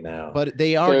I need it now. But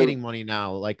they are getting money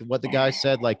now. Like what the guy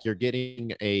said, like you're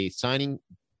getting a signing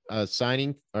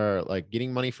or like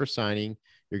getting money for signing.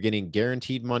 You're getting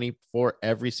guaranteed money for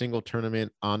every single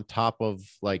tournament on top of,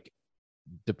 like,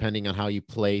 depending on how you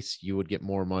place, you would get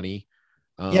more money.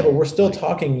 But we're still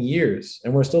talking years,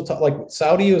 and we're still like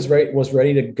Saudi was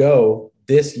ready to go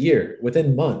this year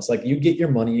within months. Like, you get your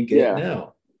money, you get it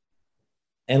now.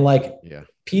 And like,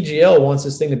 PGL wants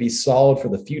this thing to be solid for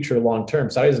the future, long term.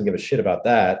 Saudi doesn't give a shit about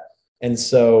that. And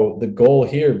so the goal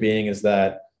here being is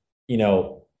that,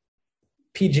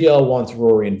 PGL wants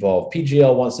Rory involved.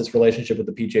 PGL wants this relationship with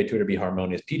the PGA Tour to be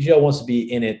harmonious. PGL wants to be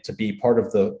in it to be part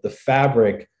of the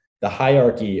fabric, the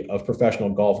hierarchy of professional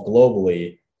golf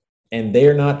globally. And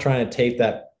they're not trying to take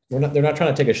that. They're not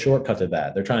trying to take a shortcut to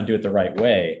that. They're trying to do it the right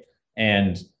way.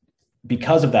 And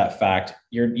because of that fact,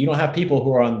 you don't have people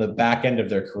who are on the back end of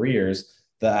their careers,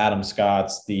 the Adam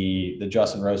Scotts, the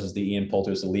Justin Roses, the Ian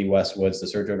Poulters, the Lee Westwoods, the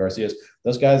Sergio Garcias.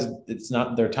 Those guys, it's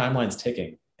not, their timeline's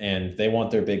ticking and they want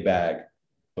their big bag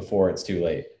before it's too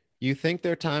late. You think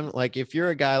their time, like if you're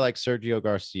a guy like Sergio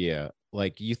Garcia,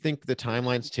 like you think the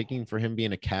timeline's ticking for him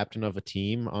being a captain of a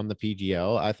team on the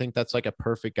PGL? I think that's like a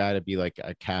perfect guy to be like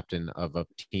a captain of a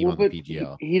team on the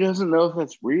PGL. He doesn't know if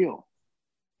that's real.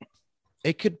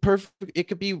 It could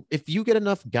be if you get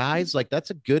enough guys, like that's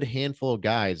a good handful of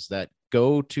guys that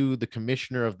go to the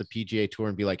commissioner of the PGA Tour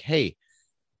and be like, hey,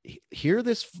 hear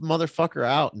this motherfucker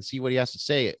out and see what he has to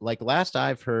say. Like last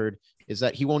I've heard is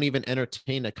that he won't even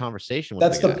entertain a conversation with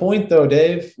That's the point though,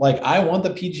 Dave. Like I want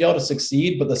the PGL to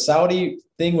succeed, but the Saudi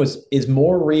thing is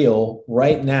more real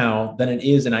right now than it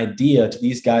is an idea to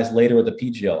these guys later with the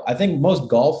PGL. I think most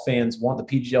golf fans want the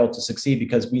PGL to succeed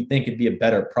because we think it'd be a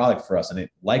better product for us, and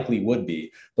it likely would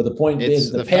be. But the point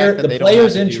is the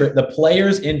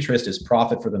player's interest is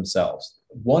profit for themselves.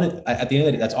 At the end of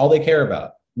the day, that's all they care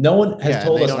about. No one has Yeah, and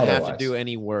told they us don't have to otherwise. do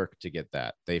any work to get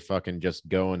that. They fucking just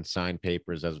go and sign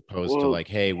papers as opposed to Well, like,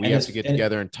 hey, we And have it's to get and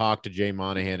together and talk to Jay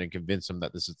Monahan and convince him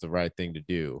that this is the right thing to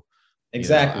do. You know,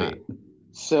 exactly.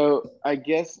 so I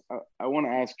guess I want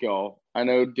to ask y'all. I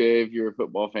know Dave, you're a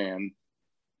football fan.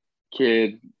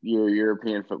 Kid, you're a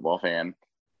European football fan.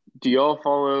 Do y'all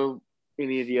follow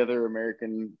any of the other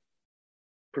American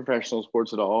professional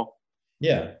sports at all?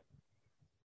 Yeah.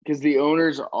 Because the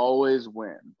owners always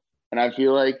win. And I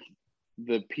feel like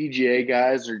the PGA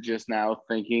guys are just now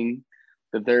thinking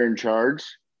that they're in charge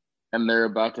and they're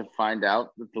about to find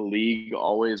out that the league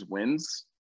always wins.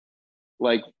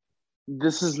 Like,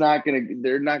 this is not going to,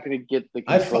 they're not going to get the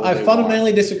control I they want.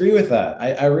 fundamentally disagree with that.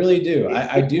 I really do.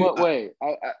 I In do. what way?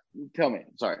 Tell me.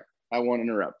 Sorry. I won't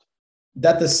interrupt.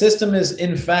 That the system is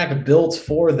in fact built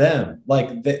for them.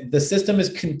 Like the system is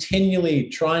continually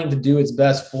trying to do its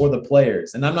best for the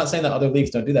players. And I'm not saying that other leagues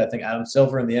don't do that. I think Adam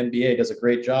Silver in the NBA does a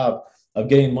great job of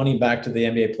getting money back to the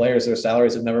NBA players. Their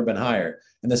salaries have never been higher.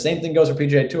 And the same thing goes for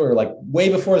PGA Tour. Like way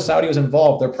before Saudi was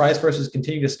involved, their price purses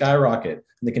continue to skyrocket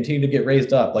and they continue to get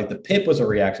raised up. Like the PIP was a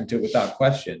reaction to it without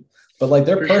question. But like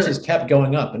their purses kept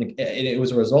going up, and it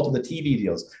was a result of the TV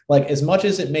deals. Like as much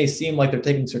as it may seem like they're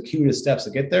taking circuitous steps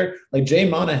to get there, like Jay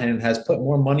Monahan has put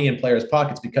more money in players'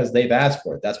 pockets because they've asked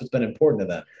for it. That's what's been important to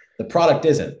them. The product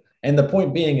isn't. And the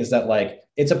point being is that like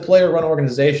it's a player-run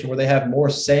organization where they have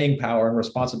more saying power and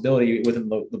responsibility within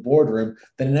the boardroom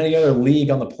than in any other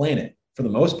league on the planet, for the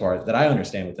most part, that I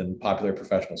understand within popular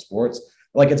professional sports.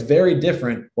 Like it's very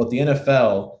different what the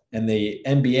NFL and the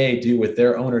NBA do with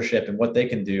their ownership and what they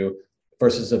can do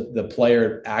versus the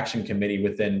player action committee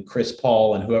within Chris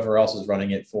Paul and whoever else is running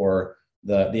it for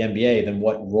the NBA than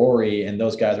what Rory and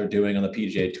those guys are doing on the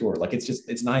PGA Tour. Like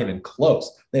it's not even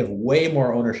close. They have way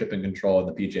more ownership and control in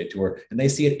the PGA Tour, and they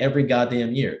see it every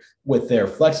goddamn year with their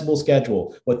flexible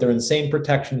schedule, with their insane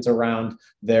protections around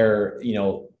their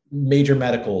major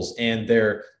medicals and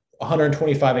their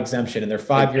 125 exemption and their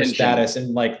 5-year status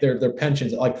and like their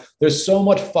pensions. Like there's so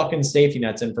much fucking safety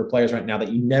nets in for players right now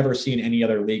that you never see in any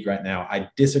other league right now. I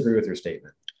disagree with your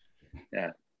statement.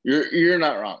 Yeah, you're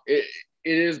not wrong. It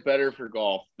is better for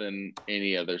golf than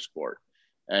any other sport,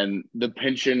 and the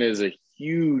pension is a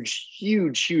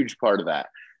huge part of that.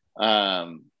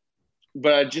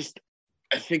 But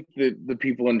I think that the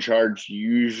people in charge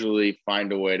usually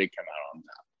find a way to come out on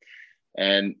top.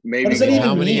 And maybe what does that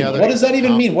even mean? What does that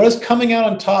even mean? What does coming out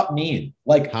on top mean?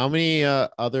 Like how many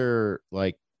other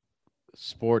like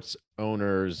sports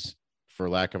owners, for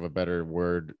lack of a better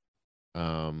word,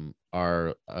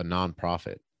 are a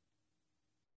nonprofit?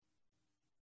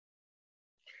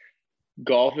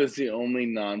 Golf is the only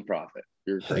nonprofit.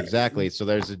 Exactly. So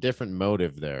there's a different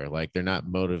motive there. Like they're not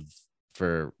motive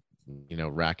for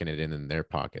racking it in their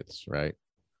pockets, right?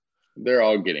 They're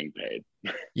all getting paid.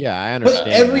 Yeah, I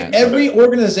understand. But every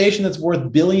organization that's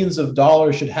worth billions of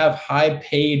dollars should have high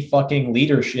paid fucking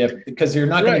leadership, because you're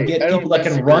not going to get people that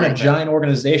can run a giant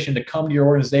organization to come to your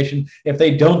organization if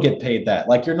they don't get paid that.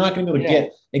 Like you're not going to be able to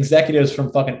get executives from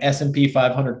fucking S&P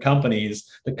 500 companies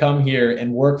to come here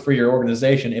and work for your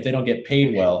organization if they don't get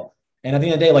paid well. And at the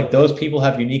end of the day, like those people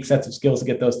have unique sets of skills to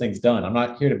get those things done. I'm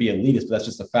not here to be elitist, but that's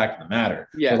just a fact of the matter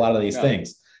for a lot of these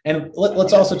things. And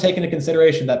let's also take into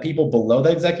consideration that people below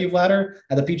the executive ladder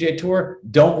at the PGA Tour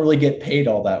don't really get paid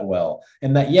all that well.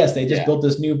 And that, yes, they just built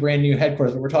this brand new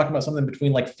headquarters, but we're talking about something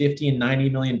between like $50 and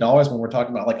 $90 million when we're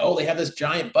talking about like, oh, they have this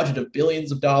giant budget of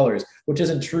billions of dollars, which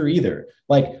isn't true either.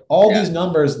 Like all these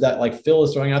numbers that like Phil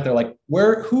is throwing out there, like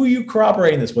who are you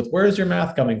corroborating this with? Where is your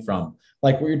math coming from?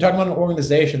 Like when you're talking about an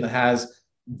organization that has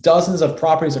dozens of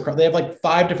properties across, they have like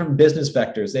 5 different business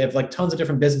vectors. They have like tons of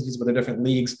different businesses with their different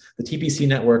leagues, the TPC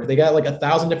network. They got like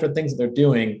 1,000 different things that they're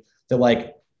doing. That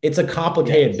like, it's a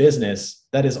complicated business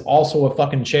that is also a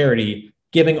fucking charity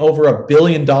giving over $1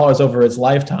 billion over its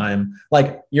lifetime.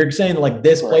 Like you're saying like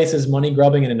this place is money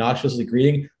grubbing and innocuously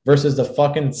greeting versus the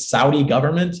fucking Saudi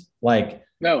government. Like,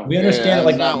 no, we understand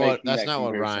like that's not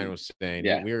what Ryan was saying.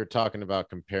 Yeah. We were talking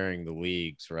about comparing the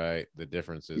leagues, right? The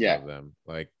differences of them.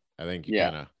 Like, I think you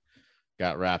kind of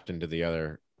got wrapped into the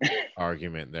other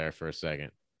argument there for a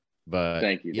second, but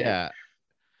thank you.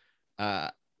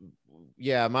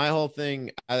 My whole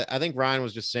thing, I think Ryan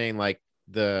was just saying like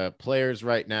the players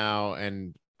right now,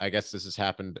 and I guess this has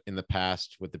happened in the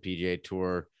past with the PGA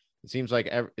Tour. It seems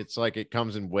like it's like it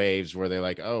comes in waves where they're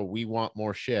like, oh, we want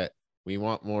more shit. We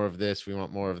want more of this. We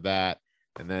want more of that.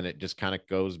 And then it just kind of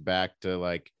goes back to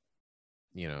like,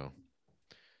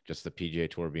 just the PGA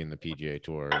Tour being the PGA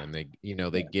Tour, and they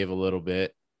give a little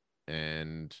bit,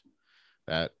 and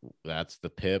that's the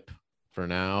PIP for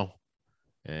now.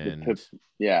 And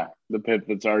the PIP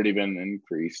that's already been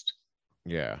increased.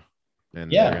 Yeah.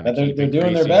 And Yeah, they're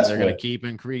doing their best. They're going to keep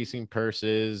increasing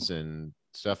purses and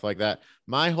stuff like that.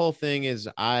 My whole thing is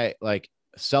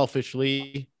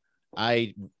selfishly,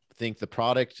 I think the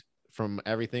product from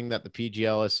everything that the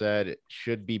PGL has said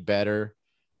should be better.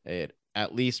 It,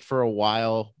 at least for a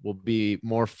while, will be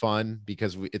more fun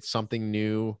because it's something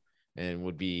new and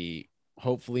would be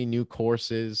hopefully new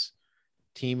courses,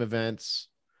 team events.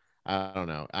 I don't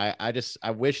know.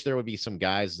 I wish there would be some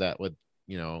guys that would,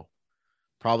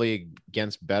 probably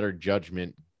against better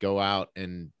judgment, go out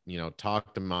and,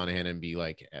 talk to Monahan and be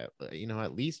like,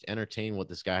 at least entertain what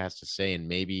this guy has to say. And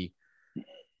maybe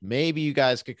you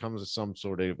guys could come to some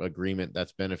sort of agreement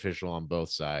that's beneficial on both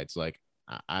sides. Like,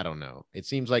 I don't know. It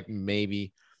seems like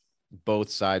maybe both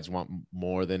sides want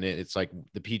more than it. It's like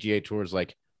the PGA Tour is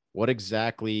like, what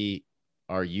exactly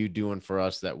are you doing for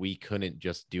us that we couldn't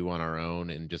just do on our own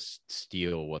and just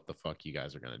steal what the fuck you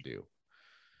guys are going to do?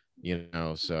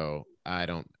 So I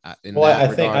don't, I think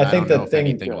don't know if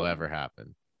anything will ever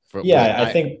happen.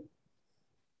 I think.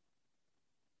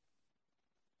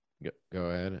 Go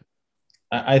ahead.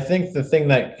 I think the thing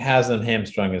that has them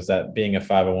hamstrung is that being a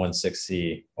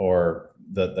 501(c) or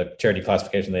the charity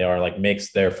classification they are, like,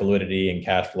 makes their fluidity and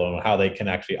cash flow and how they can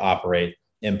actually operate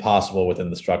impossible within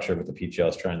the structure of what the PGL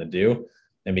is trying to do.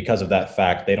 And because of that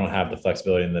fact, they don't have the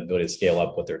flexibility and the ability to scale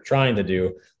up what they're trying to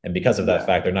do. And because of that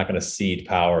fact, they're not going to cede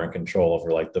power and control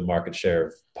over like the market share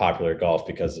of popular golf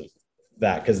because of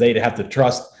that, because they'd have to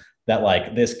trust that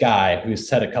like this guy who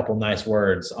said a couple nice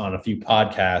words on a few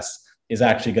podcasts is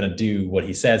actually going to do what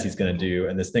he says he's going to do.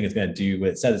 And this thing is going to do what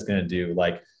it says it's going to do.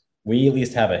 Like, we at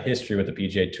least have a history with the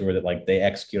PGA Tour that like they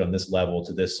execute on this level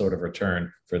to this sort of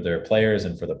return for their players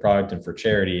and for the product and for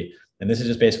charity. And this is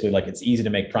just basically like, it's easy to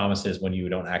make promises when you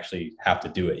don't actually have to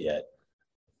do it yet.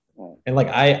 And like,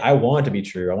 I want it to be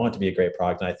true. I want it to be a great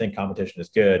product. And I think competition is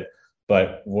good.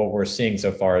 But what we're seeing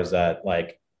so far is that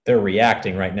like they're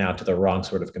reacting right now to the wrong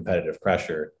sort of competitive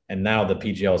pressure. And now the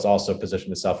PGL is also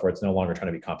positioned itself where it's no longer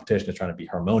trying to be competition. It's trying to be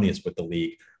harmonious with the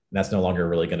league. And that's no longer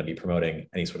really going to be promoting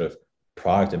any sort of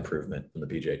product improvement from the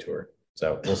PGA Tour.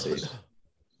 So we'll see.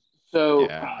 So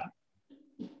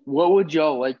what would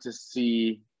y'all like to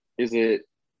see? Is it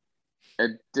a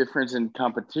difference in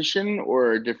competition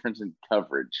or a difference in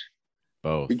coverage?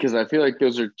 Both. Because I feel like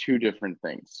those are two different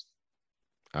things.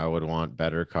 I would want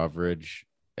better coverage,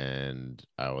 and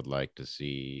I would like to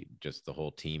see just the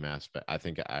whole team aspect. I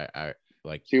think I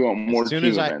like. So you want more team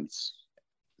events?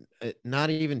 Not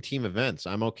even team events.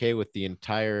 I'm okay with the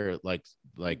entire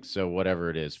so whatever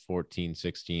it is, 14,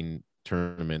 16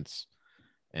 tournaments,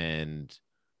 and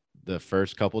the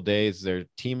first couple days they're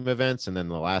team events, and then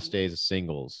the last day is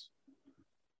singles,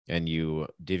 and you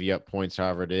divvy up points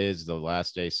however it is. The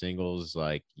last day singles,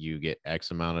 like, you get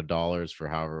X amount of dollars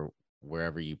for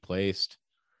wherever you placed,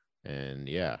 and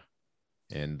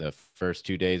and the first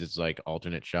 2 days it's like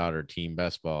alternate shot or team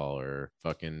best ball or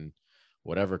fucking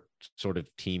whatever sort of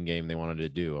team game they wanted to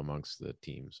do amongst the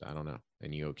teams. I don't know.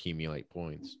 And you accumulate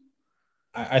points.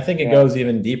 I think it goes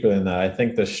even deeper than that. I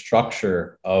think the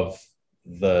structure of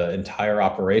the entire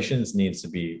operations needs to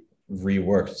be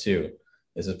reworked too.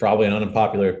 This is probably an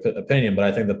unpopular opinion, but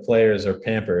I think the players are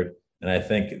pampered, and I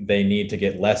think they need to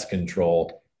get less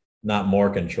control, not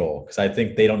more control, because I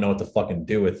think they don't know what to fucking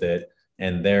do with it.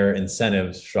 And their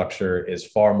incentive structure is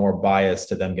far more biased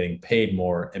to them getting paid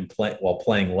more and while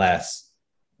playing less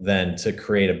than to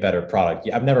create a better product.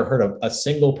 I've never heard of a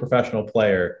single professional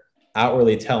player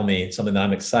outwardly tell me something that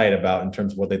I'm excited about in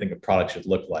terms of what they think a product should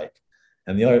look like,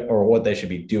 and the other, or what they should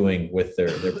be doing with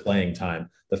their playing time.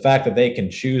 The fact that they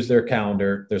can choose their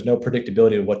calendar, there's no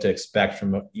predictability of what to expect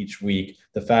from each week.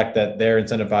 The fact that they're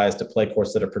incentivized to play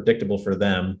courses that are predictable for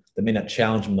them, that may not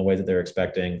challenge them the way that they're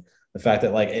expecting. The fact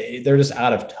that like they're just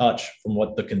out of touch from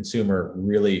what the consumer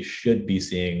really should be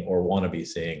seeing or want to be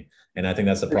seeing. And I think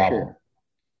that's the problem.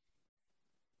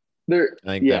 Sure.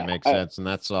 I think that makes sense. And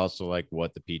that's also like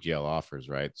what the PGL offers,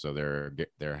 right? So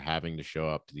they're having to show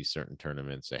up to these certain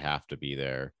tournaments. They have to be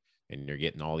there, and you're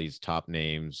getting all these top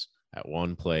names at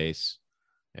one place.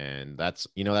 And that's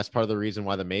part of the reason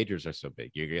why the majors are so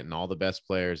big. You're getting all the best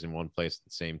players in one place at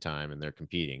the same time, and they're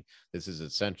competing. This is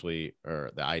essentially,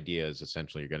 or the idea is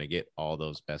essentially, you're going to get all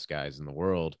those best guys in the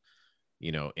world,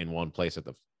 in one place at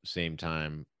the same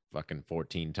time, fucking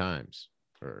 14 times.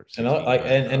 And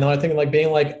another thing, like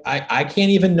being like, I can't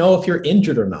even know if you're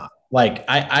injured or not. Like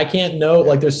I can't know.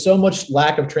 Like there's so much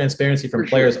lack of transparency from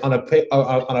players on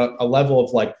a level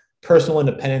of like personal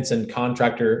independence and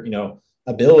contractor,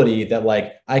 ability that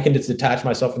like I can just detach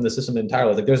myself from the system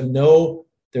entirely. Like there's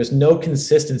no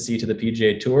consistency to the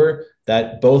PGA Tour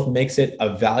that both makes it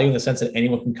a value in the sense that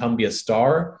anyone can come be a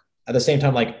star. At the same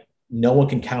time, like no one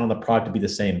can count on the product to be the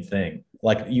same thing.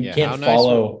 Like you Yeah, can't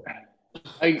follow.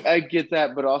 I get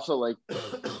that, but also like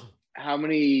how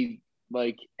many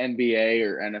like NBA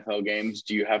or NFL games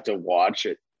do you have to watch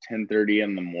at 10:30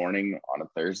 in the morning on a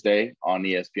Thursday on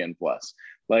ESPN Plus?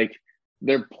 Like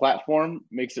their platform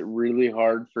makes it really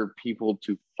hard for people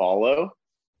to follow,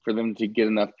 for them to get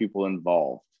enough people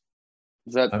involved.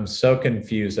 I'm so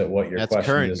confused at what your that's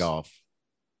question current is. golf.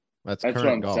 That's what current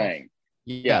I'm golf. saying.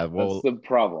 Yeah, well, that's the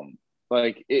problem.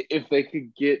 Like if they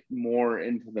could get more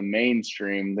into the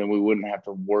mainstream, then we wouldn't have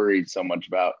to worry so much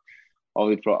about all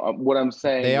these problems. What I'm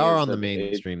saying, they are on the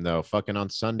mainstream though. Fucking on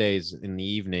Sundays in the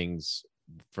evenings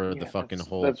for the fucking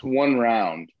whole. That's one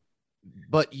round.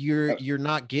 But you're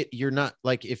not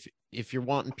like if you're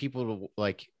wanting people to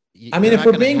like. I mean, if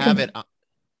we're being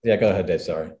yeah, go ahead, Dave.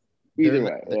 Sorry. Either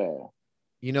way, yeah.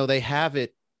 You know, they have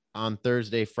it on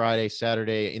Thursday, Friday,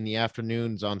 Saturday in the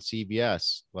afternoons on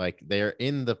CBS. Like they're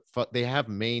in they have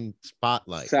main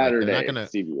spotlight. Saturday, like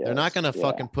they're not gonna yeah.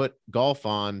 fucking put golf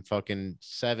on fucking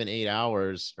 7-8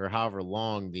 hours or however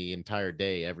long the entire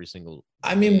day every single.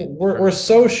 I mean, we're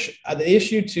so the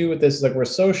issue too with this is like we're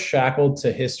so shackled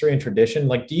to history and tradition.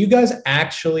 Like, do you guys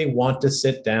actually want to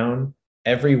sit down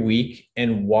every week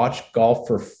and watch golf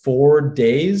for 4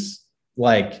 days?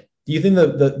 Like, do you think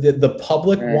the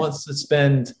public wants to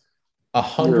spend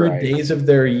 100 days of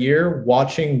their year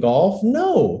watching golf?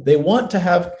 No, they want to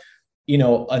have,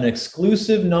 an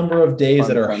exclusive number of days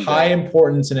that are high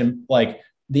importance, and like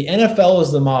the NFL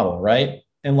is the model, right?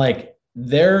 And like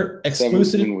their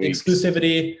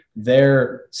exclusivity,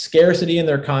 their scarcity in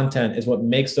their content is what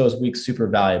makes those weeks super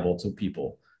valuable to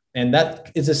people. And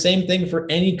that is the same thing for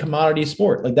any commodity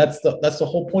sport. Like that's the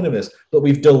whole point of this. But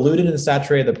we've diluted and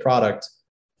saturated the product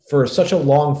for such a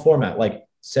long format. Like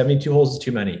 72 holes is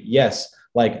too many. Yes.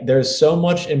 Like there's so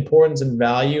much importance and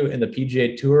value in the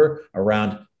PGA Tour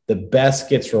around the best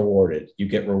gets rewarded. You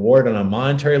get rewarded on a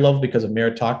monetary level because of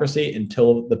meritocracy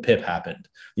until the PIP happened.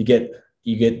 You get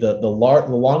the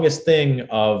longest thing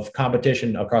of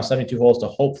competition across 72 holes to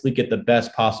hopefully get the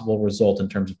best possible result in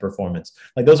terms of performance.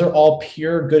 Like those are all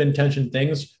pure good intention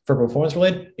things for performance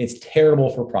related. It's terrible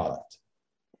for product.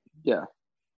 Yeah.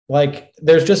 Like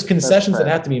there's just concessions that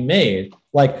have to be made.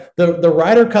 Like the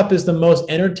Ryder Cup is the most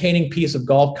entertaining piece of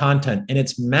golf content, and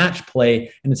it's match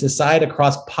play, and it's decided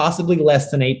across possibly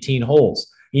less than 18 holes.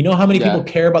 You know how many people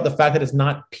care about the fact that it's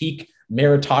not peak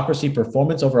meritocracy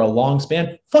performance over a long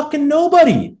span? Fucking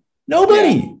nobody.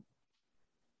 Yeah.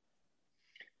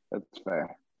 That's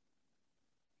fair.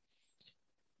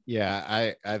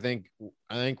 Yeah, I think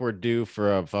we're due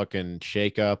for a fucking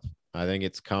shakeup. I think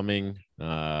it's coming.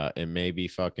 It may be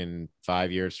fucking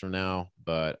 5 years from now,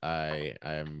 but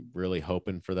I'm really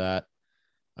hoping for that.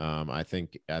 I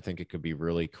think it could be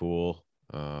really cool.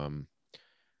 I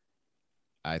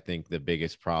think the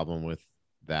biggest problem with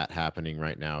that happening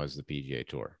right now is the PGA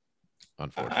Tour,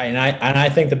 unfortunately. And I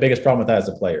think the biggest problem with that is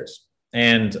the players.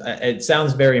 And it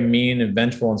sounds very mean and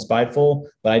vengeful and spiteful,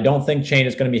 but I don't think change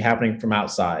is going to be happening from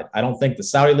outside. I don't think the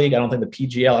Saudi League, I don't think the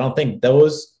PGL, I don't think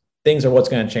those things are what's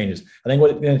going to change. I think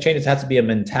what's going to change has to be a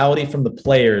mentality from the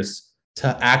players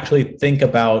to actually think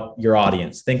about your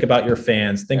audience, think about your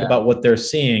fans, think about what they're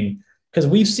seeing. Because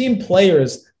we've seen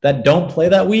players that don't play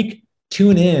that week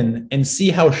tune in and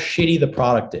see how shitty the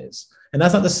product is. And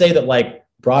that's not to say that like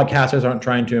broadcasters aren't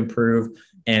trying to improve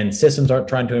and systems aren't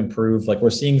trying to improve. Like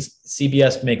we're seeing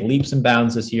CBS make leaps and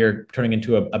bounds this year, turning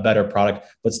into a better product,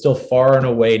 but still far and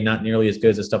away not nearly as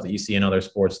good as the stuff that you see in other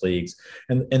sports leagues.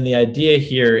 And the idea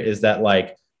here is that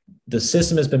like the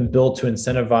system has been built to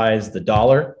incentivize the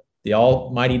dollar, the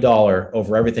almighty dollar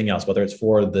over everything else, whether it's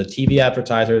for the TV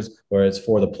advertisers, or it's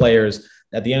for the players.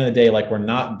 At the end of the day, like we're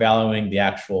not valuing the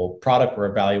actual product,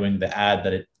 we're valuing the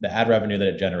ad revenue that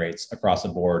it generates across the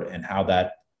board and how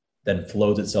that then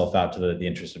flows itself out to the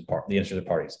interested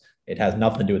parties. It has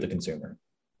nothing to do with the consumer.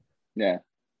 Yeah.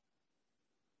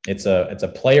 It's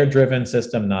a player-driven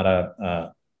system, not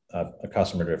a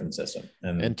customer-driven system.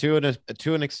 And to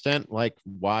an extent, like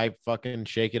why fucking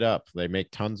shake it up? They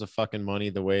make tons of fucking money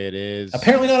the way it is.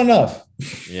 Apparently not enough.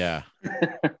 Yeah.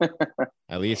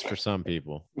 At least for some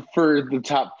people. For the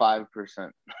top 5%.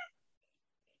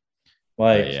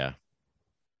 Like, yeah.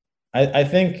 I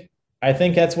think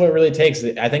that's what it really takes.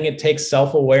 I think it takes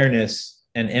self-awareness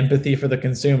and empathy for the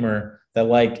consumer that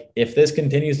like, if this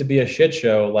continues to be a shit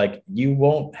show, like you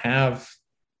won't have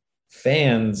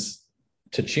fans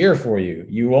to cheer for you.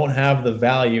 You won't have the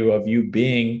value of you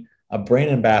being a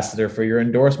brand ambassador for your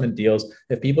endorsement deals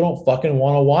if people don't fucking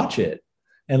want to watch it.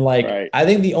 And like, I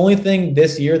think the only thing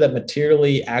this year that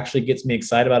materially actually gets me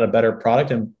excited about a better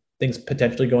product and things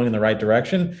potentially going in the right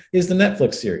direction is the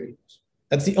Netflix series.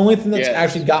 That's the only thing that's Yes.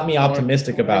 actually got me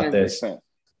optimistic about this. 100%.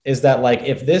 Is that like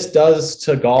if this does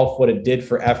to golf what it did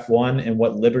for F1 and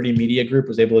what Liberty Media Group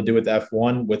was able to do with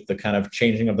F1 with the kind of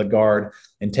changing of the guard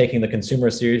and taking the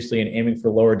consumer seriously and aiming for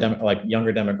like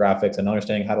younger demographics and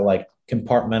understanding how to like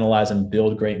compartmentalize and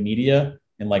build great media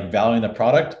and like valuing the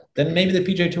product, then maybe the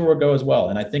PGA Tour will go as well.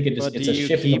 And I think it's a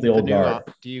shifting of the old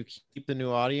guard. Do you keep the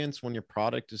new audience when your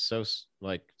product is so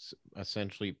like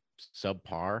essentially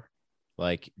subpar?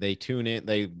 Like they tune in,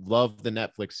 they love the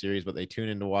Netflix series, but they tune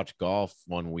in to watch golf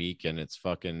one week and it's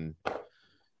fucking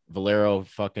Valero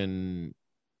fucking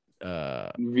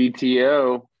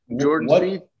VTO. Jordan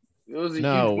Spieth. It was a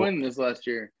huge win this last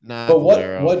year. But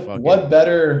what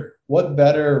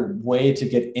better way to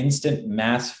get instant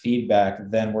mass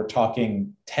feedback than we're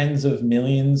talking tens of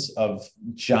millions of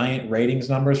giant ratings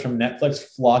numbers from Netflix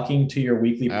flocking to your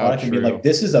weekly product and be like,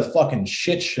 this is a fucking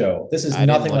shit show. This is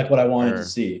nothing like what I wanted to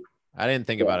see. I didn't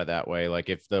think about it that way. Like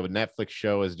if the Netflix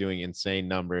show is doing insane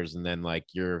numbers and then like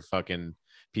your fucking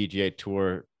PGA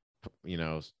Tour,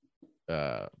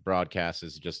 broadcast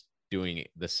is just doing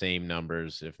the same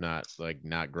numbers, if not like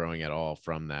not growing at all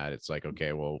from that, it's like,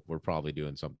 okay, well, we're probably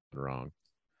doing something wrong.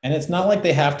 And it's not like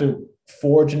they have to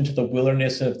forge into the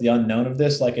wilderness of the unknown of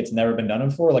this, like it's never been done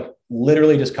before. Like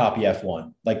literally just copy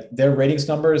F1. Like their ratings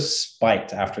numbers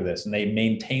spiked after this and they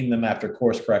maintained them after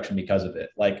course correction because of it.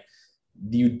 Like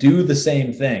you do the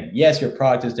same thing. Yes, your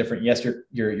product is different. Yes,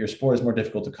 your sport is more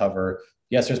difficult to cover.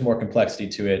 Yes, there's more complexity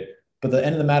to it. But the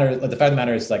end of the matter, like the fact of the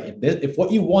matter is like if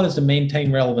what you want is to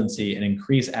maintain relevancy and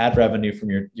increase ad revenue from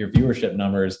your viewership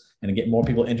numbers and to get more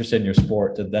people interested in your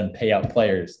sport to then pay out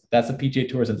players, that's the PGA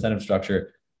Tour's incentive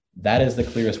structure. That is the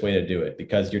clearest way to do it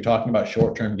because you're talking about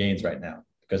short-term gains right now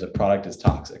because the product is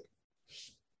toxic.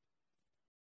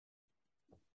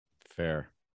 Fair.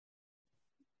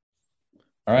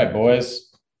 All right, boys.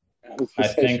 I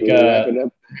think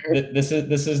this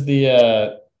is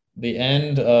the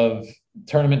end of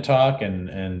tournament talk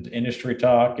and industry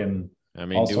talk and I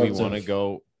mean, do we want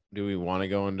to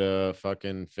go into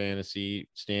fucking fantasy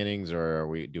standings or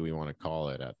do we want to call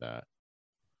it at that?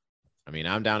 I mean,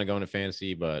 I'm down to go into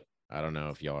fantasy, but I don't know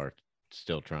if y'all are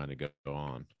still trying to go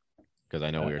on because I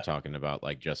know we were talking about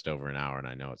like just over an hour and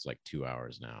I know it's like 2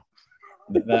 hours now.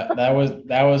 That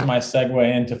was my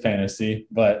segue into fantasy,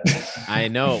 but I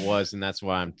know it was, and that's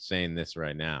why I'm saying this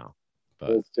right now.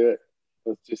 But let's do it.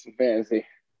 Let's do some fantasy.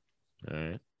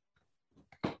 All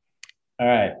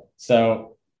right.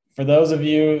 So for those of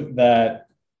you that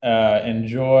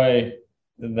enjoy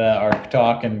our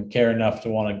talk and care enough to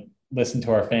want to listen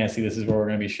to our fantasy, this is where we're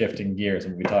going to be shifting gears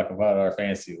and we'll be talking about our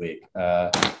fantasy league.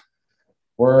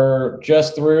 We're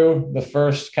just through the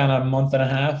first kind of month and a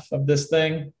half of this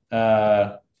thing.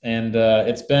 And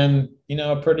it's been,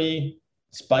 a pretty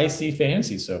spicy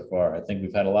fantasy so far. I think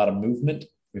we've had a lot of movement.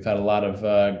 We've had a lot of,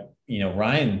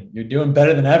 Ryan, you're doing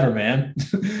better than ever, man.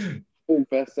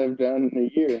 Best I've done in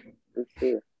a year, for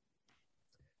sure.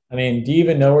 I mean, do you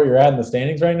even know where you're at in the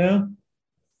standings right now?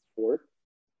 4th.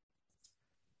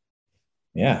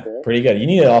 Yeah, okay. Pretty good. You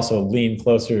need to also lean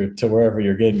closer to wherever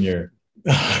you're getting your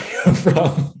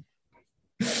from.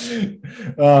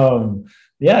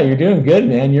 Yeah, you're doing good,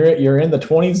 man. You're in the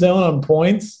 20 zone on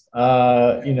points.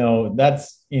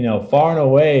 That's far and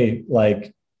away,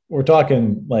 like we're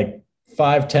talking like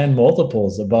 5-10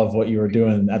 multiples above what you were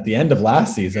doing at the end of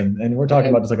last season, and we're talking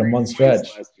about just like a month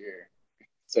stretch. Last year.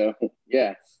 So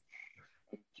yeah,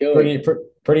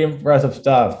 pretty impressive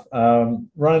stuff.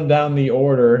 Running down the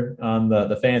order on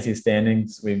the fantasy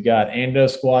standings, we've got Ando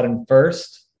Squad in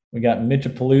first. We got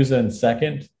Mitchapalooza in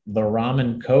second, the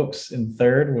Ramen Cokes in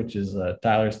third, which is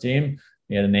Tyler's team.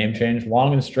 We had a name change.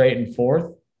 Long and Straight in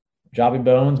fourth. Jobby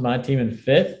Bones, my team, in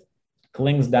fifth.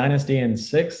 Kling's Dynasty in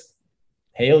sixth.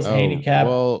 Hale's Handicap.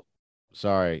 Well,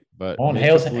 sorry, but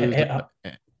Mitchapalooza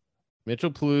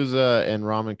and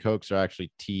Ramen Cokes are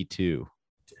actually T2.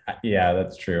 Yeah,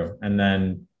 that's true. And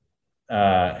then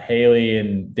Haley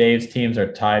and Dave's teams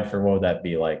are tied for, what would that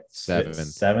be, like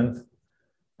seventh?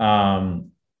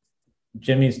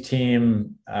 Jimmy's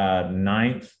team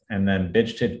 9th, and then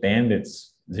Bitch Tit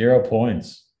Bandits 0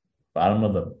 points, bottom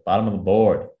of the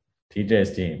board.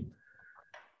 TJ's team.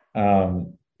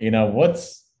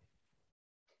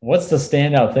 What's the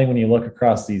standout thing when you look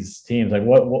across these teams? Like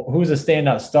who's the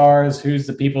standout stars? Who's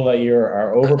the people that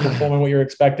are overperforming what you're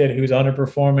expected? Who's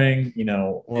underperforming?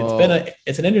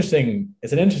 It's an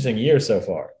interesting year so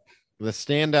far. The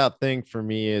standout thing for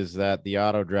me is that the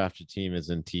auto drafted team is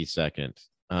in T2.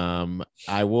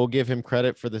 I will give him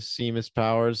credit for the Seamus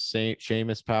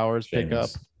Powers pickup.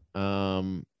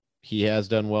 he has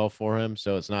done well for him,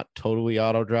 so it's not totally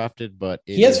auto drafted, but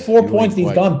he has 4 points. And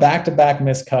he's gone back-to-back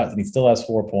missed cuts, and he still has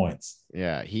 4 points.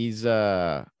 Yeah, he's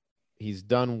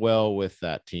done well with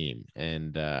that team,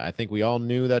 and I think we all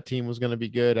knew that team was going to be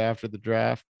good after the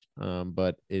draft,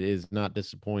 but it is not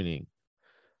disappointing.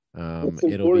 It'll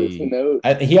be. To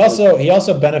note. He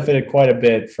also benefited quite a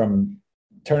bit from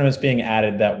tournaments being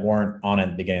added that weren't on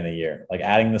at the beginning of the year, like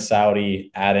adding the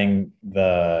Saudi, adding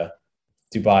the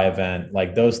Dubai event.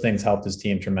 Like those things helped his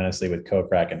team tremendously with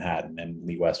Kokrak and Hatton and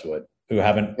Lee Westwood, who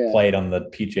haven't played on the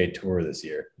PGA Tour this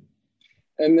year.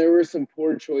 And there were some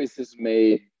poor choices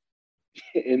made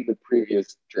in the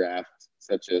previous draft,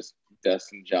 such as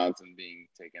Dustin Johnson being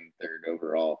taken 3rd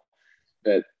overall,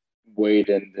 that weighed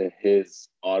into his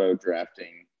auto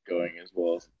drafting going as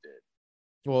well as it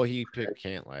did. Well, he picked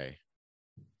Cantlay.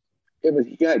 Yeah, but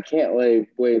he got Cantlay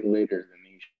way later than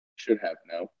he should have.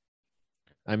 No,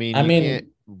 I mean, you can't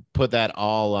put that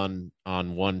all on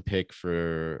one pick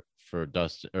for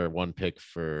Dustin, or one pick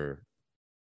for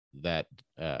that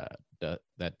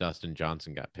that Dustin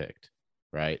Johnson got picked,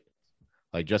 right?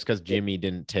 Like just because Jimmy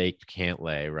didn't take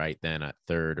Cantlay right then at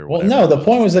 3rd or whatever. Well, no, the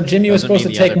point was that Jimmy was supposed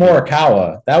to take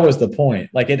Morikawa. That was the point.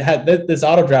 Like it had this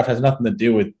auto draft has nothing to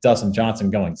do with Dustin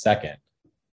Johnson going 2nd,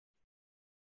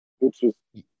 which was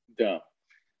dumb.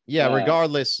 Yeah,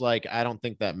 regardless, like I don't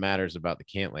think that matters about the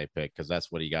Cantlay pick because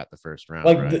that's what he got the 1st round.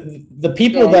 Like right? the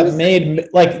people that made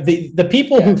like the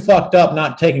people who fucked up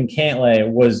not taking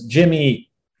Cantlay was Jimmy,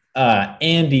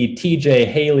 Andy, TJ,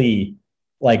 Haley,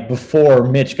 like before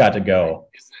Mitch got to go.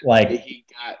 Like he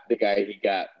got the guy he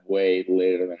got way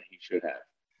later than he should have.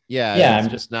 Yeah,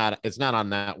 it's not on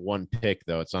that one pick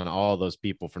though. It's on all those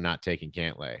people for not taking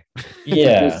Cantlay.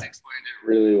 Yeah, just explained it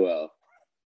really well.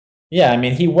 Yeah, I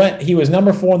mean, he was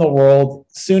number 4 in the world,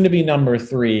 soon to be number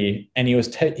 3, and he was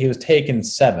taken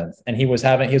 7th, and he was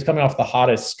coming off the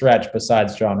hottest stretch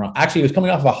besides Jon Rahm. Actually, he was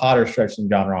coming off a hotter stretch than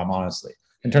Jon Rahm, honestly,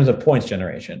 in terms of points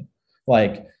generation.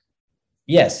 Like,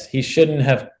 yes, he shouldn't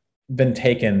have been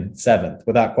taken 7th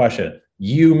without question.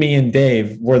 You, me, and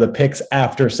Dave were the picks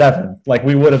after 7th. Like,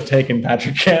 we would have taken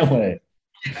Patrick Cantlay.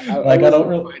 I don't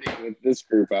really fighting with this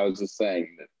group. I was just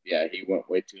saying that he went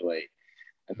way too late.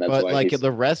 But like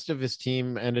the rest of his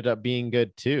team ended up being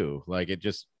good too. Like it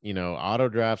just, auto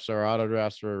drafts are auto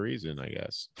drafts for a reason, I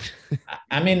guess.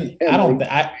 I mean,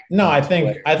 I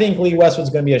think Lee Westwood's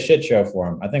going to be a shit show for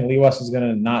him. I think Lee Westwood's going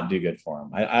to not do good for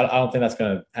him. I don't think that's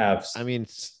going to have.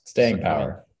 Staying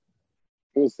power.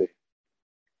 We'll see.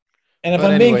 And if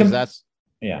I'm being, I don't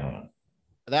know.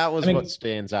 That was what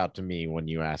stands out to me when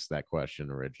you asked that question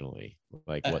originally.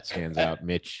 Like what stands out,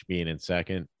 Mitch being in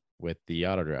 2nd with the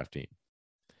auto draft team.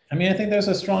 I mean, I think there's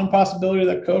a strong possibility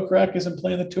that Kokrak isn't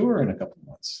playing the tour in a couple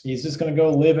months. He's just going to go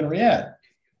live in Riyadh.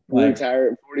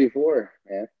 Retire at 44,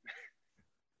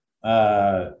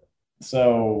 man.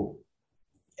 So,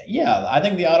 yeah, I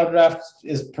think the auto draft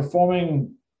is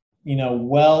performing,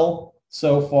 well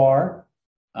so far.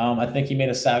 I think he made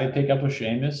a savvy pickup with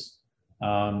Seamus.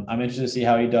 I'm interested to see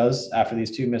how he does after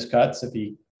these 2 missed cuts. If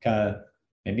he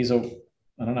maybe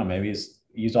he's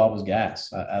used all of his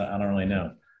gas. I don't really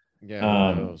know.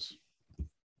 Yeah, who knows?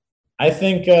 I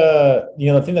think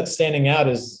the thing that's standing out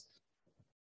is,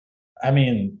 I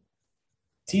mean,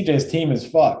 TJ's team is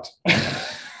fucked.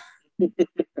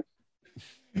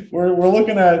 we're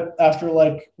looking at after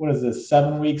what is this,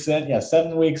 7 weeks in? Yeah,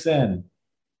 7 weeks in,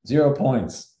 0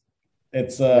 points.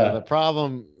 It's the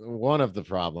problem. One of the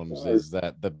problems is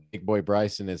that the big boy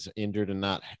Bryson is injured and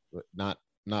not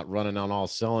running on all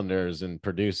cylinders and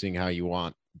producing how you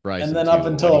want Bryson. And then up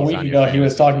until a week ago, he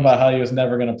was talking about how he was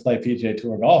never going to play PGA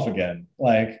Tour golf again,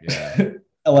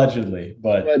 allegedly,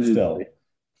 but still.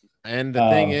 And the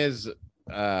thing is,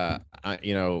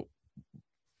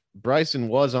 Bryson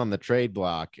was on the trade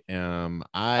block.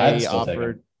 I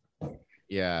offered.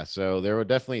 Yeah, so there were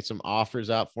definitely some offers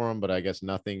out for him, but I guess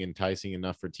nothing enticing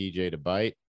enough for TJ to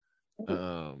bite.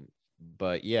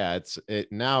 But yeah,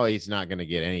 now he's not going to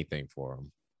get anything for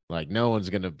him. Like no one's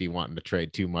going to be wanting to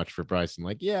trade too much for Bryson.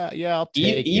 Like, yeah, I'll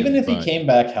take even if he came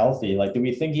back healthy. Like, do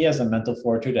we think he has the mental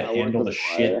fortitude to handle the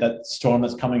shit storm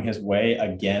that's coming his way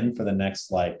again for the next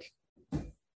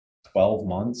 12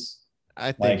 months?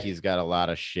 I think he's got a lot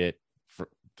of shit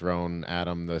thrown at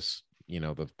him the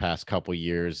past couple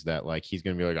years that he's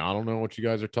going to be like, I don't know what you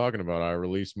guys are talking about. I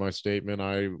released my statement.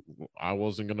 I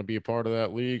wasn't going to be a part of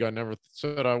that league. I never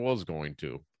said I was going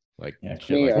to.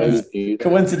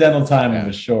 Coincidental timing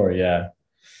for sure. Yeah.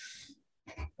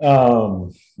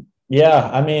 Yeah.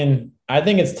 I mean, I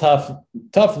think it's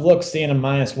tough look seeing a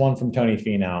 -1 from Tony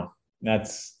Finau.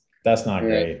 That's not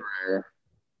great.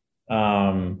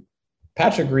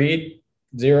 Patrick Reed,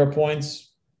 0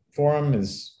 points. for him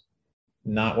is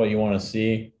not what you want to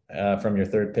see from your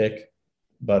third pick.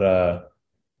 But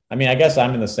I mean, I guess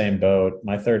I'm in the same boat.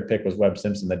 My third pick was Webb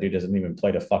Simpson. That dude hasn't even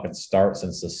played a fucking start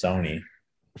since the Sony.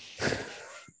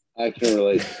 I can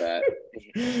relate to that.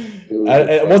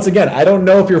 Once again, I don't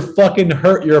know if you're fucking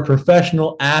hurt. You're a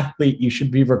professional athlete. You should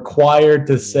be required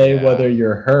to say whether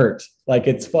you're hurt. Like,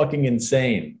 it's fucking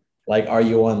insane. Like, are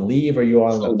you on leave? Are you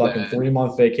on a fucking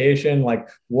 3-month vacation? Like,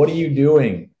 what are you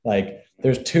doing? Like,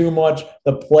 there's too much.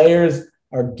 The players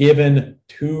are given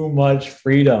too much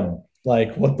freedom.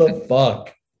 Like, what the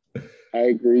fuck? I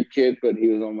agree, kid, but he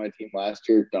was on my team last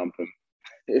year. Dump him.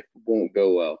 It won't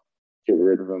go well. Get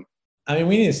rid of him. I mean,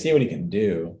 we need to see what he can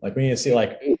do. Like, we need to see,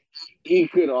 like, he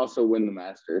could also win the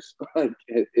Masters. Like,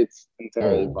 it's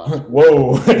entirely possible.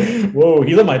 Whoa!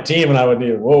 He's on my team, and I would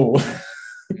need. Whoa!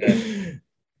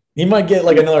 He might get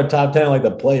like another top 10, like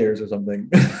the Players or something.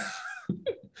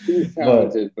 He's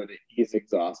talented, but he's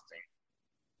exhausting.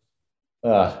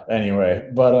 Anyway,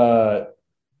 but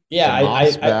yeah,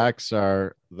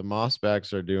 the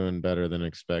Mossbacks are doing better than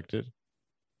expected.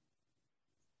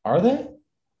 Are they?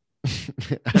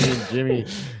 I mean, Jimmy.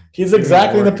 He's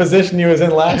exactly in the position he was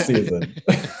in last season.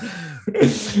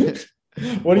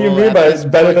 What do you mean by it's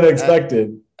better than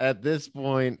expected? At this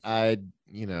point, I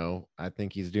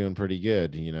think he's doing pretty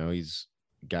good. He's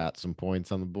got some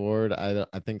points on the board. I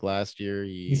think last year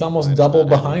he's almost double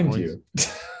behind you.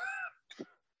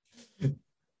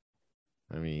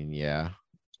 I mean, yeah.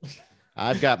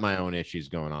 I've got my own issues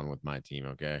going on with my team,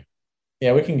 okay?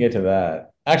 Yeah, we can get to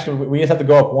that. Actually, we just have to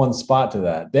go up one spot to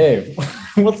that. Dave,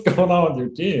 what's going on with your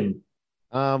team?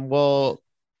 Well,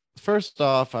 first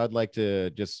off, I'd like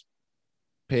to just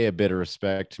pay a bit of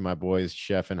respect to my boys,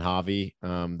 Chef and Javi.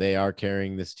 They are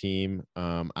carrying this team.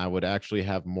 I would actually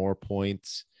have more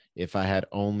points if I had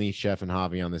only Chef and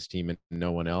Javi on this team and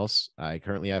no one else. I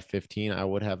currently have 15. I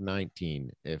would have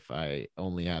 19 if I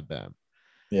only had them.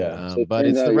 Yeah. But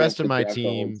it's the rest of my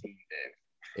team.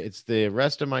 It's the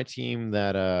rest of my team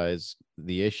that is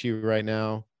the issue right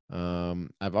now.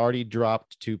 I've already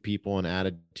dropped 2 people and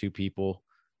added 2 people.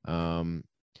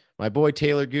 My boy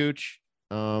Taylor Gooch,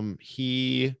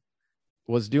 he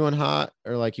was doing hot,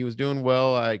 or like he was doing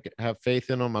well. I have faith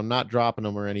in him. I'm not dropping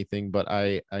him or anything, but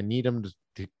I need him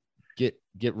to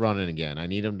get running again. I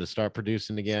need him to start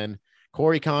producing again.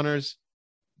 Corey Connors,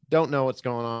 don't know what's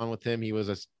going on with him. He was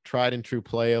a tried and true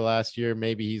player last year.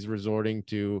 Maybe he's resorting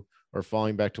to or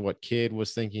falling back to what Kidd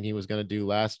was thinking he was going to do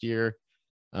last year.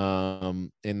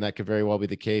 And that could very well be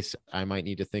the case. I might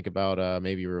need to think about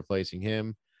maybe replacing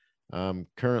him.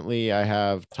 Currently I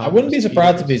have I wouldn't be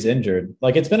surprised if he's injured.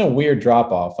 Like, it's been a weird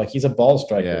drop off. Like, he's a ball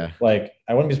striker. Yeah. Like,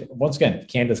 I wouldn't be, once again,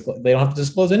 they don't have to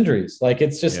disclose injuries. Like,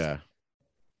 it's just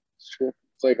It's true.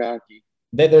 It's like hockey.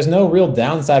 There's no real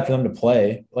downside for them to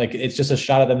play. Like, it's just a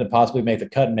shot at them to possibly make the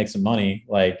cut and make some money.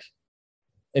 Like,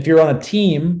 if you're on a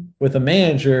team with a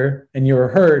manager and you're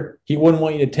hurt, he wouldn't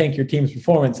want you to tank your team's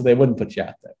performance, so they wouldn't put you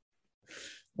out there.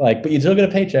 Like, but you still get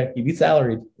a paycheck. You'd be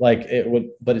salaried. Like, it would,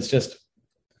 but it's just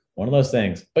one of those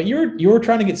things. But you were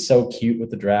trying to get so cute with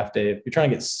the draft, Dave. You're trying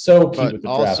to get so cute with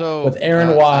the draft with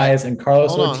Aaron Wise and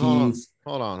Carlos Ortiz.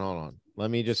 Hold on.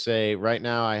 Let me just say right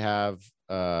now I have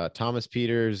Thomas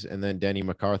Peters and then Denny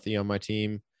McCarthy on my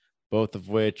team, both of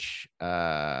which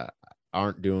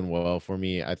aren't doing well for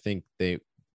me. I think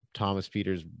Thomas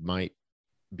Peters might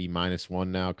be -1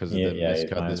 now because of the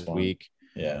miscut this week.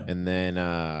 Yeah. And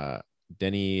then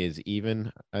Denny is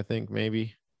even, I think,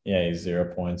 maybe. Yeah, he's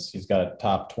 0 points. He's got a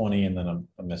top 20 and then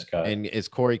a miscut. And is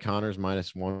Corey Connors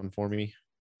 -1 for me?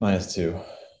 -2.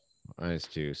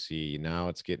 -2. See, now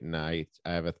it's getting I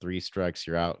have a 3 strikes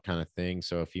you're out kind of thing.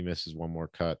 So if he misses one more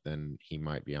cut, then he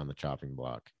might be on the chopping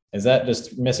block. Is that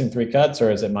just missing 3 cuts,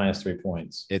 or is it -3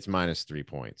 points? It's -3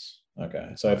 points.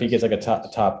 Okay, so if he gets like a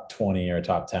top 20 or a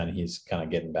top 10, he's kind of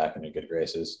getting back into good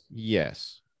graces.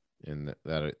 Yes, and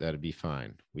that'd be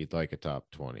fine. We'd like a top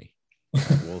 20.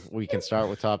 We can start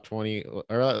with top 20,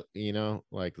 or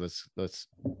like let's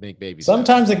make babies.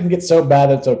 Sometimes it can get so bad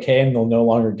that it's okay, and they'll no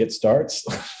longer get starts.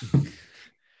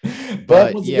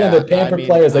 But once again, they're paying for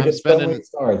players. They get so many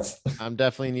starts. I'm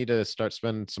definitely need to start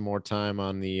spending some more time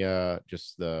on the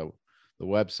just the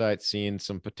website, seeing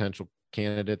some potential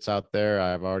candidates out there.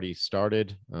 I've already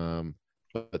started,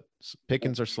 but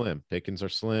pickings are slim.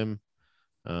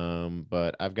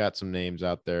 But I've got some names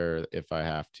out there if I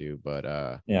have to. But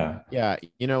yeah,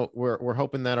 we're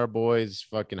hoping that our boys,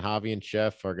 fucking Javi and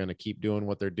Chef, are gonna keep doing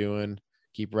what they're doing,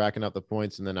 keep racking up the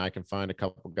points, and then I can find a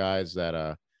couple guys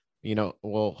that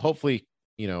hopefully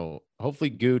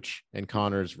Gooch and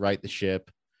Connors right the ship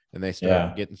and they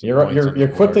start getting some.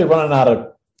 You're quickly running out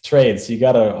of trades, so you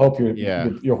got to hope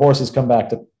your horses come back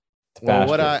to Well,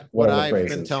 pasture. what Whatever the I've phrase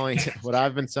been is. telling what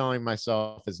I've been telling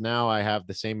myself is now I have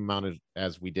the same amount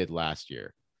as we did last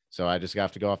year. So I just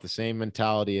have to go off the same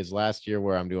mentality as last year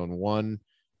where I'm doing one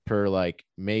per like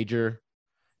major,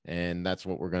 and that's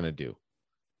what we're gonna do.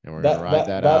 And we're gonna ride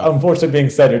that That out. unfortunately being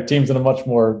said, your team's in a much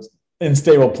more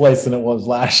unstable place than it was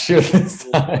last year this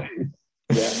time.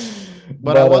 Yeah.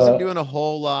 But I wasn't doing a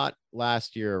whole lot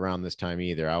last year around this time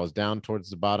either. I was down towards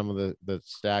the bottom of the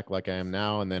stack like I am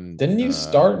now. And then didn't you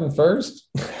start in first?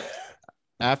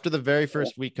 after the very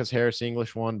first week, because Harris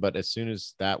English won, but as soon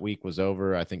as that week was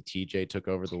over, I think TJ took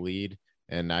over the lead,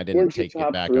 and I didn't Weren't you take it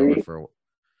top back 3? over for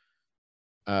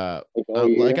Like all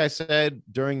year? like I said,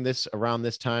 during this around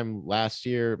this time last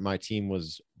year, my team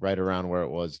was right around where it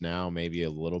was now, maybe a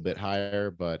little bit higher,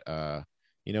 but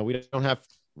you know, we don't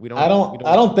I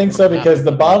don't think so, because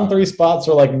the bottom 3 spots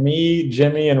are like me,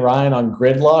 Jimmy, and Ryan on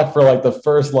gridlock for like the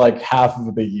first like half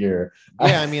of the year.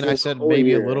 Yeah, I mean, I said whole maybe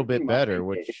year, a little bit in better, my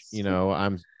which, case. you know,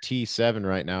 I'm T7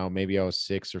 right now. Maybe I was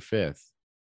 6th or 5th.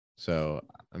 So,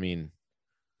 I mean,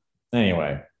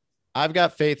 Anyway, I've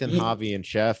got faith in Javi and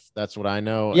Chef. That's what I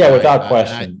know. yeah, And without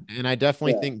question. And I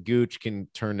definitely Yeah. think Gooch can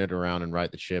turn it around and right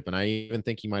the ship. And I even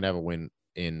think he might have a win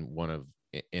in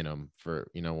them for,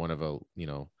 you know, one of a, you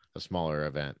know, a smaller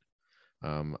event.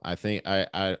 I think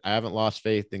I haven't lost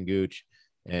faith in Gooch,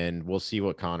 and we'll see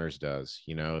what Connors does.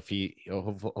 You know, if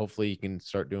hopefully he can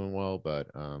start doing well, but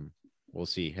we'll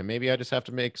see. And maybe I just have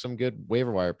to make some good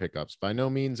waiver wire pickups. By no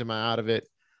means am I out of it.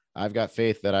 I've got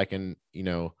faith that I can, you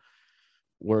know,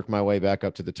 work my way back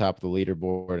up to the top of the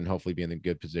leaderboard and hopefully be in a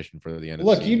good position for the end of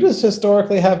the season. You just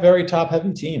historically have very top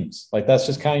heavy teams. Like that's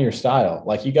just kind of your style.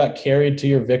 Like you got carried to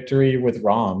your victory with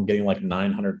Rom getting like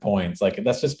 900 points. Like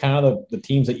that's just kind of the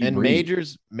teams that you and breed.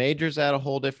 majors at a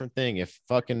whole different thing. If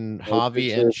fucking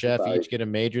Javi and Chef each get a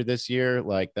major this year,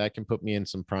 like that can put me in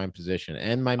some prime position.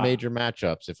 And my major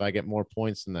matchups, if I get more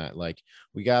points than that, like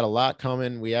we got a lot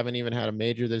coming. We haven't even had a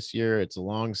major this year. It's a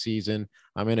long season.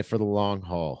 I'm in it for the long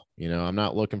haul. You know, I'm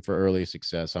not looking for early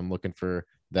success. I'm looking for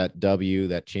that W,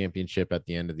 that championship at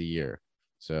the end of the year.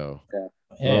 So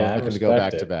yeah, looking to go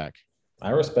back to back. I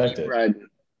respect it. Right.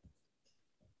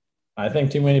 I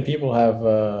think too many people have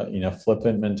you know,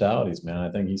 flippant mentalities, man. I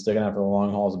think he's sticking out for the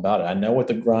long hauls about it. I know what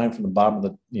the grind from the bottom of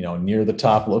the, you know, near the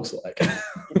top looks like.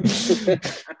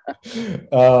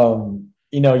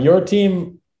 You know, your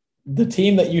team, the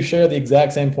team that you share the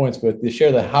exact same points with, you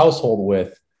share the household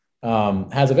with,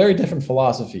 has a very different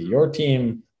philosophy. Your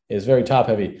team is very top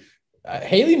heavy.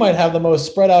 Haley might have the most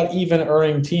spread out, even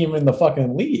earning team in the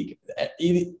fucking league.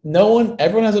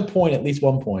 Everyone has a point, at least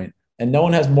 1 point, and no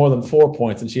one has more than 4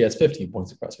 points, and she has 15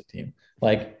 points across her team.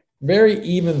 Like very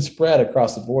even spread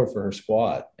across the board for her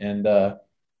squad. And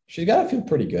she's got to feel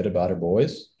pretty good about her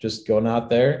boys, just going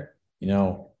out there, you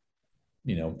know,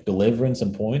 delivering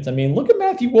some points. I mean, look at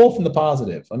Matthew Wolf in the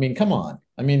positive. I mean, come on.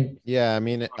 I mean, yeah, I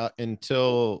mean,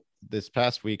 until this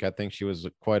past week, I think she was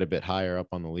quite a bit higher up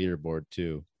on the leaderboard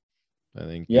too. I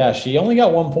think. Yeah, she only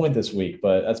got 1 point this week,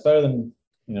 but that's better than,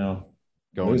 you know,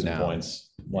 going losing down points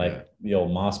like the old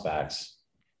Mossbacks.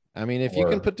 I mean, if you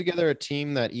can put together a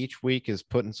team that each week is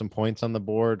putting some points on the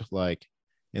board, like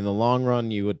in the long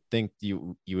run, you would think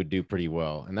you would do pretty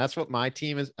well. And that's what my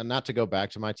team is. And not to go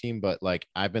back to my team, but like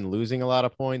I've been losing a lot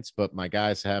of points, but my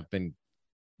guys have been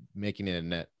making it a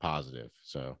net positive.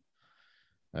 So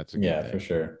that's a good thing. For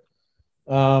sure.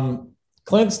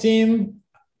 Clint's team,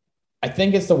 I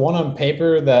think it's the one on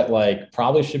paper that like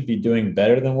probably should be doing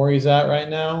better than where he's at right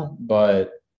now.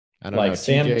 But I don't know.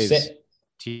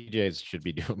 TJ's should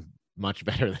be doing much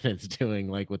better than it's doing,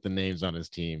 like with the names on his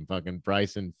team. Fucking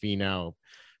Bryson, Finau,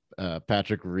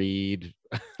 Patrick Reed.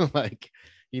 Like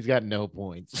he's got no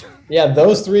points. Yeah,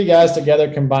 those 3 guys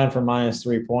together combined for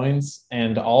 -3 points,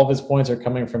 and all of his points are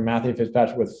coming from Matthew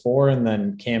Fitzpatrick with 4 and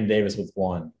then Cam Davis with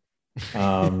 1.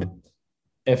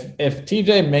 If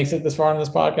TJ makes it this far in this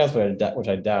podcast, which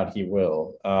I doubt he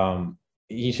will,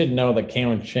 he should know that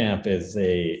Cameron Champ is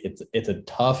it's a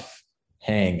tough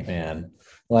hang, man.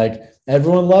 Like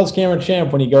everyone loves Cameron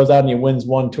Champ when he goes out and he wins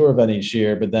 1 tour event each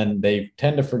year, but then they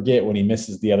tend to forget when he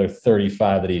misses the other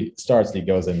 35 that he starts and he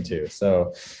goes into.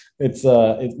 So it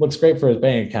looks great for his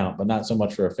bank account, but not so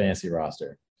much for a fantasy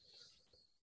roster.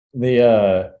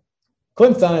 The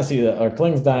Kling's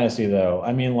Dynasty though,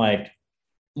 I mean, like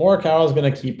Morikawa is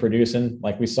going to keep producing.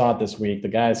 Like we saw it this week. The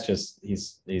guy's just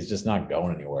he's just not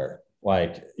going anywhere.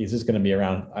 Like he's just going to be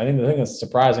around. I think the thing that's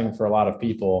surprising for a lot of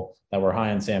people that were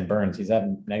high on Sam Burns, he's at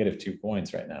 -2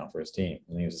 points right now for his team,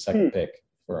 and he was a second pick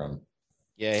for him.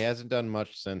 Yeah, he hasn't done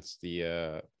much since the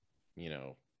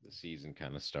the season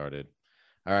kind of started.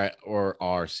 All right, or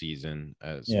our season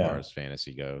as far as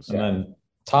fantasy goes. And then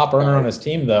top earner on his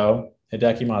team, though,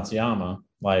 Hideki Matsuyama.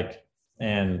 Like,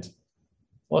 and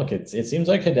look, it seems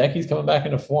like Hideki's coming back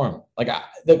into form. Like,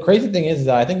 the crazy thing is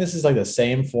that I think this is like the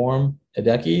same form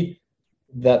Hideki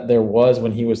that there was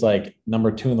when he was like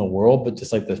number 2 in the world, but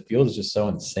just like the field is just so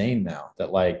insane now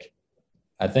that like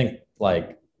I think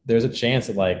like there's a chance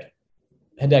that like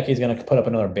Hideki's going to put up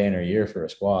another banner year for a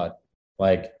squad.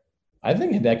 Like, I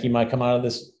think Hideki might come out of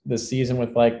this season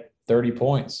with like 30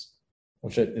 points,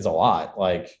 which is a lot.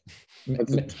 Like,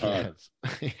 That's a ton.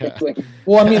 Yeah.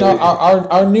 well, I mean,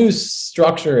 our new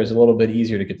structure is a little bit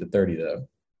easier to get to 30 though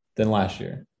than last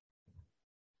year.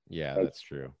 Yeah, that's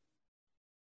true.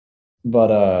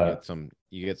 But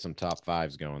you get some top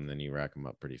 5s going, then you rack them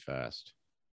up pretty fast.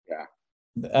 Yeah.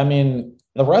 I mean,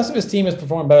 the rest of his team has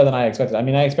performed better than I expected. I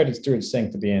mean, I expected Stuart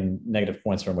Sink to be in negative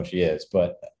points from which he is,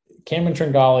 but Cameron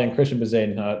Tringali and Christian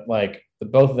Bezaid, like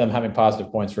both of them having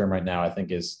positive points for him right now, I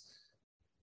think is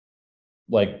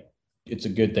like it's a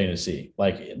good thing to see.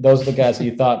 Like, those are the guys that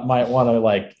you thought might want to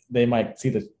like they might see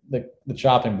the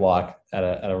chopping block at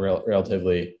a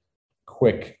relatively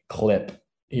quick clip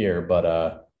here,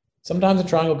 but sometimes the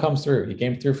triangle comes through. He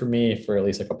came through for me for at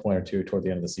least like a point or two toward the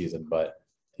end of the season, but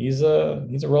he's a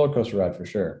roller coaster ride for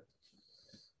sure.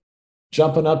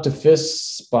 Jumping up to 5th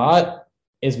spot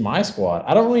is my squad.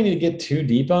 I don't really need to get too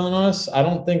deep on us. I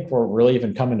don't think we're really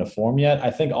even coming to form yet.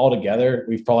 I think altogether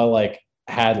we've probably like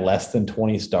had less than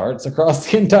 20 starts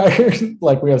across the entire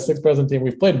like we have 6 present team.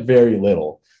 We've played very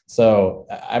little. So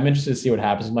I'm interested to see what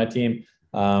happens with my team.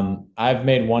 I've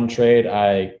made one trade.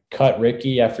 I cut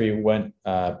Ricky after he went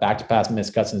back to pass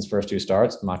missed cuts in his first 2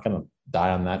 starts. I'm not going to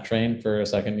die on that train for a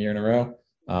second year in a row.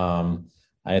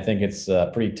 I think it's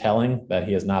pretty telling that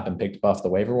he has not been picked up off the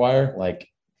waiver wire. Like,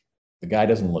 the guy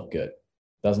doesn't look good.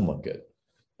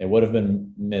 It would have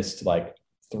been missed like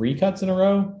 3 cuts in a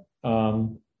row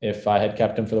if I had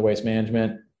kept him for the waste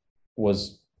management.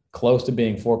 Was close to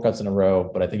being 4 cuts in a row,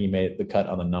 but I think he made the cut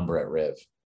on the number at Riv.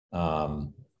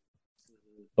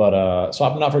 But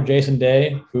swapping out for Jason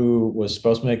Day, who was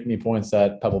supposed to make me points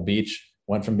at Pebble Beach,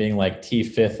 went from being like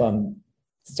T5th on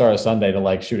start of Sunday to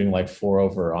like shooting like 4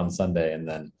 over on Sunday and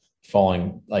then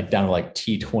falling like down to like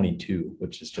T22,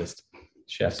 which is just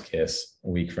chef's kiss a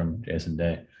week from Jason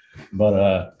Day.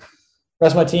 But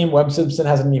rest of my team, Webb Simpson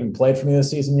hasn't even played for me this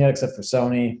season yet, except for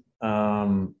Sony.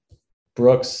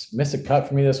 Brooks missed a cut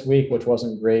for me this week, which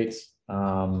wasn't great.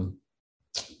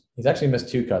 He's actually missed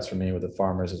 2 cuts for me with the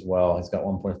Farmers as well. He's got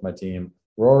 1 point for my team.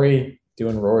 Rory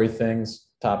doing Rory things,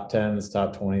 top 10s,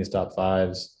 top 20s, top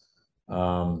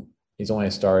 5s. He's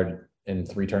only started in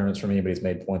 3 tournaments for me, but he's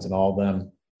made points in all of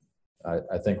them.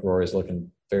 I think Rory's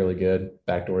looking fairly good.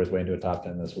 Backdoor his way into a top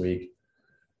 10 this week.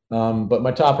 But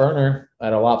my top earner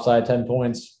at a lopsided 10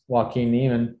 points, Joaquin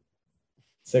Neiman,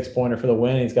 6-pointer for the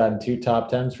win. He's gotten 2 top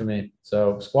 10s for me.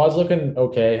 So squad's looking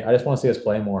okay. I just want to see us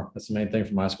play more. That's the main thing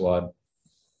for my squad.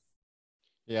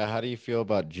 Yeah, how do you feel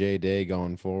about Jay Day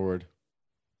going forward?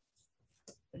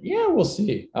 Yeah, we'll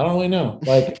see. I don't really know.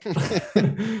 Like,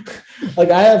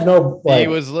 like I have no. Like, he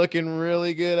was looking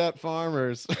really good at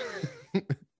Farmers.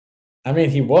 I mean,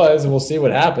 he was. We'll see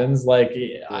what happens. Like,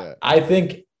 yeah. I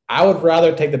think I would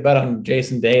rather take the bet on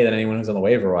Jason Day than anyone who's on the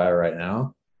waiver wire right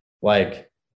now.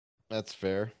 Like, that's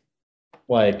fair.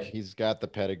 Like, he's got the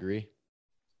pedigree.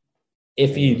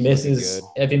 If he misses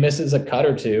a cut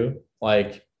or 2,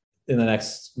 like in the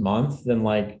next month, then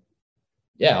like,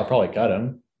 yeah, I'll probably cut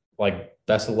him. Like,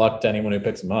 best of luck to anyone who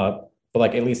picks him up. But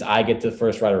like, at least I get the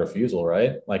first right of refusal,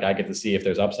 right? Like, I get to see if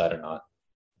there's upside or not.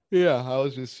 Yeah, I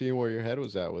was just seeing where your head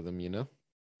was at with him, you know?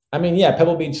 I mean, yeah,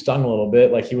 Pebble Beach stung a little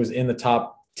bit. Like, he was in the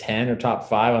top 10 or top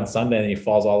 5 on Sunday, and he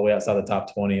falls all the way outside the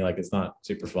top 20. Like, it's not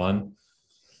super fun.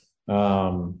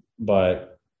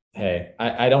 But hey,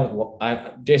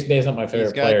 Jason Day is not my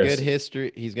favorite player.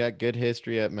 He's got good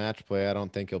history at match play. I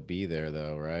don't think he'll be there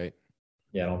though, right?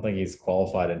 Yeah, I don't think he's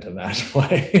qualified into match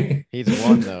play. He's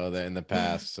won though in the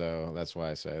past, so that's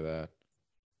why I say that.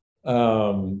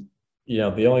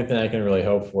 The only thing I can really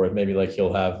hope for is maybe like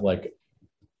he'll have like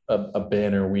a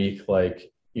banner week,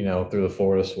 like, through the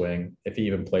Florida swing, if he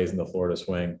even plays in the Florida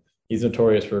swing. He's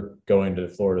notorious for going to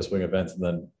Florida swing events and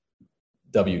then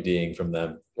WDing from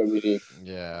them. WD.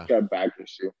 Yeah. Got back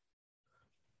issue.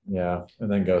 Yeah, and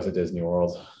then goes to Disney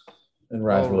World and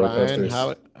rides roller coasters.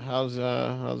 How's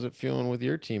it feeling with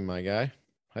your team, my guy?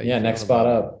 Next spot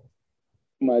up.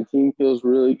 My team feels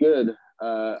really good.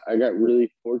 I got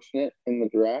really fortunate in the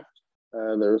draft.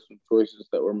 There were some choices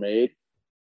that were made,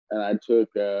 and I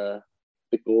took the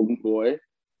golden boy,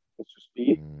 Mr.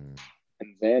 Speed,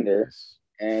 and Xander,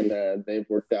 and they've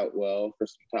worked out well for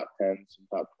some top 10s, some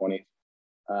top 20s.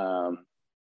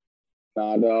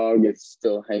 Nah, dog is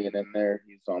still hanging in there.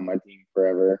 He's on my team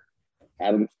forever.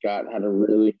 Adam Scott had a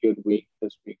really good week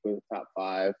this week with a top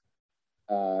 5.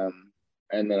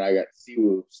 And then I got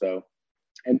Siwoo. So,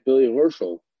 and Billy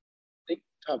Horschel, I think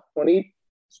top 20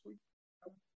 this week.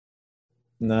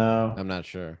 No. I'm not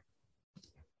sure.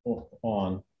 Hold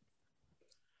on.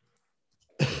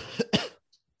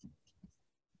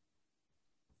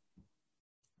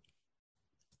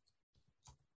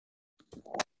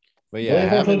 But yeah,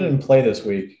 Billy Horschel didn't play this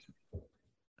week.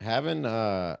 having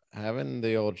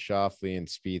the old Shoffley and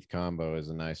Spieth combo is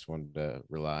a nice one to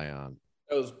rely on.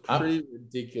 It was pretty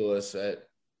ridiculous at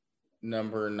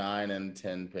number 9 and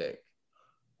 10 pick.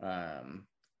 I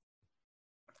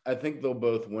think they'll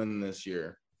both win this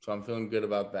year, so I'm feeling good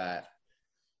about that.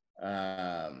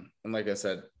 And like I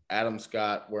said, Adam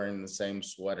Scott wearing the same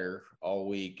sweater all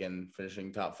week and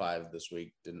finishing top 5 this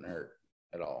week didn't hurt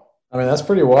at all. I mean, that's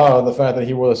pretty wild. The fact that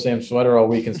he wore the same sweater all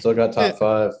week and still got top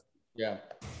 5. Yeah,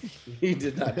 he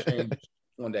did not change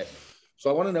one day. So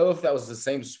I want to know if that was the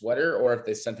same sweater or if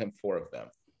they sent him 4 of them.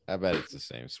 I bet it's the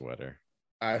same sweater.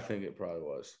 I think it probably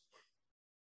was.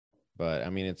 But I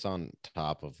mean, it's on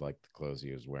top of like the clothes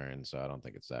he was wearing, so I don't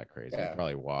think it's that crazy. Yeah. He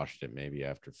probably washed it maybe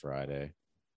after Friday.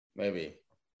 Maybe.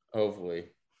 Hopefully.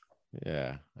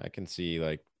 Yeah, I can see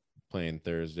like playing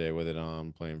Thursday with it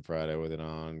on, playing Friday with it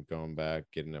on, going back,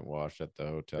 getting it washed at the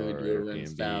hotel Maybe or do a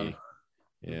rinse down. Airbnb.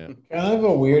 Yeah, Kind of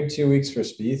a weird 2 weeks for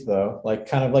Spieth, though. Like,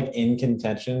 kind of like in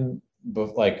contention,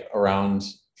 both like around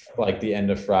like the end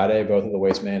of Friday, both of the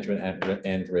Waste Management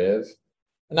and Riv.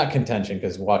 Not contention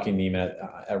because Joaquin Niemann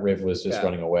at Riv was just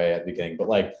running away at the beginning, but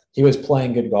like he was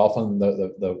playing good golf on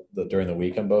the during the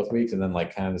week on both weeks, and then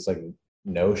like kind of just like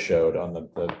no showed on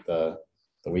the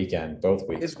weekend both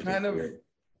weeks. It's kind of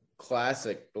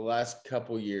classic the last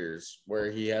couple years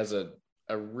where he has a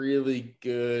really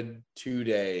good 2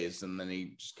 days and then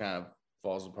he just kind of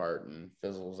falls apart and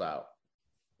fizzles out.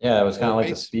 Yeah, it was kind of like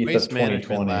the Spieth of Waste 2020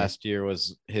 Management last year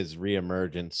was his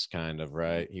reemergence, kind of,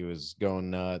 right? He was going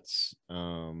nuts.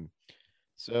 So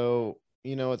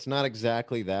it's not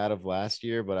exactly that of last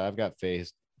year, but I've got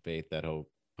faith that he'll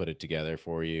put it together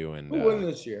for you. And We'll win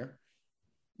this year.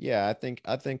 Yeah, I think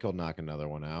he'll knock another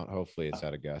one out. Hopefully, it's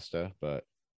at Augusta, but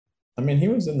I mean, he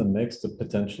was in the mix to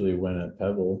potentially win at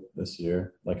Pebble this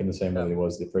year, like in the same way he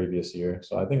was the previous year.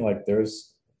 So I think like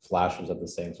there's flashes of the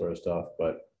same sort of stuff,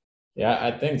 but yeah,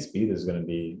 I think Spieth is going to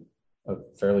be a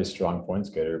fairly strong points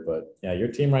getter. But yeah, your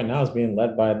team right now is being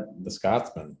led by the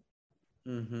Scotsman.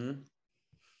 Mm-hmm.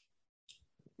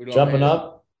 Jumping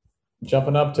up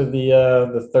to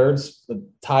the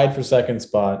tied for second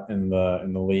spot in the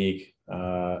league.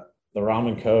 The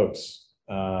Ramen Cokes.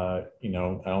 I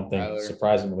don't think Tyler.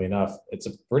 Surprisingly enough, it's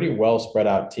a pretty well spread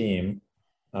out team.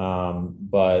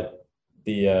 But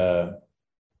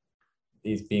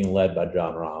he's being led by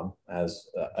John Rahm, as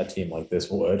a team like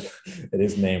this would. It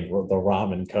is named the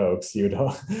Ramen Cokes. You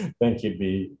don't think he'd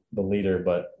be the leader,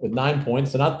 but with 9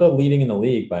 points, so not the leading in the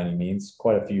league by any means.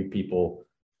 Quite a few people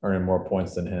earning more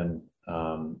points than him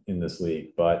in this league.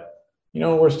 But,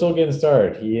 we're still getting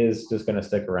started. He is just going to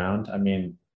stick around. I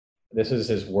mean, this is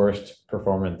his worst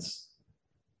performance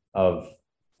of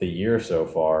the year so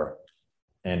far.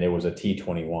 And it was a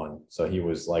T21. So he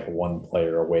was like one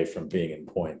player away from being in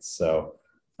points. So,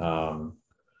 he's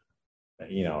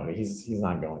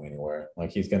not going anywhere. Like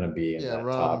he's going to be in that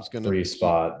top 3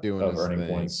 spot of earning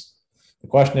points. The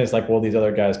question is like, will these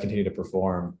other guys continue to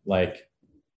perform? Like,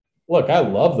 look, I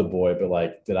love the boy, but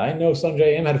like, did I know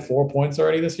Sungjae Im had 4 points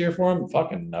already this year for him?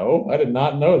 Fucking no. I did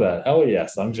not know that. Hell yeah,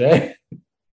 Sungjae.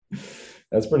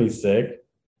 That's pretty sick.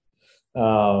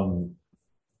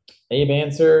 Abe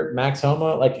Answer, Max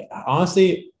Homa. Like,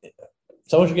 honestly,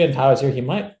 someone should get in Tyler's here. He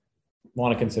might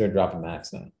want to consider dropping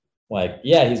Max now. Like,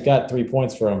 yeah, he's got 3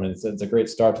 points for him. And it's a great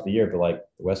start to the year, but like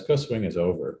the West Coast swing is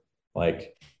over.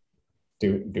 Like,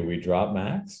 do we drop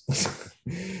Max?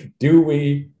 Do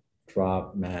we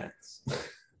drop Max?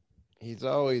 He's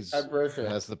always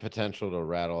has the potential to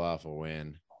rattle off a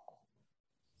win.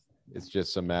 It's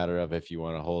just a matter of if you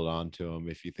want to hold on to him,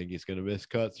 if you think he's going to miss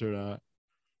cuts or not.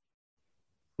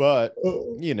 But,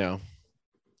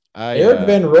 Eric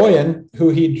Van Rooyen, who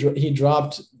he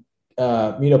dropped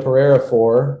Mito Pereira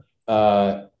for,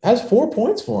 has 4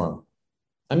 points for him.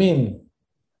 I mean,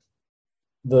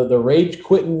 the rage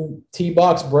quitting tee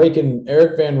box breaking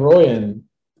Eric Van Rooyen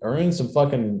earning some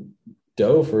fucking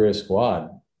dough for his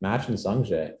squad, matching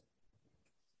Sungjae.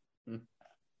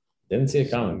 Didn't see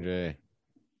it coming. Sungjae.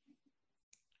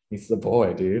 He's the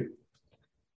boy, dude.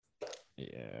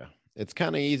 Yeah. It's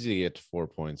kind of easy to get to 4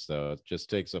 points, though. It just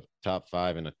takes a top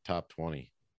 5 and a top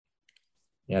 20.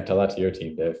 Yeah, tell that to your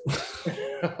team, Dave.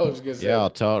 I was gonna say, Yeah, I'll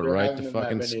tell it there right haven't to been that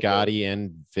fucking many of Scotty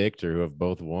and Victor, who have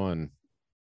both won.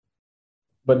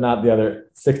 But not the other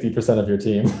 60% of your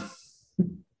team.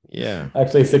 Yeah.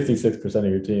 Actually, 66% of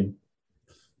your team.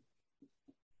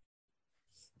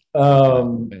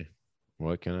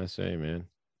 What can I say, man?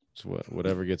 It's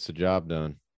whatever gets the job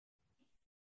done.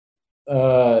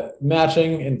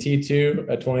 Matching in T2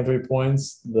 at 23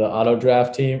 points, the auto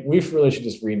draft team. We really should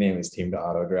just rename this team to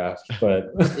auto draft,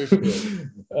 but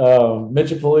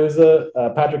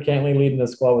Mitchapalooza, Patrick Cantley leading the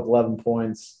squad with 11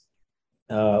 points.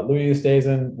 Louis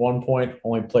Oosthuizen, 1 point,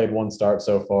 only played one start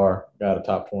so far, got a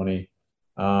top 20.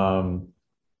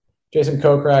 Jason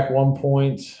Kokrak, 1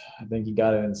 point. I think he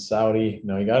got it in Saudi.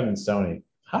 No, he got it in Sony.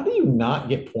 How do you not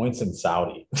get points in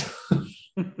Saudi?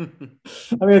 I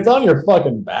mean, it's on your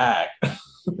fucking back.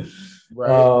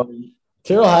 right.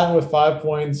 Tyrrell Hatton with 5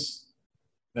 points.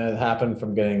 That happened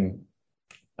from getting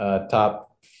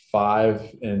top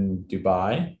 5 in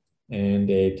Dubai and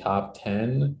a top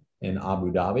 10 in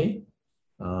Abu Dhabi.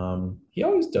 He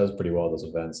always does pretty well at those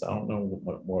events. I don't know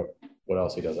what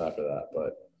else he does after that,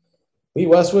 but Lee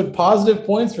Westwood, positive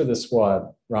points for this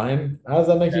squad. Ryan, how does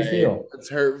that make you feel? It's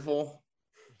hurtful.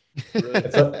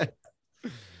 Really.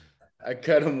 I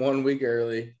cut him 1 week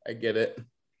early. I get it.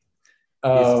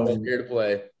 He's still here to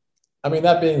play. I mean,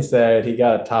 that being said, he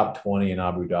got a top 20 in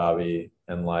Abu Dhabi,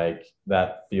 and like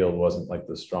that field wasn't like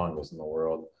the strongest in the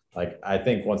world. Like, I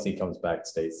think once he comes back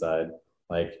stateside,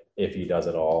 like if he does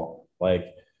it all,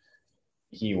 like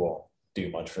he won't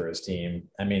do much for his team.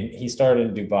 I mean, he started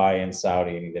in Dubai and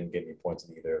Saudi, and he didn't get any points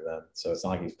in either of them. So it's not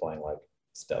like he's playing like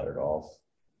stellar golf.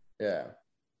 Yeah.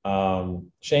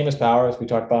 Seamus Powers, we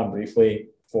talked about him briefly.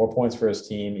 4 points for his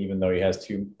team, even though he has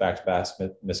 2 back-to-back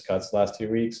missed cuts the last 2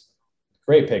 weeks.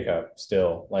 Great pickup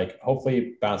still. Like, hopefully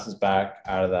he bounces back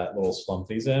out of that little slump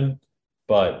he's in,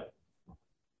 but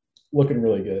looking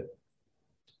really good.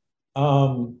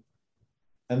 And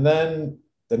then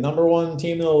the number 1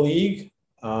 team in the league,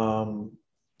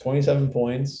 27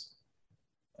 points,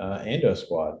 Ando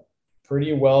squad.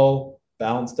 Pretty well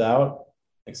balanced out,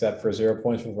 except for 0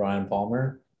 points with Ryan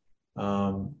Palmer.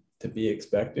 To be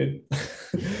expected.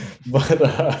 But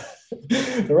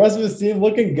the rest of his team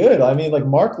looking good. I mean, like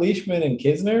Mark Leishman and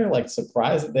Kisner, like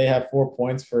surprised that they have 4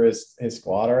 points for his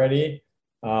squad already.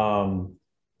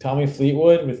 Tommy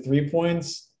Fleetwood with 3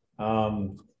 points.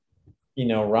 Ryan,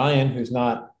 who's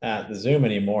not at the Zoom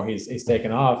anymore, he's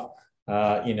taken off.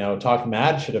 Talked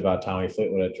mad shit about Tommy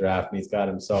Fleetwood at draft, and he's got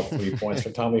himself 3 points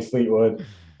for Tommy Fleetwood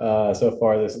so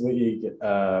far this league.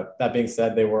 That being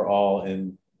said, they were all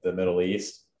in the Middle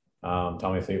East.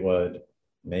 Tommy Fleetwood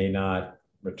may not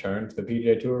return to the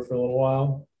PGA Tour for a little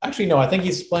while. Actually, no, I think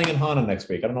he's playing in Honda next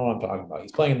week. I don't know what I'm talking about.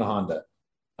 He's playing in the Honda.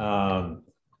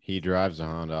 He drives a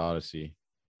Honda Odyssey.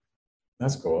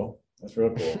 That's cool. That's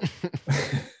real cool.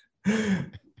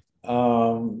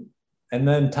 And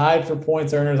then tied for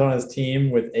points earners on his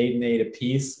team with 8 and 8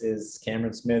 apiece is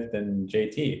Cameron Smith and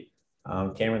JT.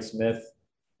 Cameron Smith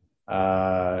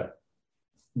won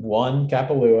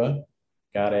Kapalua.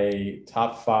 Got a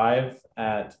top 5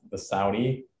 at the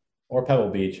Saudi or Pebble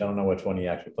Beach. I don't know which one he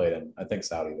actually played in. I think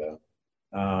Saudi, though.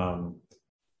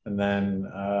 And then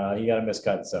he got a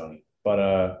miscut in Sony.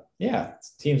 But, yeah,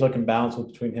 team's looking balanced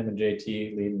between him and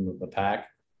JT leading the pack.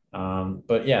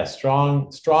 But, yeah, strong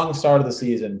start of the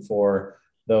season for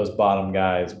those bottom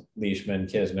guys, Leishman,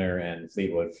 Kisner, and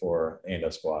Fleetwood for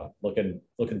Ando squad.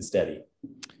 Looking steady.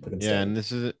 And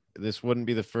this wouldn't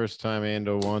be the first time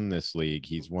Ando won this league.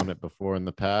 He's won it before in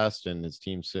the past, and his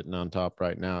team's sitting on top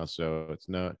right now. So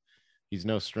he's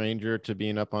no stranger to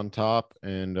being up on top,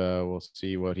 and we'll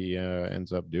see what he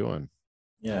ends up doing.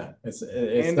 Yeah, it's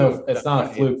not a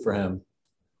fluke for him,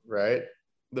 right?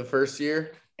 The first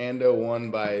year, Ando won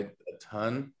by a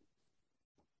ton.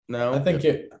 No, I think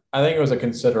it was a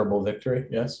considerable victory.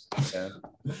 Yes. Yeah.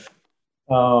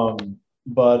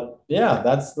 But yeah,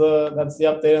 that's the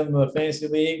update on the fantasy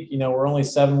league. We're only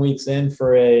 7 weeks in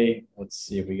for let's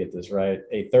see if we get this right,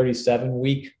 a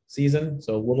 37-week season.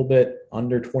 So a little bit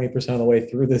under 20% of the way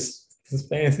through this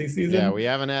fantasy season. Yeah, we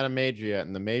haven't had a major yet,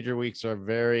 and the major weeks are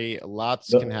lots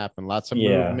can happen, lots of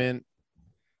movement.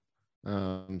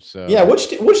 So yeah, which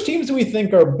teams do we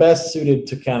think are best suited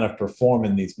to kind of perform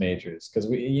in these majors?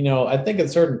 Because I think a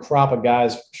certain crop of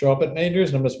guys show up at majors,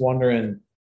 and I'm just wondering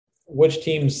which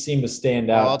teams seem to stand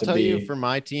out. I'll tell you, for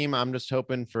my team, I'm just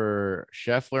hoping for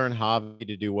Scheffler and Javi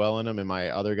to do well in them, and my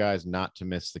other guys not to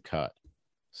miss the cut.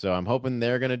 So I'm hoping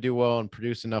they're going to do well and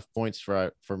produce enough points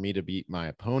for me to beat my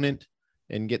opponent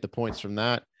and get the points from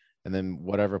that, and then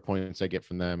whatever points I get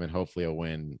from them, and hopefully I'll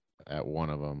win at one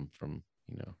of them from.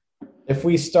 If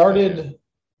we started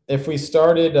if we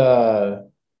started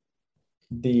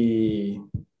the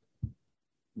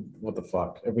what the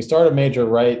fuck? If we start a major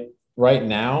right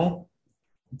now,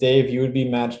 Dave, you would be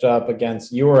matched up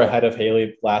against. You were ahead of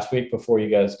Haley last week before you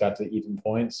guys got to even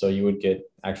points, so you would get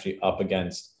actually up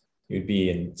against. You'd be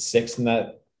in sixth in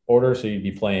that order, so you'd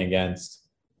be playing against.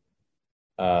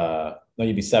 No,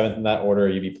 you'd be seventh in that order.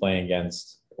 You'd be playing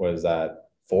against. What is that?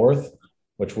 Fourth,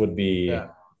 which would be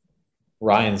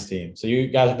Ryan's team. So you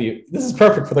guys would be. This is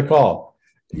perfect for the call.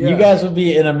 Yeah. You guys would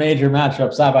be in a major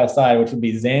matchup side by side, which would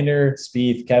be Xander,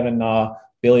 Spieth, Kevin Na,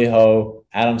 Billy Ho,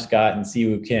 Adam Scott, and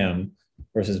Siwoo Kim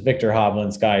versus Victor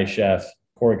Hovland, Sky Chef,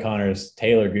 Corey Connors,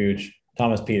 Taylor Gooch,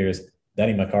 Thomas Peters,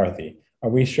 Denny McCarthy. Are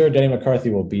we sure Denny McCarthy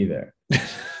will be there?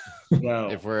 No.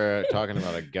 If we're talking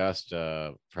about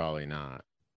Augusta, probably not.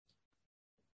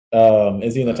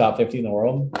 Is he in the top 50 in the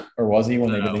world? Or was he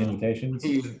when they did the invitations?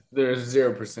 There's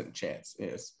 0% chance,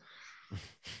 yes.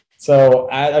 So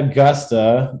at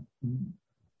Augusta,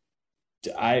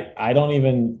 I don't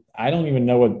even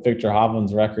know what Victor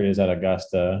Hovland's record is at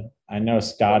Augusta. I know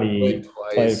Scotty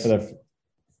played for the.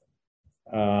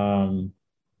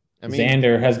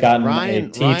 Xander has gotten a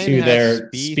T2 there.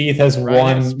 Spieth has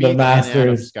won the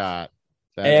Masters. Scott,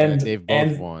 they've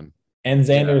both won. And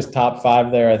Xander's top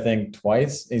 5 there, I think,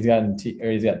 twice. He's got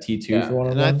T2 for one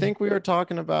of them. And I think we were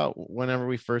talking about whenever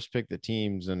we first picked the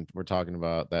teams, and we're talking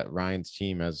about that Ryan's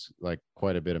team has like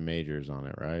quite a bit of majors on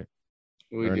it, right?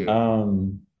 We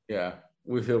do. Yeah,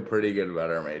 we feel pretty good about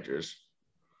our majors.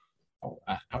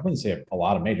 I wouldn't say a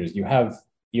lot of majors. You have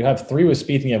 3 with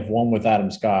Spieth and you have 1 with Adam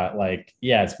Scott. Like,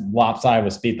 yeah, it's lopsided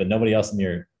with Spieth, but nobody else in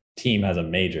your team has a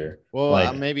major.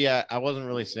 Well, maybe I wasn't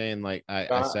really saying like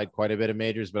I said quite a bit of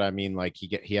majors, but I mean like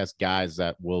he has guys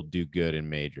that will do good in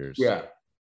majors. Yeah,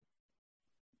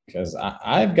 because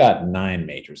I've got 9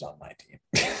 majors on my team.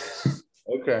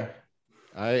 Okay.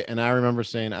 I remember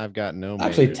saying I've got no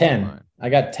majors. Actually 10. I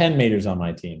got 10 majors on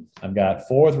my team. I've got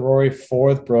 4th Rory,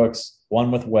 4th Brooks,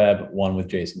 1 with Webb, 1 with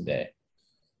Jason Day.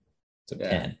 So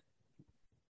 10.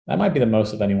 That might be the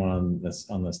most of anyone on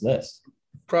this list.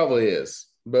 Probably is.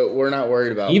 But we're not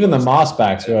worried about even the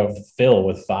Mossbacks who have Phil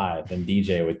with 5 and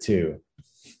DJ with 2.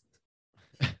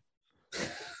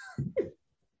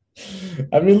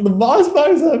 I mean, the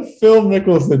Mossbacks have Phil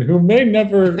Mickelson, who may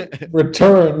never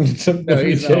return to the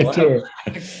PGA Tour.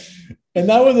 And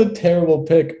that was a terrible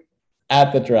pick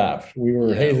at the draft. We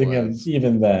were hazing him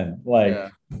even then.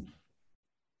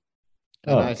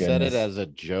 I said it as a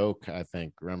joke, I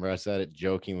think. Remember, I said it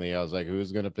jokingly. I was like,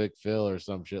 who's going to pick Phil or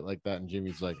some shit like that? And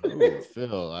Jimmy's like, oh,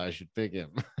 Phil, I should pick him.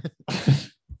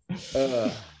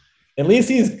 At least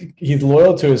he's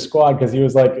loyal to his squad because he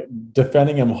was like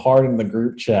defending him hard in the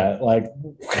group chat. Like,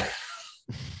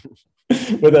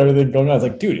 with everything going on. I was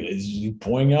like, dude, is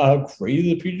pointing out how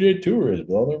crazy the PGA Tour is with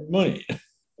all their money.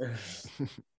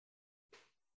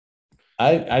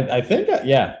 I think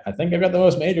I got the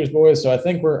most majors, boys. So I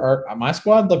think my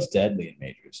squad looks deadly in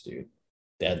majors, dude.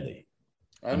 Deadly.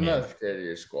 I'm not scared of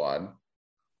your squad.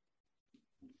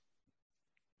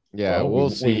 Yeah, we'll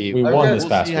see. We won this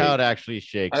past week. We'll see how it actually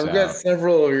shakes out. I've got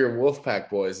several of your Wolfpack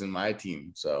boys in my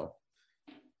team, so.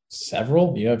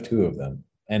 Several? You have 2 of them.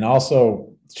 And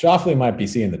also, Schauffele might be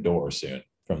seeing the door soon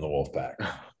from the Wolfpack.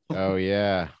 Oh,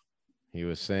 yeah. Kid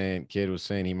was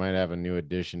saying he might have a new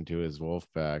addition to his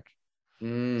Wolfpack.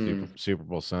 Super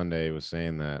Bowl Sunday was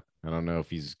saying that. I don't know if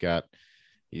he's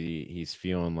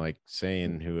feeling like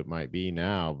saying who it might be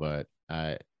now, but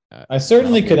I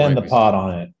certainly could end the pod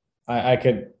on it. I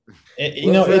could,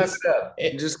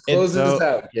 just close this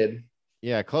out, kid.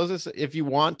 Yeah, close this if you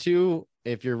want to.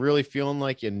 If you're really feeling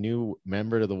like a new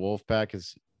member to the Wolfpack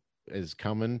is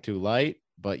coming to light,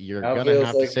 but you're gonna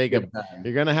have to say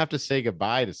you're gonna have to say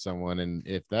goodbye to someone, and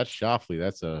if that's Schauffele,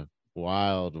 that's a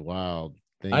wild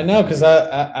thing. I know, because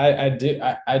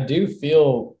I do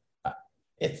feel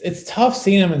it's tough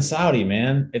seeing him in Saudi,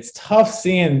 man. It's tough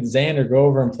seeing Xander go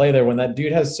over and play there when that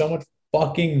dude has so much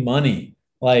fucking money.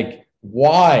 Like,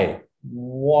 why,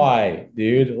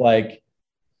 dude? Like,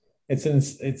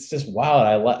 it's just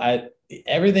wild. I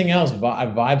everything else I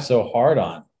vibe so hard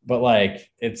on, but like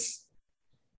it's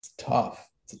tough.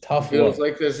 It's a tough. It feels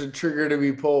like there's a trigger to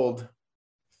be pulled.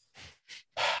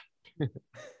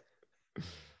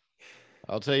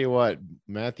 I'll tell you what,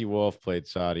 Matthew Wolff played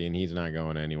Saudi, and he's not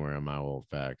going anywhere on my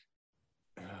Wolfpack.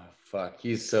 Oh, fuck,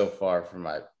 he's so far from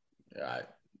I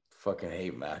fucking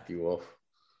hate Matthew Wolff.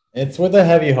 It's with a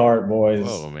heavy heart, boys.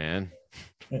 Whoa, man.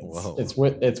 It's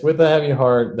with a heavy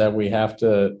heart that we have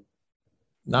to,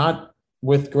 not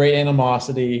with great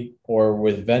animosity or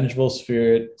with vengeful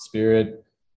spirit,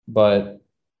 but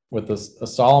with a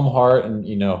solemn heart and,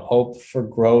 hope for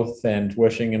growth and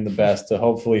wishing him the best to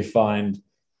hopefully find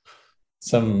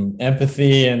some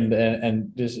empathy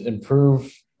and just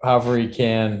improve however he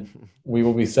can. We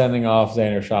will be sending off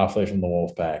Xander Schauffele from the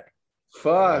Wolfpack.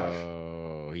 Fuck.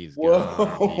 Oh, he's Whoa.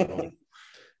 gone.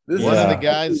 This One is of the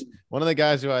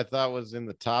guys who I thought was in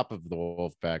the top of the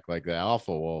Wolfpack, like the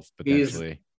Alpha Wolf,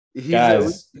 potentially. he's Guys. at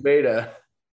least beta.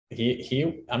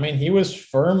 He was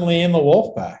firmly in the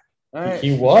Wolfpack. Right.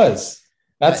 He was.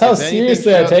 That's how If anything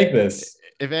seriously I shows- take this.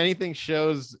 If anything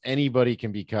shows anybody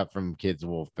can be cut from kids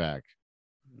Wolfpack.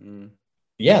 Mm.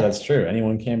 Yeah, that's true.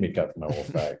 Anyone can be cut from a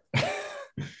Wolfpack.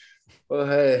 Well,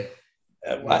 hey.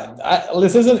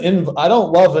 This isn't. I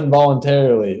don't love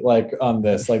involuntarily like on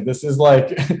this. Like this is like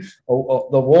the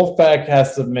Wolfpack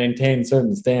has to maintain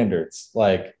certain standards.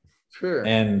 Like Sure.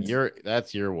 and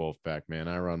That's your Wolfpack, man.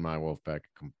 I run my Wolfpack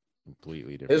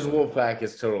completely different. His Wolfpack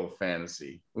is total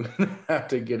fantasy. We're gonna have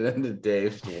to get into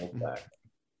Dave's Wolfpack.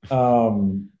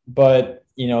 but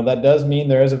that does mean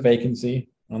there is a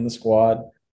vacancy on the squad,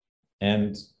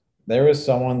 and there is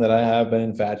someone that I have been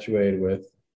infatuated with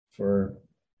for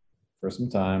some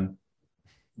time.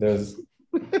 There's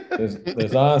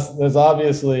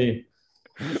obviously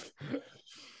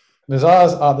been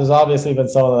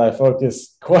someone that I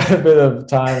focus quite a bit of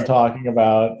time talking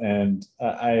about, and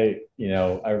I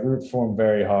root for him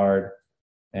very hard,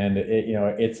 and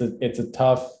it's a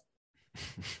tough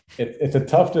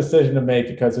decision to make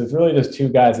because it's really just two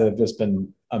guys that have just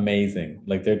been amazing.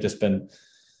 Like they've been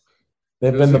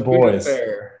the boys.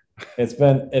 It's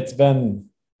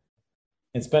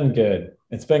been good.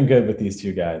 It's been good with these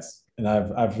two guys. And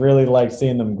I've really liked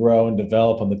seeing them grow and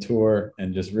develop on the tour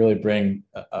and just really bring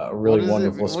a really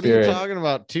wonderful spirit. What are you talking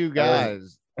about? Two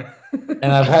guys. And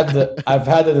I've had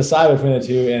to decide between the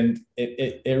two, and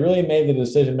it really made the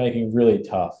decision making really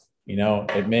tough.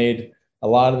 It made a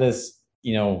lot of this,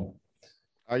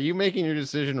 Are you making your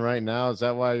decision right now? Is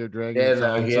that why you're dragging? Yeah, it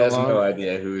no, on he so has long? no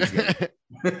idea who he's going.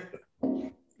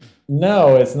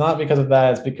 No, it's not because of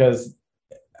that. It's because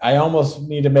I almost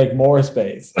need to make more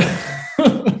space. The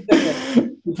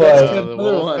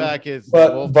Wolfpack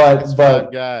is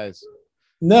five guys.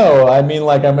 No, I mean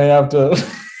like I may have to.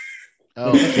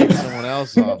 Oh, kick someone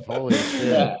else off. Holy shit!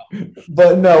 Yeah.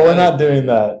 But no, we're not doing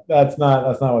that. That's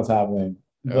not what's happening.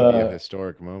 That would be a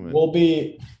historic moment. We'll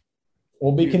be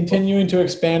continuing to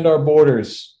expand our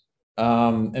borders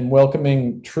and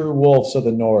welcoming true wolves of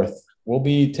the north. We'll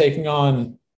be taking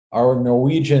on our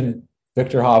Norwegian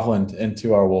Victor Hovland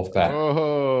into our Wolfpack.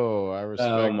 Oh, I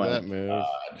respect that move.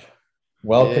 God.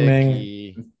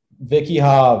 Welcoming Vicky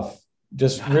Hov,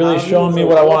 just really showing me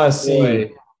what I want to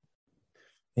see.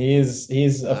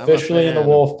 He's officially in the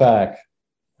Wolfpack.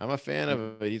 I'm a fan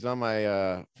of it. He's on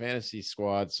my fantasy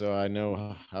squad, so I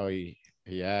know how he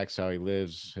acts, how he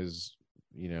lives, his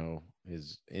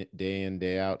day in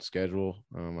day out schedule.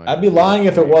 I'd be lying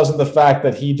if it wasn't the fact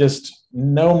that he just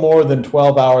no more than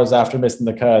 12 hours after missing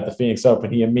the cut at the Phoenix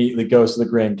Open, he immediately goes to the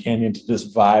Grand Canyon to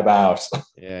just vibe out.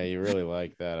 Yeah, you really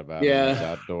like that about his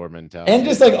outdoor mentality. And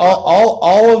just like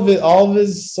all of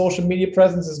his social media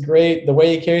presence is great. The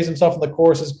way he carries himself on the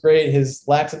course is great. His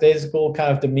lackadaisical kind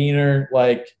of demeanor,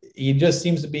 like he just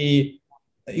seems to be.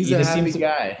 He's a happy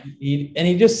guy.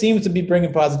 He just seems to be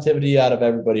bringing positivity out of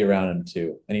everybody around him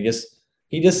too. And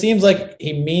he just seems like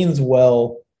he means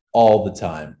well all the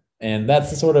time. And that's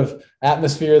the sort of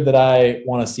atmosphere that I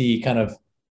want to see kind of,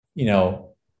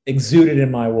 exuded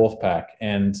in my Wolfpack.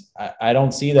 And I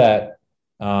don't see that,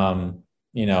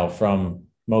 from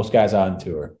most guys on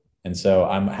tour. And so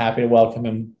I'm happy to welcome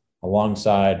him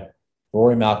alongside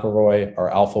Rory McIlroy, our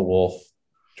Alpha Wolf,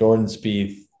 Jordan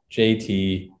Spieth,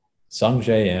 JT, Sung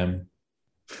J M,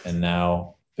 and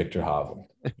now Victor Hovland.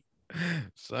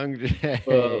 Sung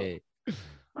J.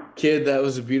 Kid, that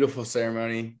was a beautiful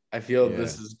ceremony. I feel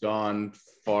this has gone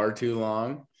far too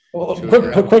long. Well,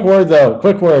 quick word though.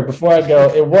 Quick word before I go.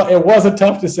 It was a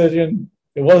tough decision.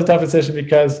 It was a tough decision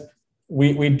because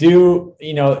we do,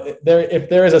 if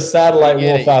there is a satellite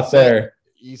wolf out there.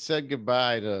 You said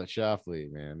goodbye to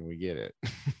Schauffele, man. We get it.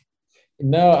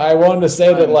 No, I wanted to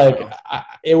say that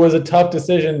it was a tough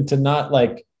decision to not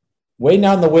waiting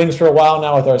out in the wings for a while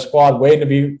now with our squad, waiting to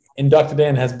be inducted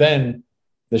in has been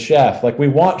the chef. Like we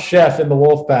want chef in the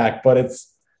Wolfpack, but it's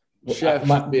Chef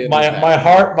my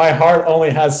heart only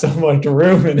has so much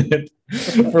room in it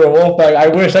for a Wolfpack. I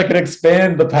wish I could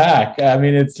expand the pack. I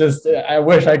mean, it's just I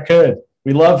wish I could.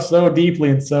 We love so deeply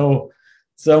and so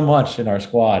much in our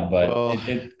squad, but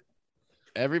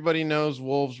everybody knows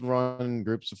Wolves run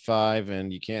groups of 5,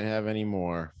 and you can't have any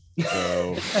more.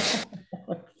 So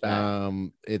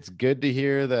it's good to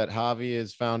hear that Javi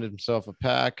has found himself a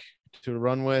pack. to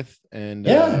run with. And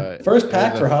first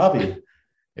pack for hobby.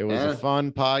 It was a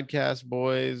fun podcast,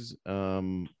 boys.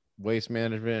 Waste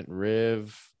Management,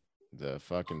 Riv, the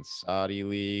fucking Saudi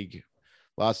League.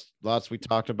 Lots we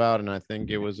talked about, and I think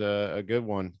it was a good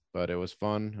one, but it was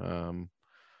fun.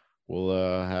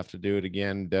 We'll have to do it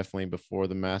again, definitely before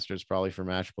the Masters, probably for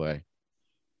match play.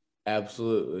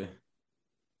 Absolutely.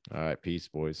 All right, peace,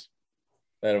 boys.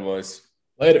 Later, boys.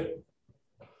 Later.